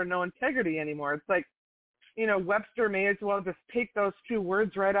honor and no integrity anymore. It's like, you know, Webster may as well just take those two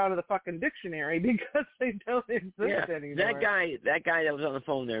words right out of the fucking dictionary because they don't exist anymore. That guy that was on the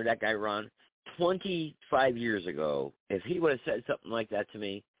phone there, that guy Ron, 25 years ago, if he would have said something like that to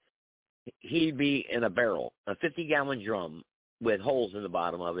me, he'd be in a barrel, a 50-gallon drum with holes in the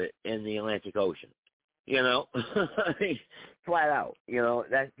bottom of it in the Atlantic Ocean. You know, flat out. You know,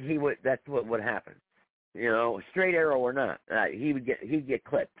 that's what would happen. You know, straight arrow or not, he'd get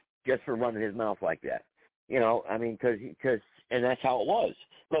clipped just for running his mouth like that. You know, I mean, because and that's how it was.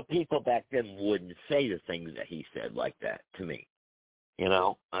 But people back then wouldn't say the things that he said like that to me. You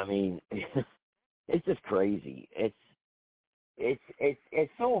know, I mean, it's just crazy. It's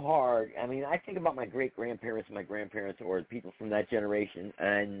so hard. I mean, I think about my great-grandparents and my grandparents, or people from that generation,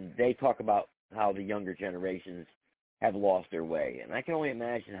 and they talk about how the younger generations have lost their way, and I can only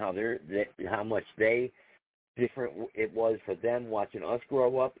imagine how much different it was for them watching us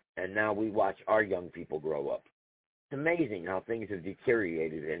grow up, and now we watch our young people grow up. It's amazing how things have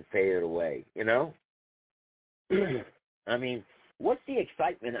deteriorated and faded away, you know? I mean, what's the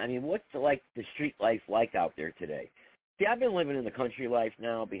excitement? I mean, what's the street life like out there today? See, I've been living in the country life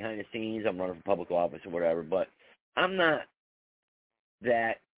now, behind the scenes. I'm running for public office or whatever, but I'm not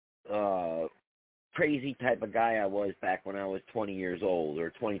that crazy type of guy I was back when I was 20 years old or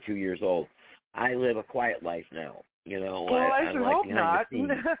 22 years old. I live a quiet life now, you know. Well, I should hope not.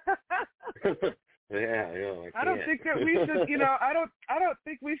 Yeah, I know. I don't think that we should, you know, I don't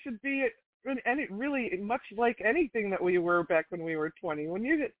think we should be really much like anything that we were back when we were 20. When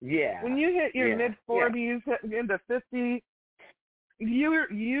you hit your mid-40s, into 50,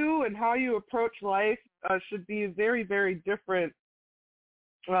 you and how you approach life should be a very, very different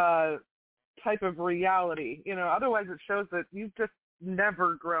type of reality. Otherwise it shows that you've just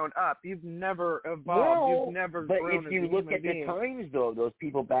never grown up. You've never evolved. You've never grown. But if you look at the times, though, those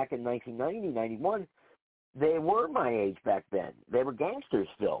people back in 1990, 91, they were my age back then. They were gangsters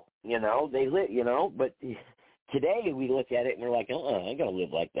still. They lit. But today we look at it and we're like, I ain't gonna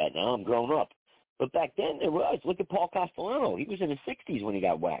live like that now. I'm grown up. But back then there was. Look at Paul Castellano. He was in his 60s when he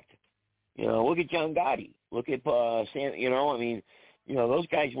got whacked. Look at John Gotti. Look at Sam. Those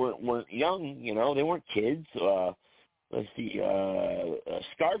guys weren't young. They weren't kids. Let's see,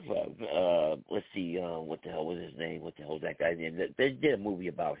 Scarfa. Let's see, what the hell was his name? What the hell was that guy's name? They did a movie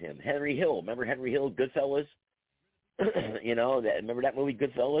about him. Henry Hill. Remember Henry Hill, Goodfellas? Remember that movie,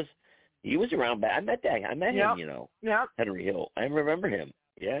 Goodfellas? He was around back. I met him, Yeah. Henry Hill. I remember him.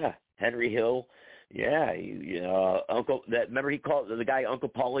 Yeah, Henry Hill. Yeah, Uncle. Remember he called the guy Uncle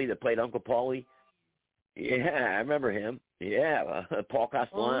Paulie that played Uncle Paulie? Yeah, I remember him. Yeah, Paul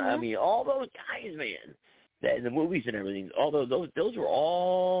Castellano. Mm-hmm. All those guys, man. The movies and everything, although those were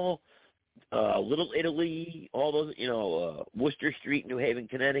all Little Italy, all those, Worcester Street, New Haven,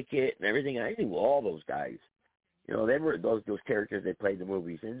 Connecticut, and everything. I knew all those guys. They were those characters that played the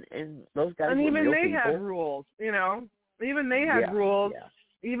movies, and those guys. And were even real they people. had rules. Even they had rules,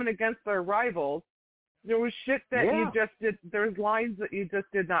 even against their rivals. There was shit that you just did. There's lines that you just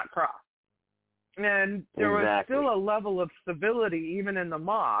did not cross, and there was still a level of civility even in the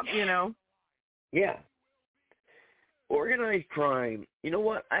mob. Yeah. Organized crime, you know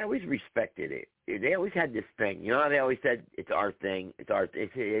what? I always respected it. They always had this thing. How they always said, it's our thing. It's our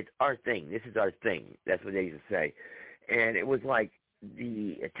thing. This is our thing. That's what they used to say. And it was like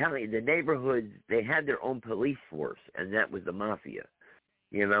the neighborhoods, they had their own police force, and that was the mafia.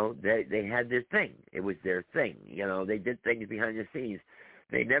 They had their thing. It was their thing. They did things behind the scenes.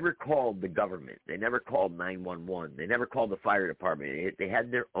 They never called the government. They never called 911. They never called the fire department. They had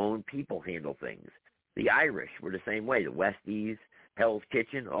their own people handle things. The Irish were the same way. The Westies, Hell's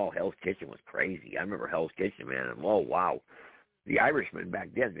Kitchen. Oh, Hell's Kitchen was crazy. I remember Hell's Kitchen, man. Oh, wow. The Irishmen back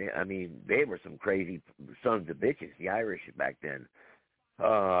then, they were some crazy sons of bitches, the Irish back then.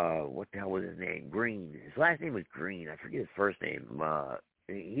 What the hell was his name? Green. His last name was Green. I forget his first name.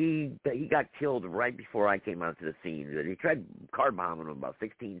 He got killed right before I came onto the scene. He tried car bombing him about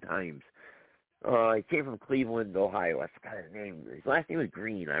 16 times. He came from Cleveland, Ohio. I forgot his name. His last name was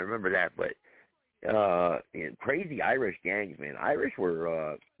Green. I remember that, but crazy Irish gangs, man. Irish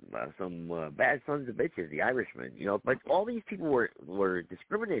were some bad sons of bitches, the Irishmen, but all these people were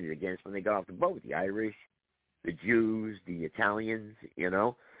discriminated against when they got off the boat. The Irish, the Jews, the Italians,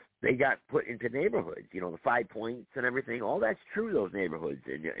 they got put into neighborhoods, the 5 Points and everything. All that's true, those neighborhoods.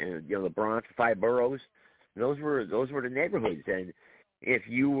 And the Bronx, 5 boroughs, those were the neighborhoods. And if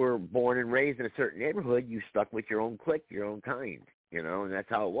you were born and raised in a certain neighborhood, you stuck with your own clique, your own kind, and that's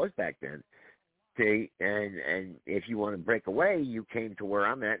how it was back then. See, and if you want to break away, you came to where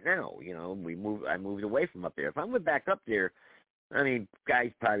I'm at now. I moved away from up there. If I went back up there,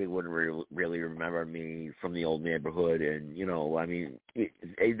 guys probably wouldn't really remember me from the old neighborhood, and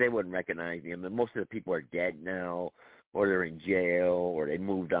they wouldn't recognize me. Most of the people are dead now, or they're in jail, or they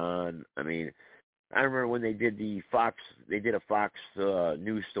moved on. I remember when they did a Fox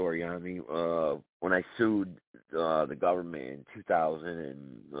news story on me when I sued the government in 2000,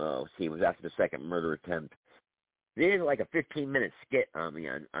 and it was after the second murder attempt. They did like a 15-minute skit on me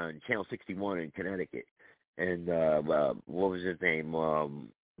on Channel 61 in Connecticut, and what was his name?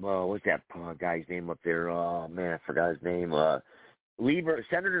 What's that guy's name up there? Oh man, I forgot his name.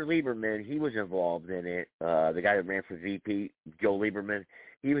 Senator Lieberman, he was involved in it. The guy that ran for VP, Joe Lieberman,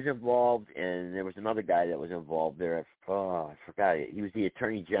 he was involved, and there was another guy that was involved there. I forgot it. He was the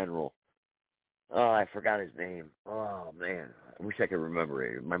Attorney General. Oh, I forgot his name. Oh man, I wish I could remember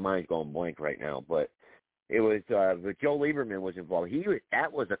it. My mind's going blank right now, but it was. But Joe Lieberman was involved.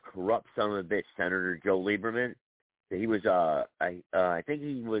 That was a corrupt son of a bitch, Senator Joe Lieberman. He was. I think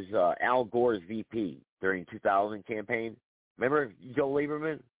he was Al Gore's VP during 2000 campaign. Remember Joe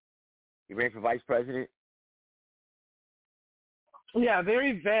Lieberman? He ran for vice president. Yeah,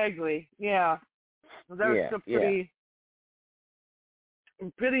 very vaguely. Yeah, that was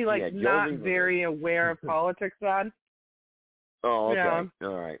pretty not very aware of politics on. Oh, okay. Yeah.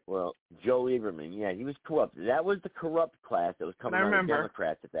 All right. Well, Joe Lieberman, he was corrupt. That was the corrupt class that was coming out of the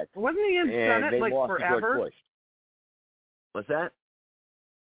Democrats at that time. Wasn't he in Senate forever? Bush. What's that?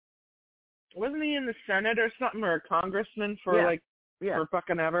 Wasn't he in the Senate or something, or a congressman for for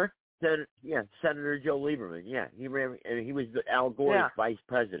fucking ever? Senator Joe Lieberman. Yeah, he ran, and he was Al Gore's vice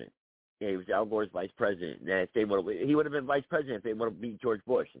president. Yeah, he was Al Gore's vice president. And if he would have been vice president if they would have beat George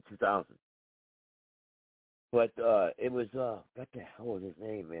Bush in 2000. But it was what the hell was his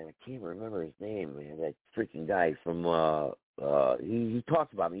name, man? I can't remember his name, man. That freaking guy from he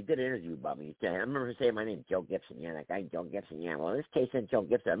talked about me. He did an interview about me. I remember him saying my name, Joe Gibson. Yeah, that guy Joe Gibson. Yeah, well, in this case, said Joe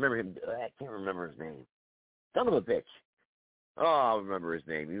Gibson. I remember him. I can't remember his name. Son of a bitch. Oh, I remember his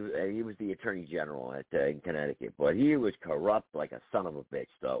name. He was the attorney general in Connecticut, but he was corrupt like a son of a bitch,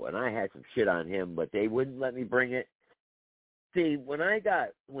 though. And I had some shit on him, but they wouldn't let me bring it. See, when they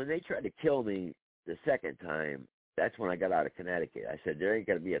tried to kill me the second time, that's when I got out of Connecticut. I said, there ain't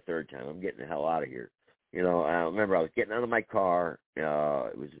going to be a third time. I'm getting the hell out of here. You know, I remember I was getting out of my car.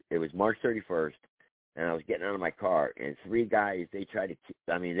 It was March 31st, and I was getting out of my car, and three guys, they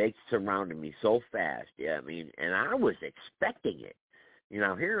surrounded me so fast. Yeah, I mean, and I was expecting it. You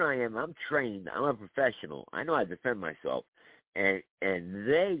know, here I am. I'm trained. I'm a professional. I know how to defend myself. And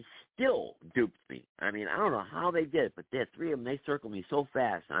they still duped me. I mean, I don't know how they did it, but the three of them, they circled me so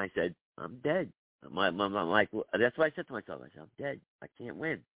fast, and I said, I'm dead. I'm like, that's what I said to myself. I said, I'm dead. I can't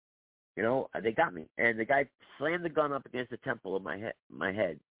win. You know, they got me. And the guy slammed the gun up against the temple of my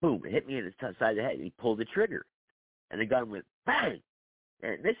head. Boom, it hit me in the side of the head. He pulled the trigger. And the gun went bang,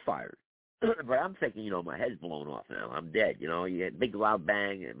 and it misfired. But I'm thinking, you know, my head's blown off now. I'm dead. You know, you get a big loud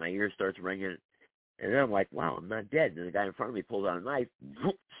bang, and my ear starts ringing. And then I'm like, wow, I'm not dead. And the guy in front of me pulls out a knife,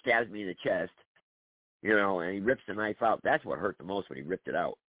 stabs me in the chest, you know, and he rips the knife out. That's what hurt the most, when he ripped it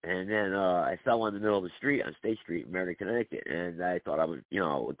out. And then I fell in the middle of the street on State Street in Meriden, Connecticut, and I thought I was, you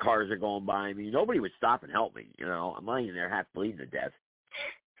know, cars are going by me. Nobody would stop and help me, you know. I'm laying there half bleeding to death.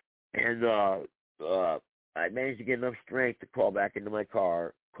 And I managed to get enough strength to crawl back into my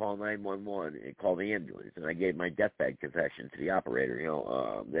car, call 911, and call the ambulance. And I gave my deathbed confession to the operator, you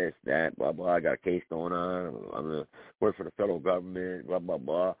know, this, that, blah, blah. I got a case going on. I'm going to work for the federal government, blah, blah,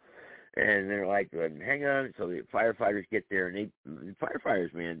 blah. And they're like, hang on. So the firefighters get there, and the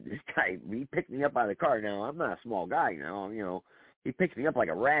firefighters, man, this guy, he picked me up out of the car. Now, I'm not a small guy, you know. He picks me up like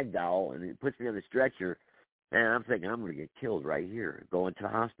a rag doll, and he puts me on the stretcher. And I'm thinking, I'm going to get killed right here, going to the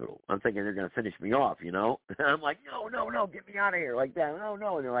hospital. I'm thinking they're going to finish me off, you know. And I'm like, no, get me out of here, like that.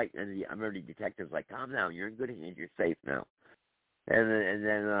 No. And they're like, and I remember the detective's like, calm down, you're in good hands, you're safe now. And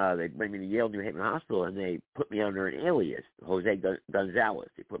then they bring me to Yale New Haven Hospital, and they put me under an alias, Jose Gonzalez.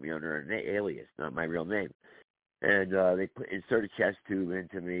 They put me under an alias, not my real name. And they insert a chest tube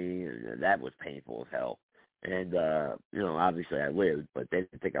into me, and that was painful as hell. And, you know, obviously I lived, but they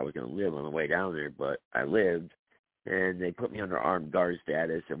didn't think I was going to live on the way down there, but I lived. And they put me under armed guard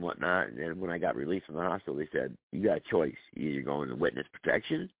status and whatnot. And then when I got released from the hospital, they said, you got a choice. You're either going to witness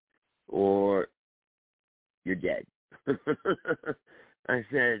protection or you're dead. I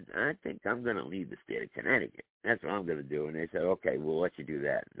said, I think I'm going to leave the state of Connecticut. That's what I'm going to do. And they said, okay, we'll let you do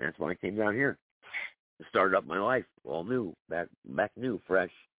that. And that's when I came down here. Started up my life, all new, back new,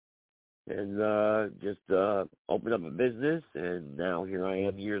 fresh. And just opened up a business. And now here I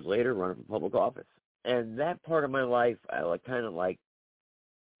am years later running for public office. And that part of my life, I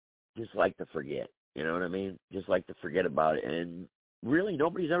just like to forget. You know what I mean? Just like to forget about it. And really,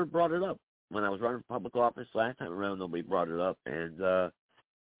 nobody's ever brought it up. When I was running for public office last time around, nobody brought it up, and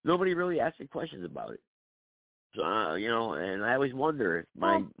nobody really asked me questions about it. So, you know, and I always wonder if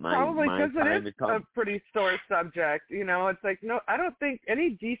my time to come. A pretty sore subject. You know, it's like, no, I don't think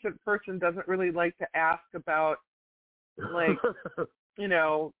any decent person doesn't really like to ask about, like, you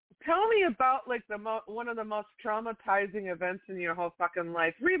know, tell me about, like, one of the most traumatizing events in your whole fucking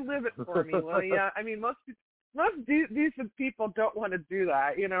life. Relive it for me, will you? I mean, most decent people don't want to do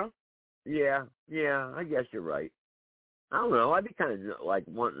that, you know? Yeah, I guess you're right. I don't know. I'd be kind of like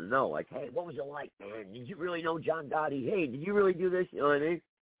wanting to know, like, hey, what was it like, man? Did you really know John Gotti? Hey, did you really do this? You know what I mean?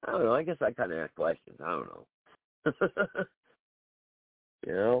 I don't know. I guess I kind of ask questions. I don't know.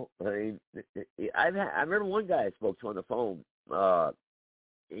 You know, I mean, I remember one guy I spoke to on the phone.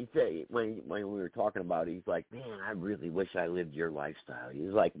 He said when we were talking about it, he's like, man, I really wish I lived your lifestyle. He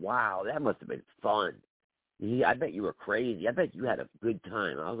was like, wow, that must have been fun. I bet you were crazy. I bet you had a good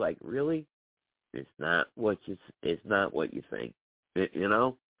time. I was like, really? It's not what you think. You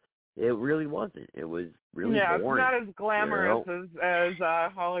know, it really wasn't. It was really boring. It's not as glamorous as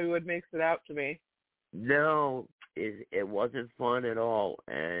Hollywood makes it out to be. No, it wasn't fun at all,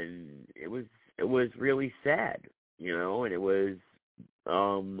 and it was really sad. You know, and it was,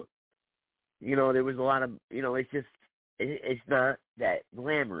 you know, there was a lot of, you know, it's not that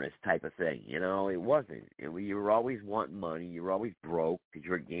glamorous type of thing, you know. It wasn't. You were always wanting money. You were always broke because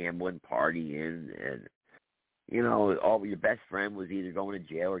you were gambling, partying, and you know, all your best friend was either going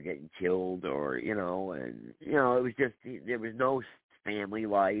to jail or getting killed, or you know, and you know, it was just there was no family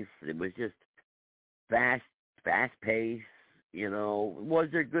life. It was just fast pace. You know, was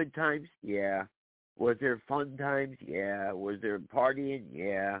there good times? Yeah. Was there fun times? Yeah. Was there partying?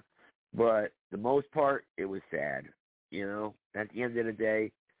 Yeah. But the most part, it was sad. You know, at the end of the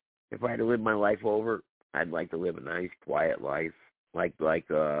day, if I had to live my life over, I'd like to live a nice, quiet life. Like what's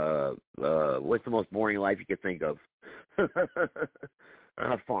the most boring life you could think of?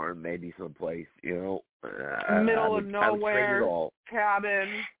 A farm, maybe someplace, you know. Middle of nowhere, cabin,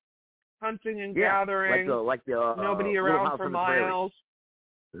 hunting and gathering. Like the nobody around for miles.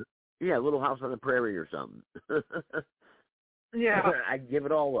 Yeah, Little House on the Prairie or something. Yeah. I'd give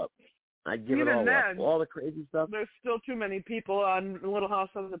it all up. Even then, up. All the crazy stuff. There's still too many people on Little House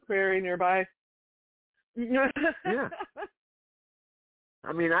on the Prairie nearby. Yeah.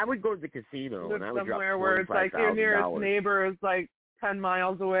 I mean, I would go to the casino and I would drop $25,000. Somewhere where it's like your nearest neighbor is like 10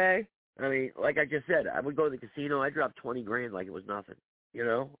 miles away. I mean, like I just said, I would go to the casino. I dropped $20,000 like it was nothing. You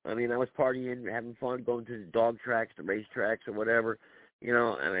know, I mean, I was partying, having fun, going to the dog tracks, the race tracks, or whatever. You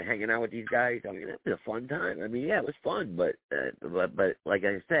know, and hanging out with these guys. I mean, that was a fun time. I mean, yeah, it was fun, but like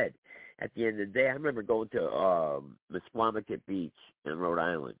I said, at the end of the day, I remember going to Mesquamaket Beach in Rhode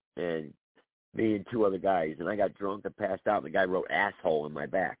Island, and me and two other guys, and I got drunk and passed out, and the guy wrote asshole on my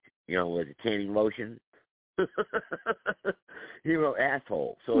back. You know, was it tanning lotion? He wrote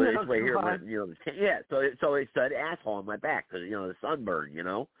asshole. So it's right here, you know, so it said asshole on my back because, you know, the sunburn, you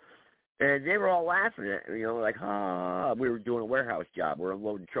know. And they were all laughing at me, you know, like, we were doing a warehouse job. We're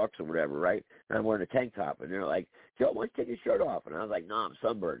unloading trucks or whatever, right? And I'm wearing a tank top. And they're like, Joe, why don't you take your shirt off? And I was like, no, I'm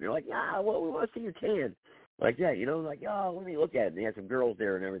sunburned. And they're like, yeah, well, we want to see your tan. Like that, you know, like, oh, let me look at it. And they had some girls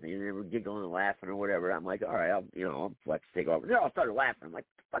there and everything. And they were giggling and laughing or whatever. I'm like, all right, I'm flex, take off. And they all started laughing. I'm like,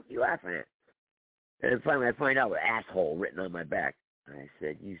 what the fuck are you laughing at? And then finally I find out with asshole written on my back. I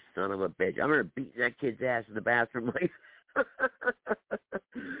said, you son of a bitch. I remember beating that kid's ass in the bathroom like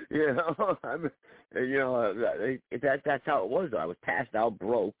you know, that's how it was. I was passed out,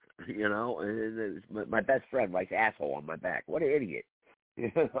 broke, you know, and my best friend writes asshole on my back. What an idiot,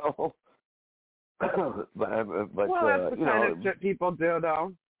 you know. but well, that's the kind of shit people do,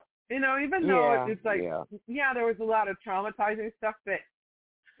 though. You know, even though it's like, there was a lot of traumatizing stuff, but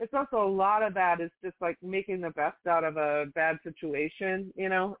it's also a lot of that is just like making the best out of a bad situation, you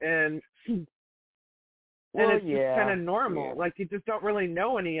know, and it's just kind of normal. Yeah. Like, you just don't really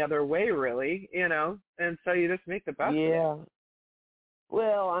know any other way, really, you know? And so you just make the best of it. Yeah.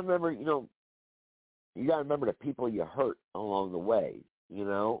 Well, I remember, you know, you got to remember the people you hurt along the way, you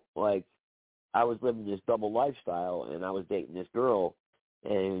know? Like, I was living this double lifestyle, and I was dating this girl,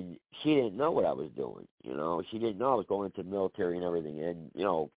 and she didn't know what I was doing, you know? She didn't know I was going into the military and everything. And, you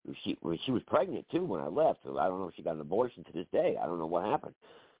know, she was pregnant, too, when I left. So I don't know if she got an abortion to this day. I don't know what happened.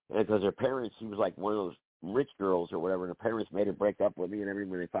 Because her parents, she was like one of those rich girls or whatever, and her parents made her break up with me and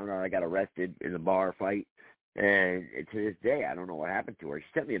everything when they found out I got arrested in a bar fight. And to this day, I don't know what happened to her. She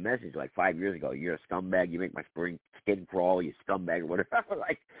sent me a message like 5 years ago. You're a scumbag. You make my skin crawl. You scumbag or whatever.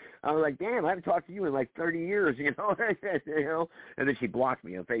 I was like, damn, I haven't talked to you in like 30 years, you know. You know. And then she blocked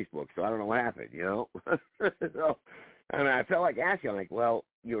me on Facebook, so I don't know what happened, you know. So, I mean, I felt like asking. I'm like, well,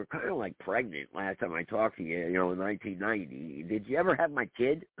 you were kind of like pregnant last time I talked to you, you know, in 1990. Did you ever have my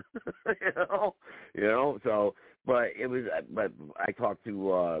kid? You know. So, but I talked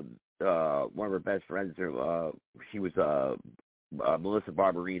to one of her best friends. She was Melissa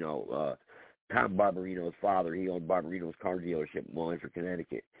Barbarino, Tom Barbarino's father. He owned Barbarino's car dealership in Wallingford,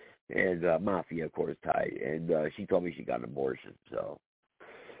 Connecticut, and Mafia, of course, tied. And she told me she got an abortion. So.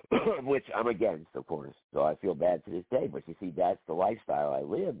 Which I'm against, of course, so I feel bad to this day. But you see, that's the lifestyle I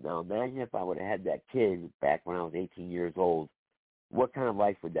lived. Now, imagine if I would have had that kid back when I was 18 years old. What kind of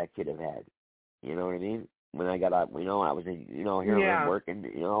life would that kid have had? You know what I mean? When I got out, you know, I was in, you know, here I'm working,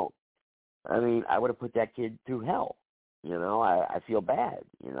 you know. I mean, I would have put that kid through hell. You know, I feel bad.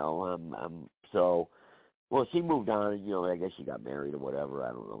 You know, so. Well, she moved on. You know, I guess she got married or whatever.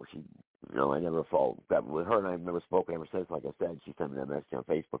 I don't know. You know, I never got with her, and I've never spoken ever since. Like I said, she sent me that message on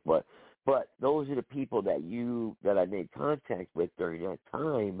Facebook. But those are the people that I made contact with during that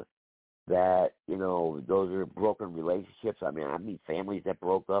time. That, you know, those are broken relationships. I mean, I meet families that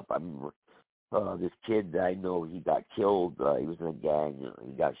broke up. I mean, this kid that I know, he got killed. He was in a gang. You know,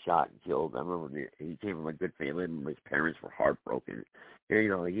 he got shot and killed. I remember he came from a good family, and his parents were heartbroken. You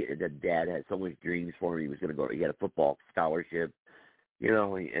know, the dad had so much dreams for him. He was going to go. He had a football scholarship. You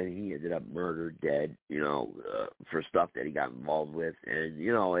know, and he ended up murdered, dead, you know, for stuff that he got involved with. And,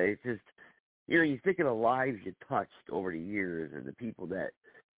 you know, it's just, you know, you think of the lives you touched over the years and the people that,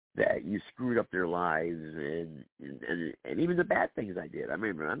 that you screwed up their lives, and even the bad things I did. I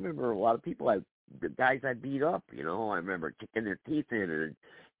remember a lot of people, the guys I beat up, I remember kicking their teeth in,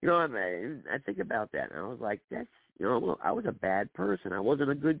 and I think about that, and I was like, that's, I was a bad person. I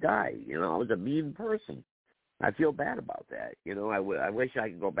wasn't a good guy. I was a mean person. I feel bad about that. I wish I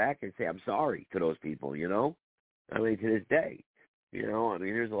could go back and say I'm sorry to those people. To this day,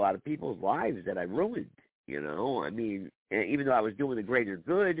 there's a lot of people's lives that I ruined. Even though I was doing the greater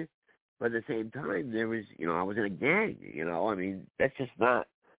good, but at the same time, there was, I was in a gang. That's just not.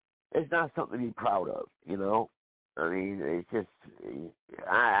 It's not something to be proud of. It's just,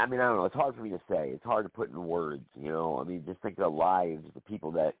 I don't know. It's hard for me to say. It's hard to put in words, just think of the lives, the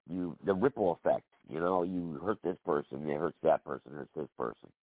people that the ripple effect, you hurt this person, it hurts that person, hurts this person.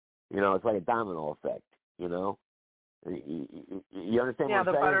 It's like a domino effect, You understand what I'm saying? Yeah,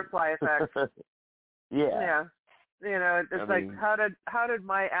 the butterfly effect. Yeah. Yeah. It's how did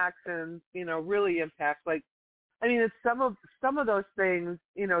my actions, really impact, it's some of those things,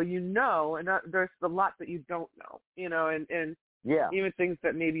 and there's a lot that you don't know, and even things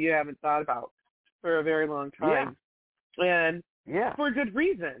that maybe you haven't thought about for a very long time. Yeah. And for good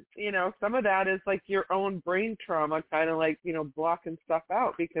reason. Some of that is like your own brain trauma, kind of blocking stuff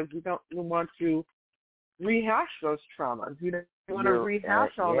out because you don't want to rehash those traumas. You don't want to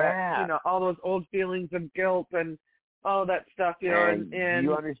rehash all that, all those old feelings of guilt and all that stuff, and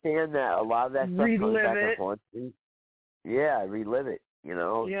you understand that a lot of that stuff comes back and forth. Yeah, relive it,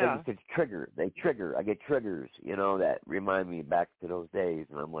 Things get triggered. They trigger. I get triggers, that remind me back to those days,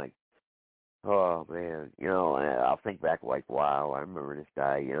 and I'm like, oh man, and I'll think back like, wow, I remember this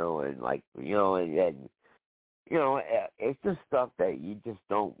guy, it's just stuff that you just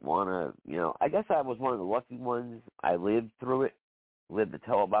don't want to, I guess I was one of the lucky ones. I lived through it, lived to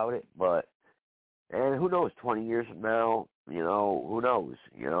tell about it, and who knows, 20 years from now, who knows,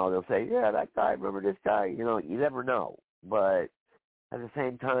 they'll say, yeah, that guy, remember this guy, you never know. But at the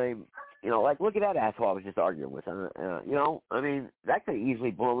same time, look at that asshole I was just arguing with. That could have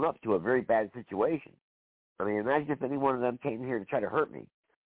easily blown up to a very bad situation. Imagine if any one of them came here to try to hurt me.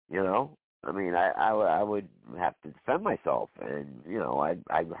 I would have to defend myself, and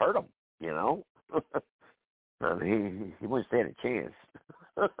I'd hurt him. He wouldn't stand a chance.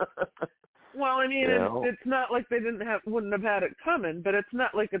 Well, it's not like they wouldn't have had it coming, but it's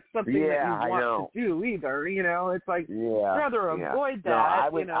not like it's something that you want to do either. It's like rather avoid that.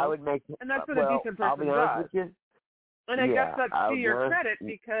 No, I would make, and that's what a decent person does. And I guess that's to your credit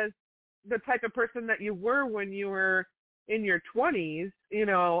because the type of person that you were when you were in your 20s,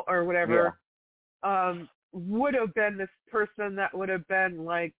 or whatever, would have been this person that would have been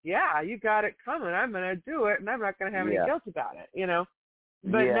like, yeah, you got it coming. I'm going to do it, and I'm not going to have any guilt about it.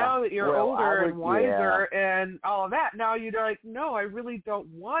 But now that you're older and wiser and all of that, now you're like, no, I really don't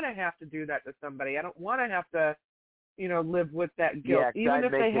want to have to do that to somebody. I don't want to have to, live with that guilt, even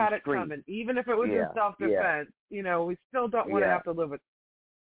if they had it coming, even if it was in self-defense. We still don't want to have to live with.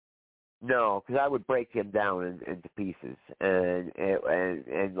 No, because I would break him down into pieces, and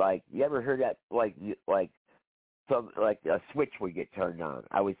like, you ever heard that, like a switch would get turned on.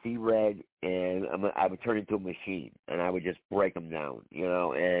 I would see red, and I would turn into a machine, and I would just break him down,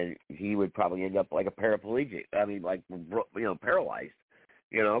 and he would probably end up like a paraplegic. Paralyzed,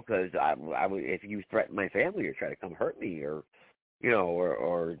 because I would, if he threatened my family or try to come hurt me, or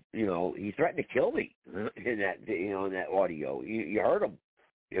he threatened to kill me in that, in that audio. You heard him,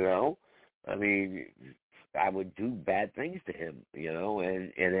 I would do bad things to him,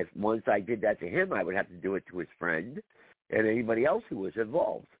 and if once I did that to him, I would have to do it to his friend and anybody else who was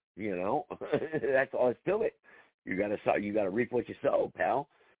involved, That's all it's to it. You gotta reap what you sow, pal,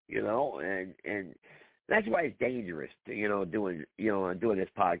 and that's why it's dangerous to, doing this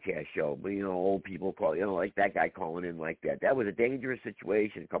podcast show. But, old people call, like that guy calling in like that. That was a dangerous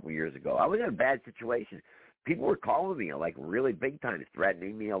situation a couple of years ago. I was in a bad situation. People were calling me like really big time,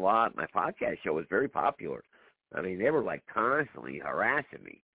 threatening me a lot. My podcast show was very popular. They were like constantly harassing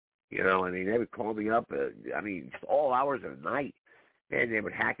me. They would call me up, just all hours of the night. And they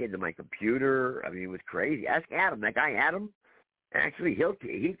would hack into my computer. It was crazy. Ask Adam. That guy Adam, actually,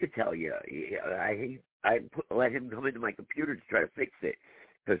 he could tell you. I let him come into my computer to try to fix it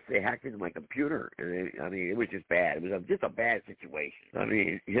because they hacked into my computer. And it was just bad. It was just a bad situation. And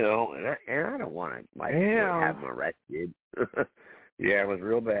I don't want to have him arrested. Yeah, it was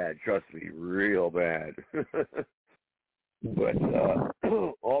real bad. Trust me, real bad. But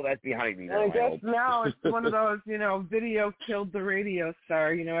all that's behind me now. I guess now it's one of those, video killed the radio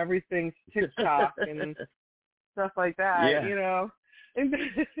star. Everything's TikTok and stuff like that.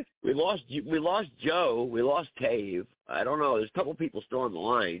 We lost Joe. We lost Tave. I don't know. There's a couple people still on the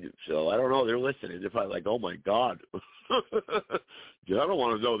line, so I don't know. They're listening. They're probably like, "Oh my God, I don't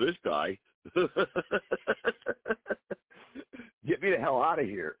want to know this guy. Get me the hell out of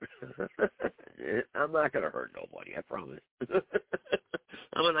here." I'm not gonna hurt nobody. I promise.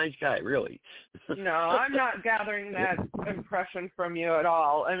 I'm a nice guy, really. No, I'm not gathering that impression from you at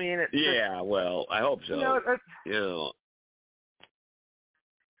all. I mean, it's well, I hope so.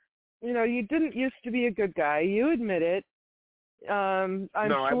 You didn't used to be a good guy. You admit it. I'm no,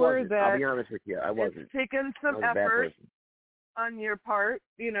 sure I wasn't. that I'll be honest with you. I wasn't. It's taken some effort on your part.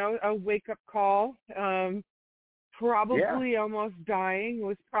 A wake-up call. Probably almost dying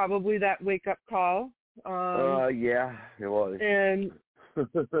was probably that wake-up call. Yeah, it was. And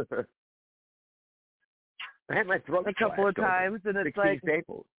I had my throat a couple of times, and it's like,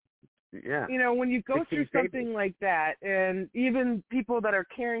 staples. Yeah. When you go through something like that, and even people that are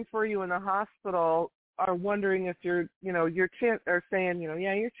caring for you in the hospital are wondering if your chance, are saying,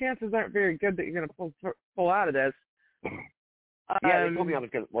 your chances aren't very good that you're going to pull out of this. Yeah, they told me I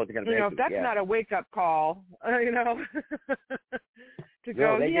wasn't going to make it. If that's not a wake-up call, to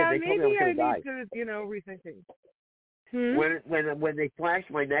go, they maybe I need to, rethink things. When they slashed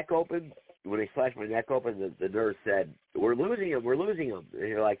my neck open, the nurse said, we're losing him. And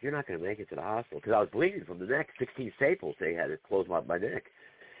you're like, you're not going to make it to the hospital. Because I was bleeding from the neck, 16 staples. They had to close my neck.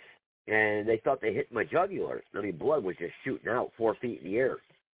 And they thought they hit my jugular. I mean, blood was just shooting out 4 feet in the air.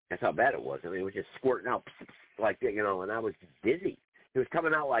 That's how bad it was. I mean, it was just squirting out like that, and I was dizzy. It was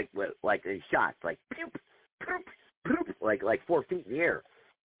coming out like in shots, like poop, poop, poop, like 4 feet in the air.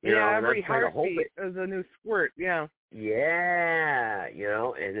 Every heartbeat is a new squirt. Yeah. Yeah,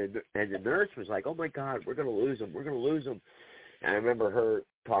 and the nurse was like, "Oh my God, we're gonna lose him. We're gonna lose him." And I remember her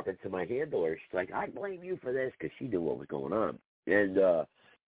talking to my handler. She's like, "I blame you for this," because she knew what was going on. And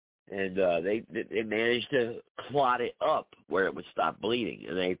they managed to clot it up where it would stop bleeding,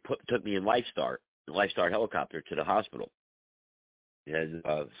 and they took me in LifeStar helicopter to the hospital. And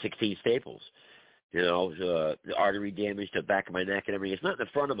 16 staples. The artery damage to the back of my neck and everything. It's not in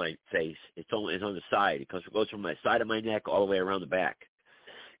the front of my face. It's on the side. It goes from my side of my neck all the way around the back.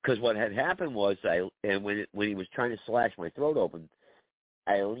 Because what had happened was, when he was trying to slash my throat open,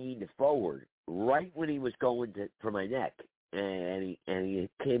 I leaned forward right when he was going for my neck, and he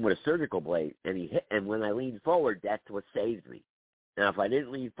came with a surgical blade, and he hit. And when I leaned forward, that's what saved me. Now, if I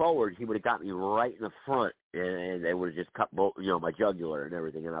didn't lean forward, he would have got me right in the front, and they would have just cut my jugular and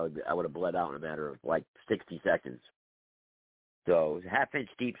everything, and I would have bled out in a matter of like 60 seconds. So it was a 1/2 inch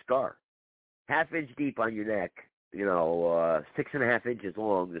deep scar, 1/2 inch deep on your neck. 6.5 inches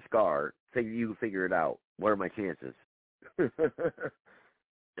long, the scar. You can figure it out. What are my chances?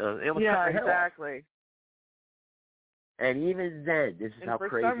 Exactly. And even then, this is how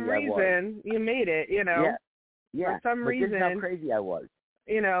crazy I was. For some reason, you made it. Yeah. For some reason, this is how crazy I was.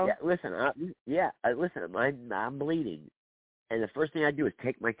 Yeah. Listen. I'm bleeding, and the first thing I do is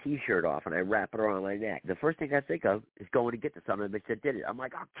take my T-shirt off and I wrap it around my neck. The first thing I think of is going to get the son of a bitch that did it. I'm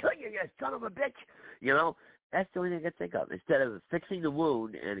like, I'll kill you, you son of a bitch. That's the only thing I can think of. Instead of fixing the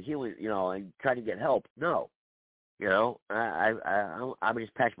wound and healing, and trying to get help. No. I would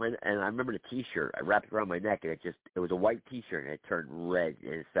just patch and I remember the T-shirt. I wrapped it around my neck, and it was a white T-shirt, and it turned red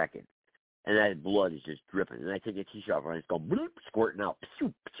in a second. And that blood is just dripping. And I take the T-shirt off, and it's going bloop, squirting out.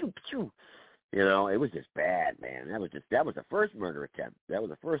 Pshoo, pshoo, pshoo. It was just bad, man. That was the first murder attempt. That was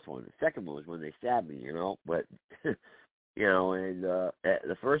the first one. The second one was when they stabbed me, But, and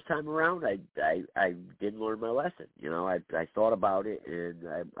the first time around, I didn't learn my lesson. I thought about it, and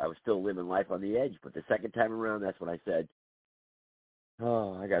I was still living life on the edge. But the second time around, that's when I said,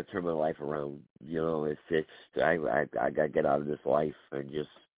 oh, I got to turn my life around. I got to get out of this life and just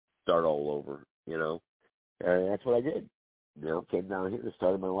start all over, and that's what I did. Came down here and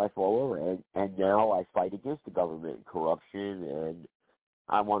started my life all over, and now I fight against the government and corruption, and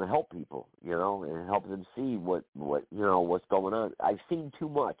I want to help people, and help them see what's going on. I've seen too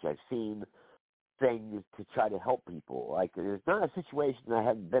much. I've seen things to try to help people. Like, there's not a situation I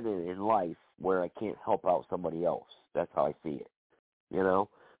haven't been in life where I can't help out somebody else. That's how I see it.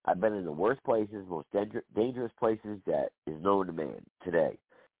 I've been in the worst places, most dangerous places that is known to man today.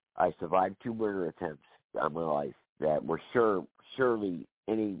 I survived 2 murder attempts on my life that were surely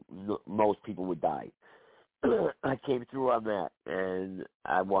most people would die. I came through on that, and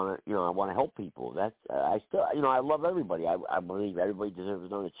I want to help people. I love everybody. I believe everybody deserves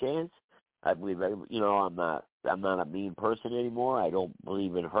another chance. I believe I'm not a mean person anymore. I don't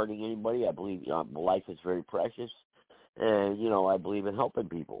believe in hurting anybody. I believe life is very precious, And, you know, I believe in helping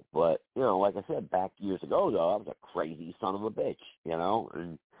people. But, you know, like I said, back years ago, though, I was a crazy son of a bitch, you know.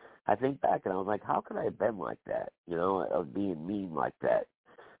 And I think back and I was like, how could I have been like that, you know, of being mean like that?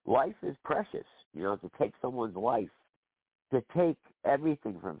 Life is precious, you know, to take someone's life, to take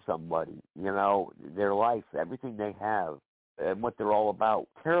everything from somebody, you know, their life, everything they have, and what they're all about.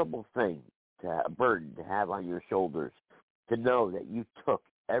 Terrible thing, a burden to have on your shoulders, to know that you took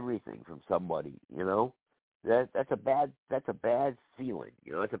everything from somebody, you know. That's a bad feeling,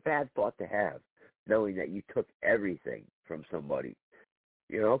 you know. It's a bad thought to have, knowing that you took everything from somebody,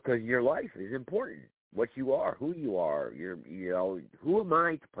 you know, because your life is important. What you are, who you are, you know, who am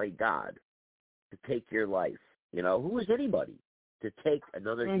I to play God to take your life? You know, who is anybody to take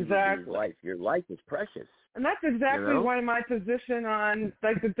another human being's life? Your life is precious. And that's exactly why my position on,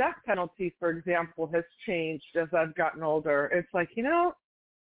 like, the death penalty, for example, has changed as I've gotten older. It's like, you know,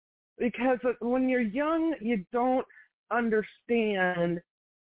 because when you're young, you don't understand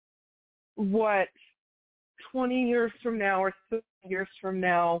what 20 years from now or 30 years from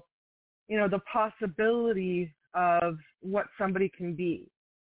now, you know, the possibility of what somebody can be.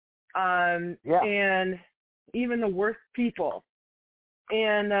 And even the worst people.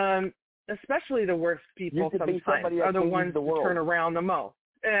 And especially the worst people sometimes are the ones who turn around the most.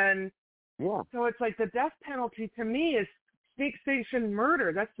 And so it's like the death penalty to me is state-sanctioned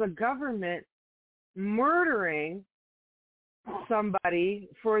murder. That's the government murdering somebody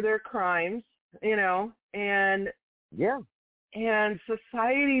for their crimes, you know, and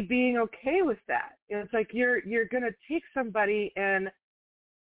society being okay with that. It's like you're going to take somebody and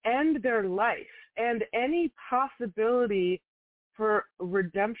end their life and any possibility for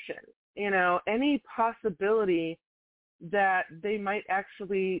redemption, you know, any possibility that they might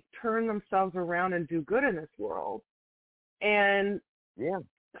actually turn themselves around and do good in this world. And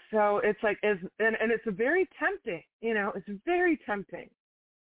so it's like, and it's very tempting, you know, it's very tempting,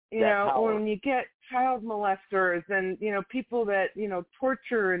 you know, when you get child molesters and, you know, people that, you know,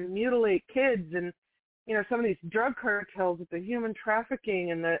 torture and mutilate kids and, you know, some of these drug cartels with the human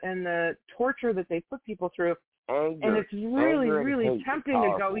trafficking and the torture that they put people through. And it's really tempting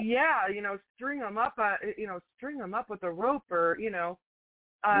to go, you know, string them up with a rope or, you know,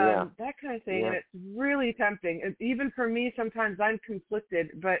 that kind of thing. And it's really tempting. Even for me, sometimes I'm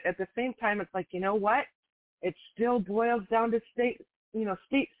conflicted, but at the same time, it's like, you know what? It still boils down to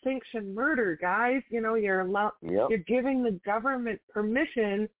state-sanctioned murder, guys. You know, you're giving the government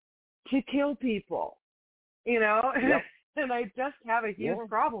permission to kill people, you know, and I just have a huge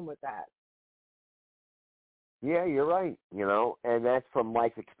problem with that. Yeah, you're right, you know, and that's from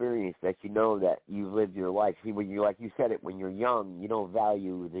life experience that you know that you've lived your life. See, when you, like you said it, when you're young, you don't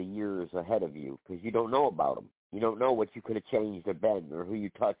value the years ahead of you because you don't know about them. You don't know what you could have changed or been or who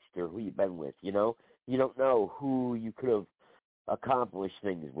you touched or who you've been with, you know. You don't know who you could have accomplished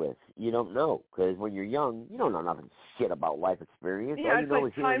things with. You don't know because when you're young, you don't know nothing shit about life experience. Yeah, all you know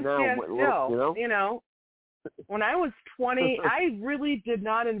like is here and now. You know, when I was 20, I really did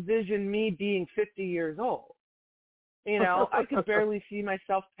not envision me being 50 years old. You know, I could barely see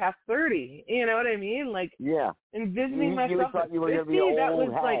myself past 30. You know what I mean? Like, envisioning myself at 50, that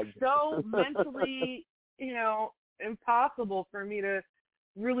was like so mentally, you know, impossible for me to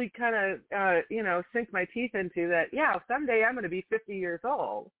really kind of, you know, sink my teeth into that. Yeah, someday I'm going to be 50 years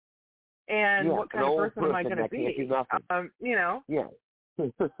old. And what kind of person am I going to be? You know? Yeah.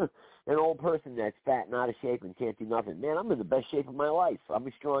 An old person that's fat and out of shape and can't do nothing. Man, I'm in the best shape of my life. I'm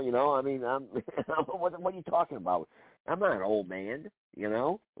strong, you know. I mean, what are you talking about? I'm not an old man, you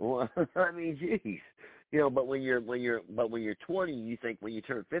know. I mean, geez, you know. But when you're 20, you think when you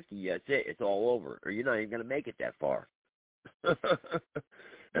turn 50, that's it. It's all over, or you're not even going to make it that far. I'm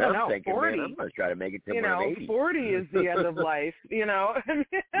thinking, 40. man, I'm going to try to make it till I'm 80. 40 is the end of life, you know.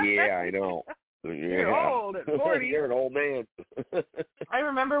 Yeah, I know. You're old at 40. You're an old man. I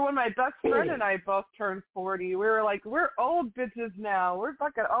remember when my best friend and I both turned 40. We were like, we're old bitches now. We're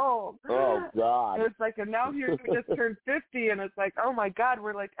fucking old. Oh, God. And it's like, and now here we just turned 50, and it's like, oh, my God,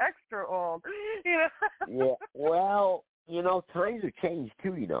 we're like extra old. You know? Yeah, well, you know, times have changed,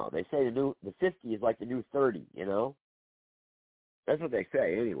 too, you know. They say the 50 is like the new 30, you know? That's what they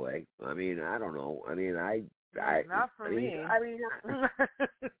say, anyway. I mean, I don't know. I mean, not for me. I mean,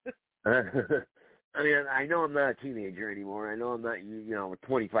 I know I'm not a teenager anymore. I know I'm not, you know,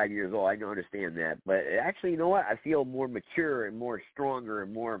 25 years old. I don't understand that. But actually, you know what? I feel more mature and more stronger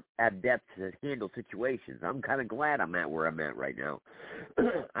and more adept to handle situations. I'm kind of glad I'm at where I'm at right now.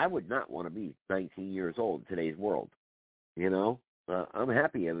 I would not want to be 19 years old in today's world, you know? I'm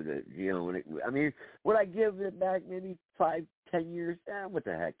happy of it. Would I give it back maybe 5-10 years? What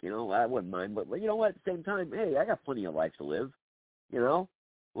the heck? I wouldn't mind. But you know what? At the same time, hey, I got plenty of life to live.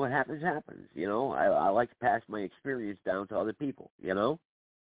 What happens, happens. I like to pass my experience down to other people. I don't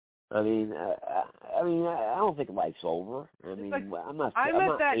think life's over. I'm not. I'm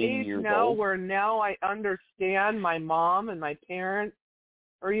at that age now where now I understand my mom and my parents,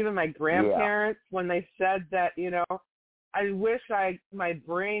 or even my grandparents, when they said that, I wish my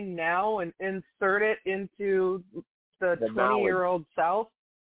brain now and insert it into the 20-year-old self,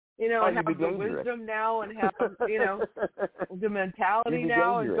 and have the wisdom now and have, the mentality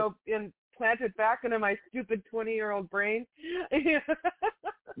now and go and plant it back into my stupid 20-year-old brain.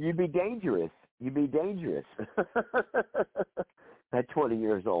 You'd be dangerous. At 20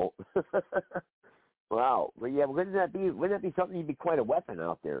 years old. Wow. Well, yeah, wouldn't that be something? You'd be quite a weapon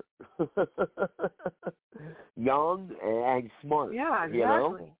out there. Young and smart. Yeah,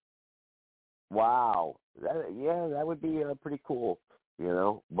 exactly. Wow. That would be pretty cool,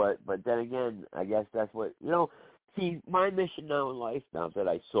 But then again, I guess that's what, see, my mission now in life, now that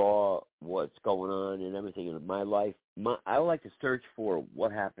I saw what's going on and everything in my life, I would like to search for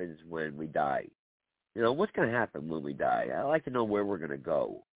what happens when we die. What's going to happen when we die? I like to know where we're going to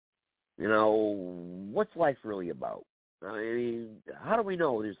go. What's life really about? How do we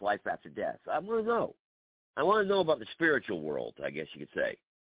know there's life after death? I want to know. I want to know about the spiritual world, I guess you could say,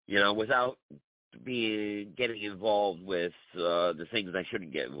 without getting involved with the things I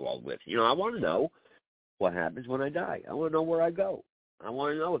shouldn't get involved with. I want to know what happens when I die. I want to know where I go. I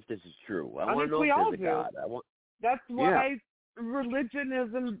want to know if this is true. I want to know if there's a God. That's why religion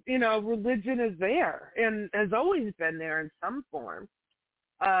is there and has always been there in some form.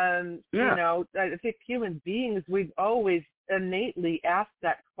 I think human beings, we've always innately asked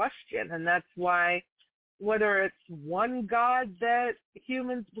that question, and that's why, whether it's one God that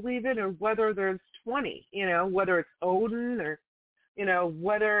humans believe in or whether there's 20, whether it's Odin or,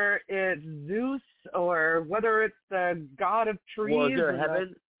 whether it's Zeus or whether it's the god of trees or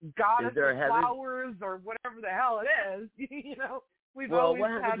the god of the flowers or whatever the hell it is, we've always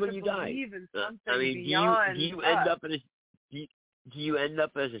had to believe in something beyond do you end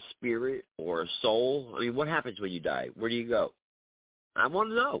up as a spirit or a soul? What happens when you die? Where do you go? I want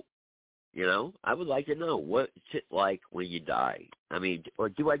to know. I would like to know what's it like when you die. Or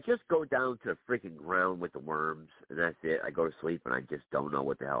do I just go down to the freaking ground with the worms and that's it? I go to sleep and I just don't know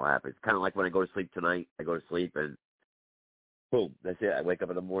what the hell happens. Kind of like when I go to sleep tonight. I go to sleep and boom, that's it. I wake up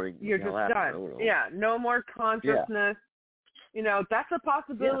in the morning. You're just done. Yeah, no more consciousness. Yeah. That's a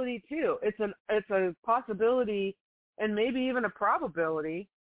possibility too. It's a possibility and maybe even a probability.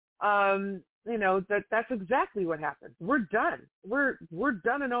 That's exactly what happens. We're done. We're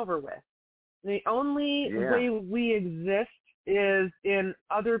done and over with. The only way we exist is in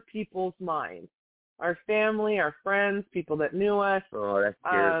other people's minds. Our family, our friends, people that knew us,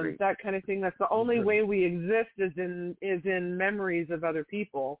 that kind of thing. That's the only way we exist is in memories of other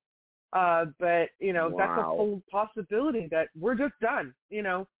people. But that's a whole possibility that we're just done.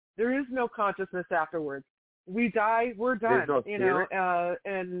 There is no consciousness afterwards. We die, we're done.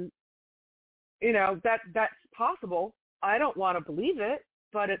 And that's possible. I don't want to believe it,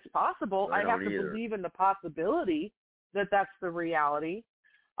 but it's possible. I have to believe in the possibility that that's the reality.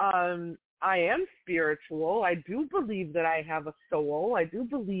 I am spiritual. I do believe that I have a soul. I do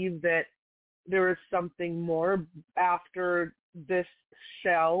believe that there is something more after this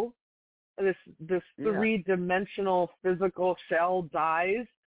shell, this three-dimensional physical shell dies.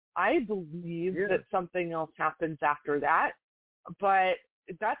 I believe that something else happens after that, but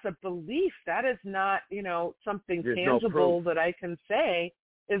that's a belief. That is not, something tangible that I can say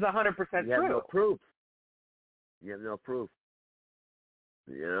is 100% true. You have no proof. You have no proof.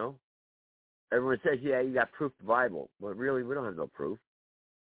 Everyone says, you got proof the Bible. But really, we don't have no proof.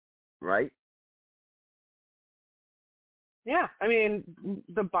 Right? Yeah.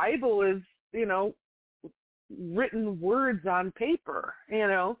 The Bible is, written words on paper,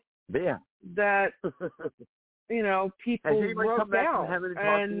 Yeah. that, people wrote down.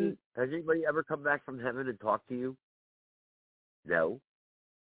 Has anybody ever come back from heaven and talked to you? No.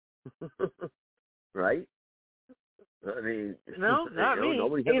 Right? No, not me.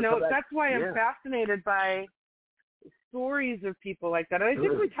 That's why I'm fascinated by stories of people like that. I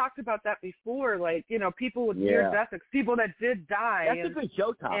think we talked about that before, people with near-death, people that did die. That's a good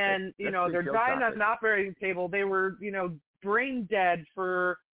show topic. And, they're dying on an operating table. They were, brain dead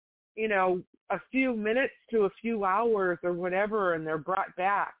for, a few minutes to a few hours or whatever, and they're brought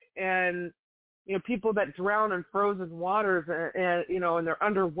back. And, people that drown in frozen waters and and they're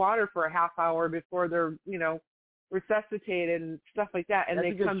underwater for a half hour before they're, resuscitated and stuff like that, and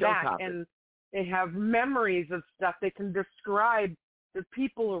That's they come back and they have memories of stuff. They can describe the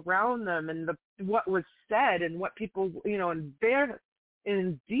people around them and what was said and what people,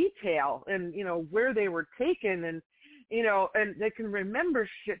 in detail, and where they were taken, and and they can remember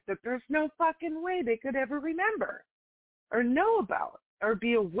shit that there's no fucking way they could ever remember or know about or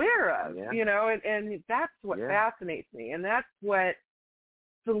be aware of, and that's what fascinates me, and that's what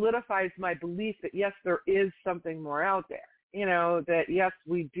solidifies my belief that yes, there is something more out there, that yes,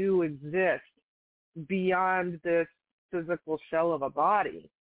 we do exist beyond this physical shell of a body.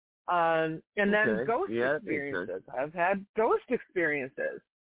 And then ghost experiences. I've had ghost experiences.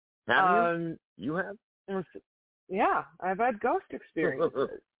 Have you? You have? Yeah, I've had ghost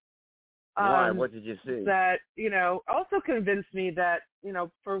experiences. Why? What did you see? That, also convinced me that,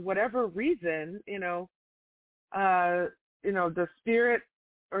 for whatever reason, the spirit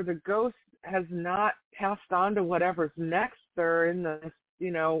or the ghost has not passed on to whatever's next. They're in this,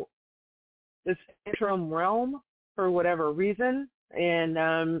 this interim realm for whatever reason. And,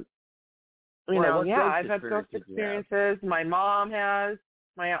 I've had ghost experiences. My mom has,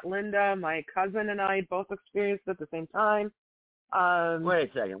 my Aunt Linda, my cousin and I both experienced it at the same time. Wait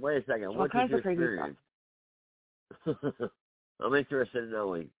a second. What did you experience? I'm interested in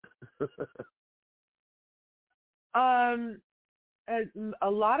knowing. A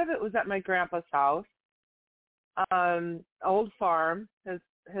lot of it was at my grandpa's house. Old farm.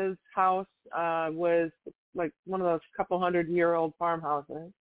 His house was like one of those couple 100-year-old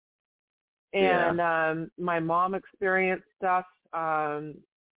farmhouses. And my mom experienced stuff,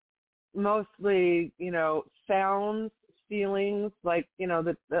 mostly, sounds, feelings, like,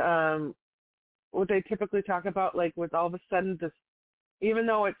 what they typically talk about, like with all of a sudden this, even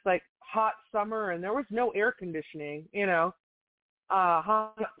though it's like hot summer and there was no air conditioning,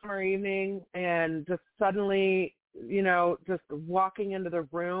 hot summer evening, and just suddenly, just walking into the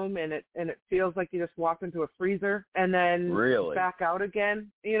room and it feels like you just walked into a freezer and then back out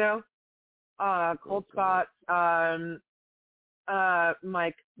again, cold spots.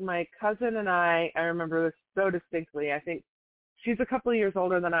 My cousin and I remember this so distinctly. I think she's a couple of years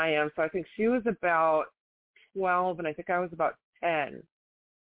older than I am, so I think she was about 12 and I think I was about 10.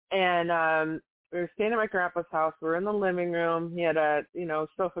 And we were staying at my grandpa's house. We were in the living room. He had a,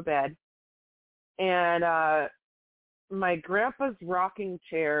 sofa bed. And my grandpa's rocking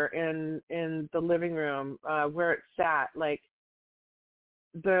chair in the living room, where it sat, like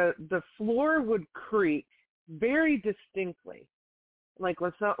the floor would creak very distinctly. Like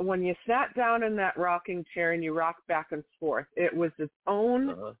when you sat down in that rocking chair and you rocked back and forth, it was its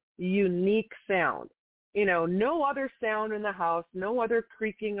own unique sound. No other sound in the house, no other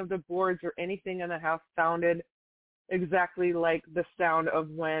creaking of the boards or anything in the house sounded exactly like the sound of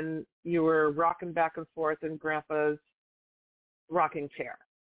when you were rocking back and forth in Grandpa's rocking chair.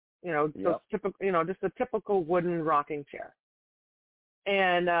 Typical, just a typical wooden rocking chair.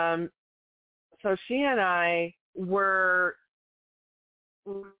 And so she and I were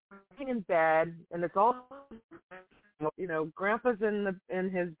in bed, and it's all, Grandpa's in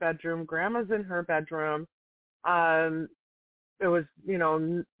his bedroom, Grandma's in her bedroom. It was,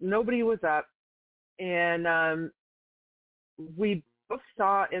 nobody was up, and we both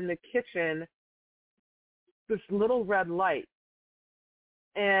saw in the kitchen this little red light,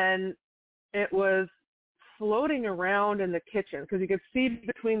 and it was floating around in the kitchen because you could see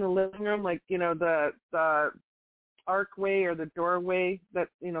between the living room, like, the archway or the doorway that,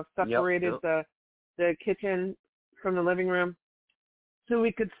 separated the kitchen from the living room. So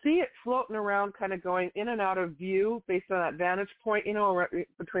we could see it floating around, kind of going in and out of view based on that vantage point,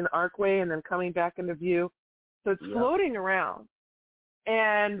 between the archway and then coming back into view. So it's floating around.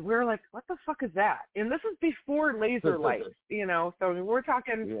 And we're like, what the fuck is that? And this is before laser lights, so we're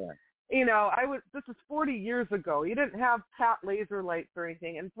talking, this is 40 years ago. You didn't have tap laser lights or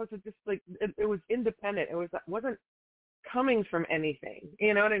anything. And so it's just like, it was independent. It wasn't coming from anything.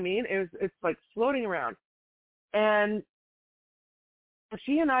 You know what I mean? It's like floating around. And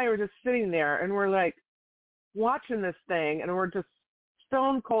she and I were just sitting there and we're like watching this thing and we're just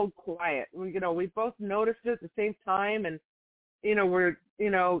stone cold quiet. We both noticed it at the same time, and, we're,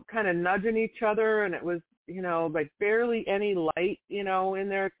 kind of nudging each other, and it was, like barely any light, in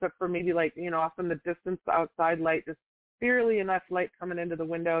there except for maybe like, off in the distance, the outside light, just barely enough light coming into the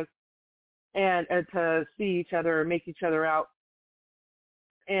windows and to see each other or make each other out.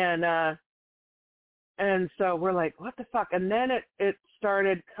 And so we're like, what the fuck? And then it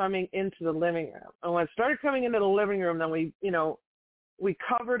started coming into the living room. And when it started coming into the living room, then we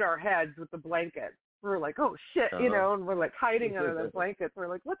covered our heads with the blankets. We're like, oh shit, and we're like hiding under the blankets. We're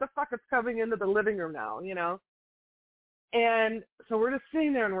like, what the fuck is coming into the living room now, And so we're just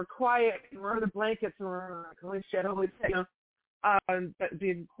sitting there and we're quiet and we're in the blankets and we're like, holy shit, but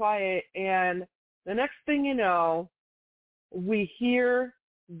being quiet. And the next thing you know, we hear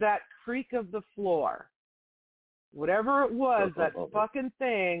that creak of the floor. Whatever it was, that fucking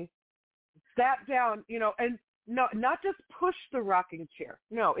thing sat down, and no, not just push the rocking chair.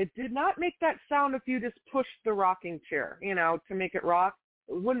 No, it did not make that sound if you just pushed the rocking chair, to make it rock.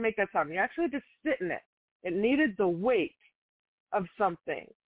 It wouldn't make that sound. You actually just sit in it. It needed the weight of something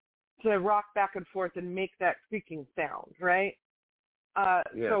to rock back and forth and make that creaking sound, right?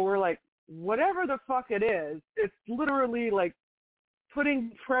 So we're like, whatever the fuck it is, it's literally like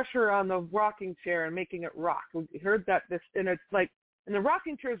putting pressure on the rocking chair and making it rock. We heard that and it's like, and the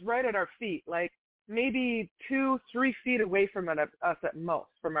rocking chair is right at our feet, like maybe 2-3 feet away from us at most,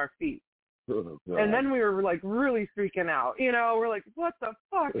 from our feet. Oh, and then we were like really freaking out, we're like, what the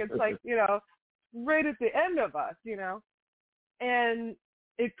fuck? It's like, right at the end of us, and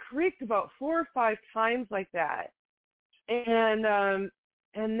it creaked about 4 or 5 times like that. And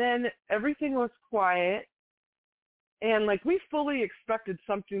then everything was quiet. And, like, we fully expected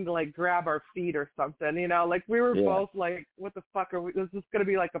something to, like, grab our feet or something, Like, we were both like, what the fuck are we? Is this going to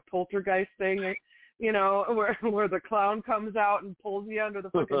be like a poltergeist thing, where the clown comes out and pulls you under the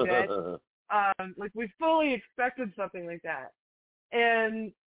fucking bed? Like, we fully expected something like that.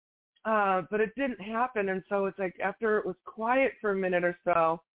 And, but it didn't happen. And so it's like after it was quiet for a minute or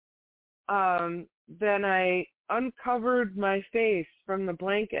so, then I uncovered my face from the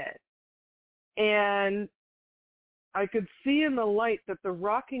blanket. And I could see in the light that the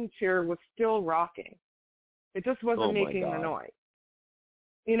rocking chair was still rocking. It just wasn't making the noise.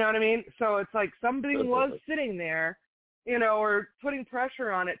 You know what I mean? So it's like somebody was sitting there, or putting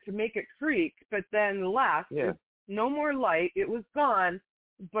pressure on it to make it creak, but then left. Yeah. No more light. It was gone,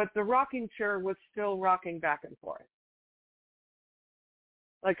 but the rocking chair was still rocking back and forth.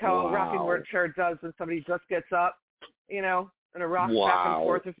 Like how a rocking chair does when somebody just gets up, and it rocks back and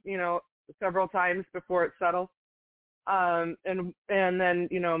forth, several times before it settles. And then,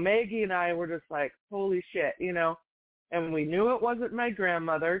 Maggie and I were just like, holy shit, and we knew it wasn't my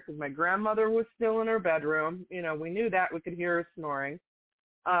grandmother because my grandmother was still in her bedroom. We knew that. We could hear her snoring.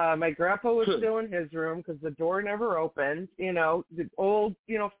 My grandpa was still in his room because the door never opened, the old,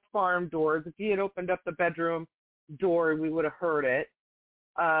 farm doors. If he had opened up the bedroom door, we would have heard it.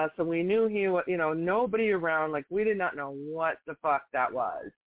 So we knew he was, nobody around. Like, we did not know what the fuck that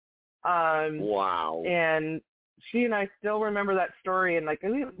was. Wow. And she and I still remember that story, and like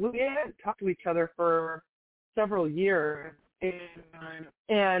we hadn't talked to each other for several years,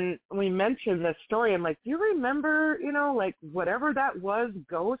 and we mentioned this story. I'm like, do you remember, like whatever that was,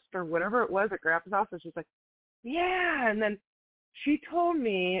 ghost or whatever it was at Grandpa's house? And she's like, yeah. And then she told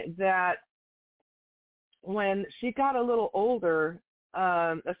me that when she got a little older,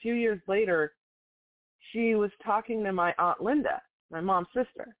 a few years later, she was talking to my Aunt Linda, my mom's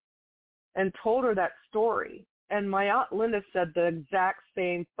sister, and told her that story. And my Aunt Linda said the exact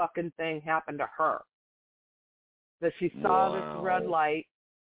same fucking thing happened to her. That she saw this red light,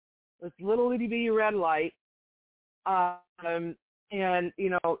 this little itty bitty red light, and, an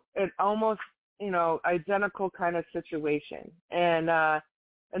almost, identical kind of situation. And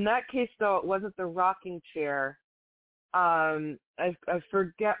in that case, though, it wasn't the rocking chair. I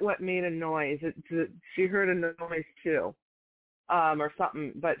forget what made a noise. She heard a noise, too. Or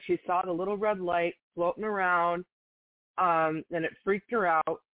something, but she saw the little red light floating around, and it freaked her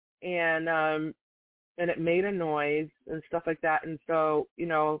out, and it made a noise and stuff like that. And so,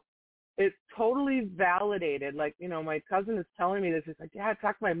 it totally validated. Like, my cousin is telling me this. He's like, yeah, I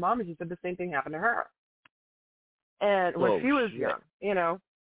talked to my mom, and she said the same thing happened to her. And when she was young,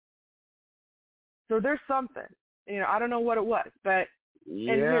 so there's something, I don't know what it was, but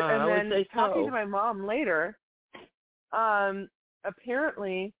and then talking to my mom later.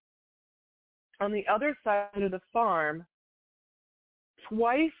 Apparently, on the other side of the farm,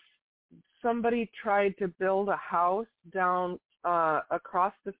 twice somebody tried to build a house down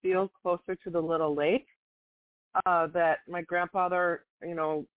across the field closer to the little lake that my grandfather,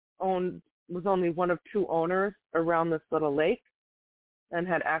 owned, was only one of 2 owners around this little lake and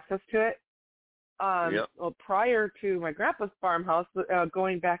had access to it. Well, prior to my grandpa's farmhouse,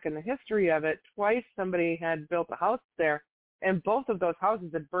 going back in the history of it, twice somebody had built a house there, and both of those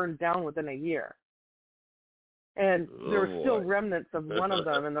houses had burned down within a year. And there were still remnants of one of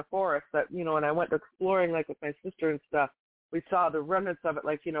them in the forest that, when I went exploring, like with my sister and stuff, we saw the remnants of it,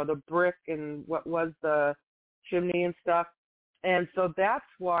 like, the brick and what was the chimney and stuff. And so that's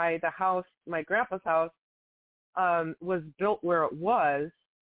why the house, my grandpa's house, was built where it was,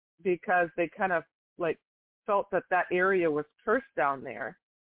 because they kind of like felt that area was cursed down there.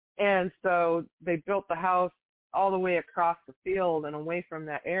 And so they built the house all the way across the field and away from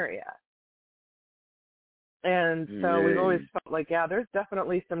that area. And so we've always felt like, yeah, there's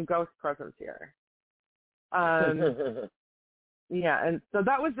definitely some ghost presence here. Yeah, and so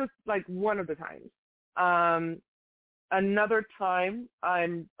that was just like one of the times. Another time,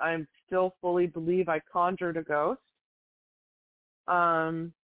 I'm still fully believe I conjured a ghost.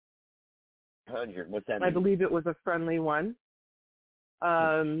 Conjured, what's that mean? I believe it was a friendly one.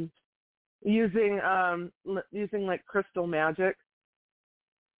 Using like crystal magic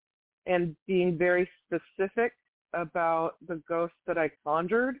and being very specific about the ghost that I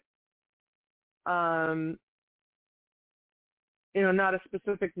conjured. Not a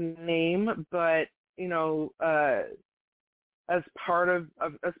specific name, but as part of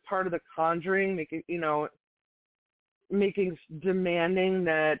the conjuring, demanding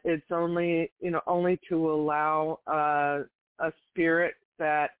that it's only to allow a spirit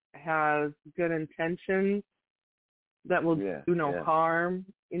that has good intentions, that will do no harm,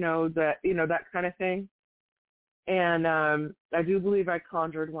 that kind of thing. And I do believe I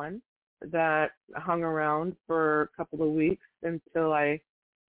conjured one that hung around for a couple of weeks until I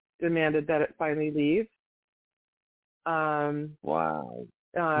demanded that it finally leave. Wow.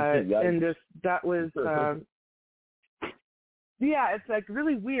 And that was, it's like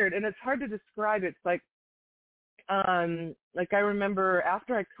really weird, and it's hard to describe. It's like I remember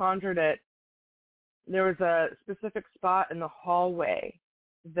after I conjured it, there was a specific spot in the hallway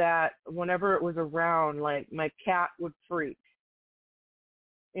that whenever it was around, like my cat would freak.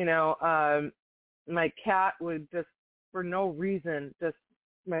 My cat would just, for no reason,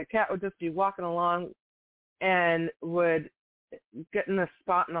 my cat would just be walking along and would get in a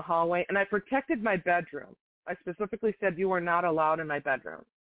spot in the hallway. And I protected my bedroom. I specifically said, you are not allowed in my bedroom.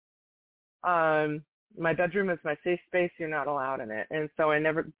 My bedroom is my safe space. You're not allowed in it. And so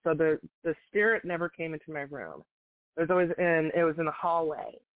the spirit never came into my room. It was in the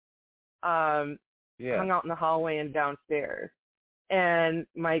hallway. Hung out in the hallway and downstairs. And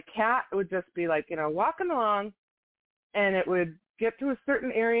my cat would just be like, walking along, and it would get to a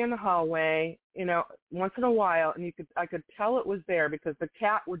certain area in the hallway, once in a while, and I could tell it was there because the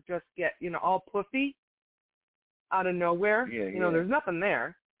cat would just get, all puffy out of nowhere. There's nothing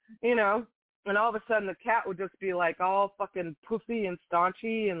there, and all of a sudden the cat would just be like all fucking puffy and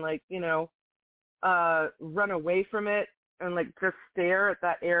staunchy and like, run away from it and like just stare at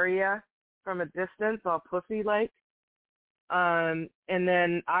that area from a distance, all puffy like. And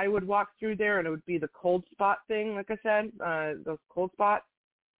then I would walk through there, and it would be the cold spot thing, like I said, those cold spots.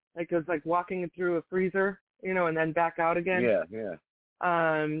 Like it was like walking through a freezer, and then back out again. That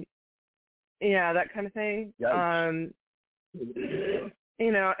kind of thing. And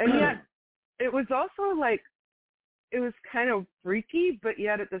yet it was also like, it was kind of freaky, but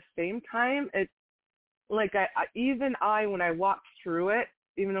yet at the same time, it, like when I walked through it,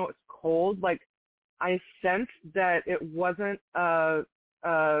 even though it's cold, like, I sensed that it wasn't an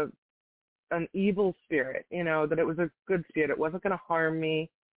evil spirit, that it was a good spirit. It wasn't going to harm me.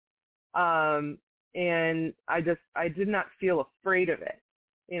 And I did not feel afraid of it.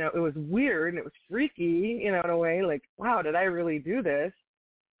 It was weird and it was freaky, in a way, like, wow, did I really do this?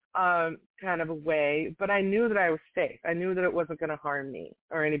 Kind of a way. But I knew that I was safe. I knew that it wasn't going to harm me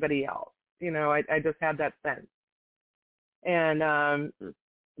or anybody else. I just had that sense. And,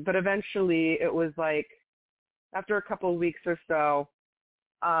 but eventually it was like, after a couple of weeks or so,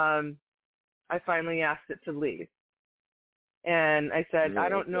 I finally asked it to leave. And I said, I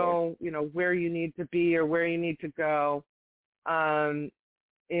don't know, where you need to be or where you need to go,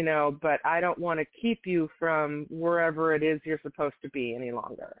 but I don't want to keep you from wherever it is you're supposed to be any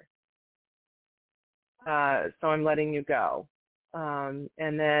longer. So I'm letting you go. And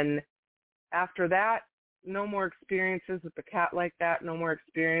then after that, no more experiences with the cat like that. No more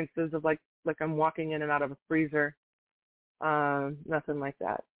experiences of like I'm walking in and out of a freezer. Nothing like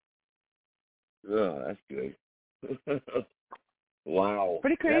that. Oh, that's good. Wow.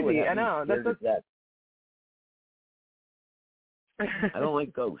 Pretty crazy. I know. That. I don't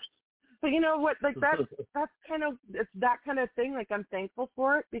like ghosts. But you know what? Like that's it's that kind of thing. Like I'm thankful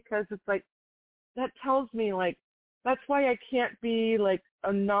for it because it's like that tells me like that's why I can't be like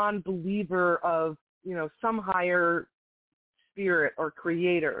a non-believer of some higher spirit or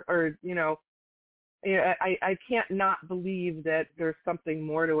creator or, I can't not believe that there's something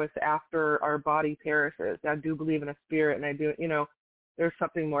more to us after our body perishes. I do believe in a spirit and I do, there's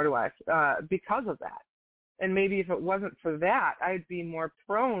something more to us because of that. And maybe if it wasn't for that, I'd be more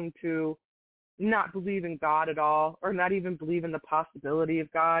prone to not believe in God at all or not even believe in the possibility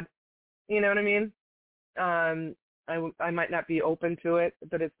of God. You know what I mean? I might not be open to it,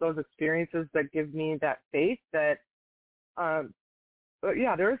 but it's those experiences that give me that faith that, but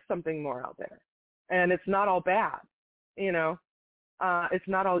yeah, there is something more out there, and it's not all bad, you know. It's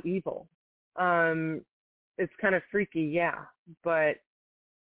not all evil. It's kind of freaky, yeah, but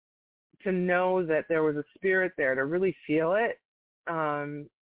to know that there was a spirit there, to really feel it, and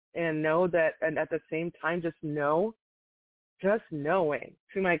know that, and at the same time just knowing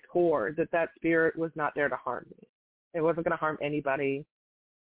to my core that spirit was not there to harm me. It wasn't going to harm anybody.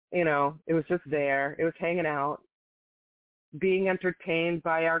 You know, it was just there. It was hanging out, being entertained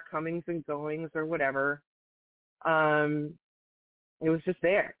by our comings and goings or whatever. It was just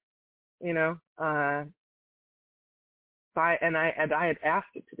there, you know. I had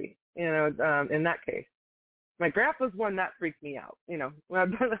asked it to be, you know. In that case, my grandpa's one that freaked me out, you know.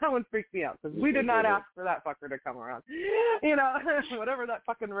 That one freaked me out because we did not ask for that fucker to come around, you know. Whatever that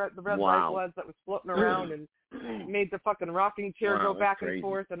fucking the red light was that was floating around and made the fucking rocking chair go back and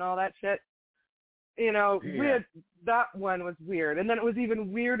forth and all that shit. You know, that one was weird. And then it was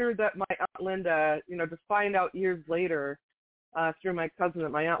even weirder that my Aunt Linda, you know, to find out years later through my cousin that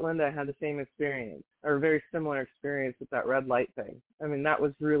my Aunt Linda had the same experience or a very similar experience with that red light thing. I mean, that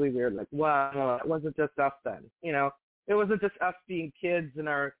was really weird. Like, wow, it wasn't just us then, you know. It wasn't just us being kids and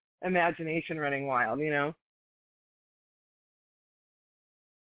our imagination running wild, you know.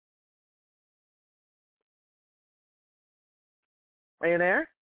 Are you there?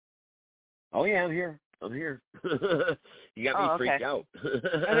 Oh, yeah, I'm here. You got me freaked out.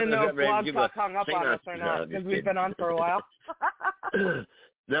 I didn't know if Blog Talk hung up on us or not because we've been on for a while.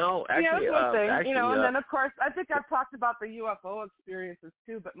 No, actually, yeah, that's one thing, you know. And then, of course, I think I've talked about the UFO experiences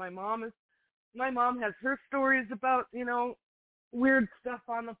too. But my mom has her stories about, you know, weird stuff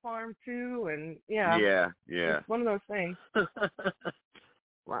on the farm too, and yeah, it's one of those things.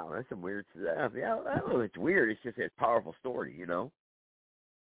 Wow, that's some weird stuff. Yeah, I don't know. It's weird. It's just a powerful story, you know.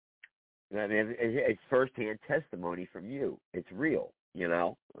 I mean, it's firsthand testimony from you. It's real, you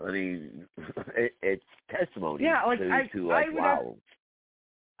know. I mean, it's testimony. Yeah, like wow.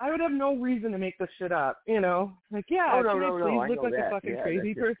 I would have no reason to make this shit up, you know. Like, please look like a fucking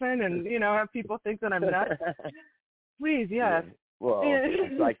crazy person, and you know, have people think that I'm nuts. Please, yes. Yeah. Well,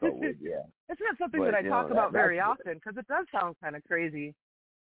 a psycho would, yeah. It's not something that I talk about very often because it does sound kind of crazy.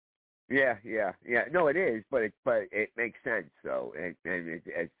 Yeah. No, it is, but it makes sense though, and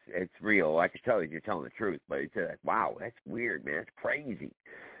it's real. I can tell you're telling the truth, but it's like, wow, that's weird, man. It's crazy,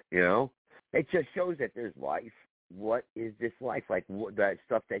 you know. It just shows that there's life. What is this life like? That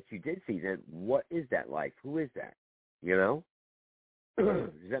stuff that you did see, then what is that life? Who is that? You know. Does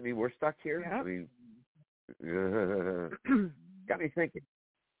that mean we're stuck here? Yeah. I mean, got me thinking.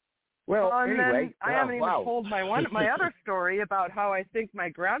 Well, anyway, I haven't even told my other story about how I think my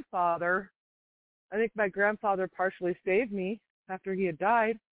grandfather partially saved me after he had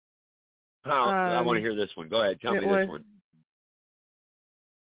died. I want to hear this one. Go ahead, tell me this one.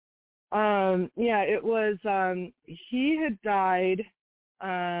 It was he had died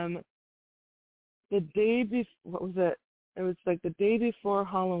the day before. What was it? It was like the day before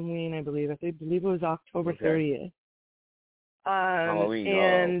Halloween, I believe. I believe it was October 30th.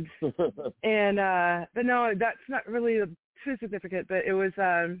 Halloween, but no, that's not really too significant. But it was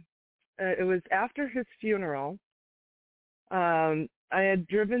after his funeral. I had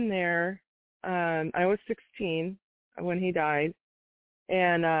driven there. I was 16 when he died,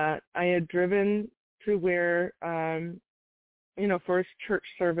 and I had driven to where, for his church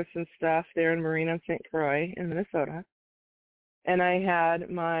service and stuff there in Marina and St. Croix in Minnesota. And I had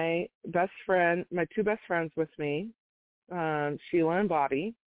my two best friends with me. Sheila and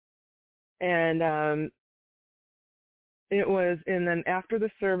Bobby, and then after the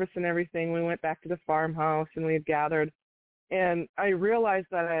service and everything, we went back to the farmhouse and we had gathered, and I realized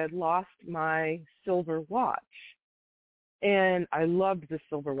that I had lost my silver watch, and I loved this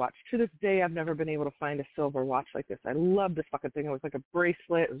silver watch. To this day, I've never been able to find a silver watch like this. I love this fucking thing. It was like a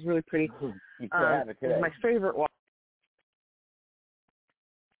bracelet. It was really pretty. You still have it today. It was my favorite watch.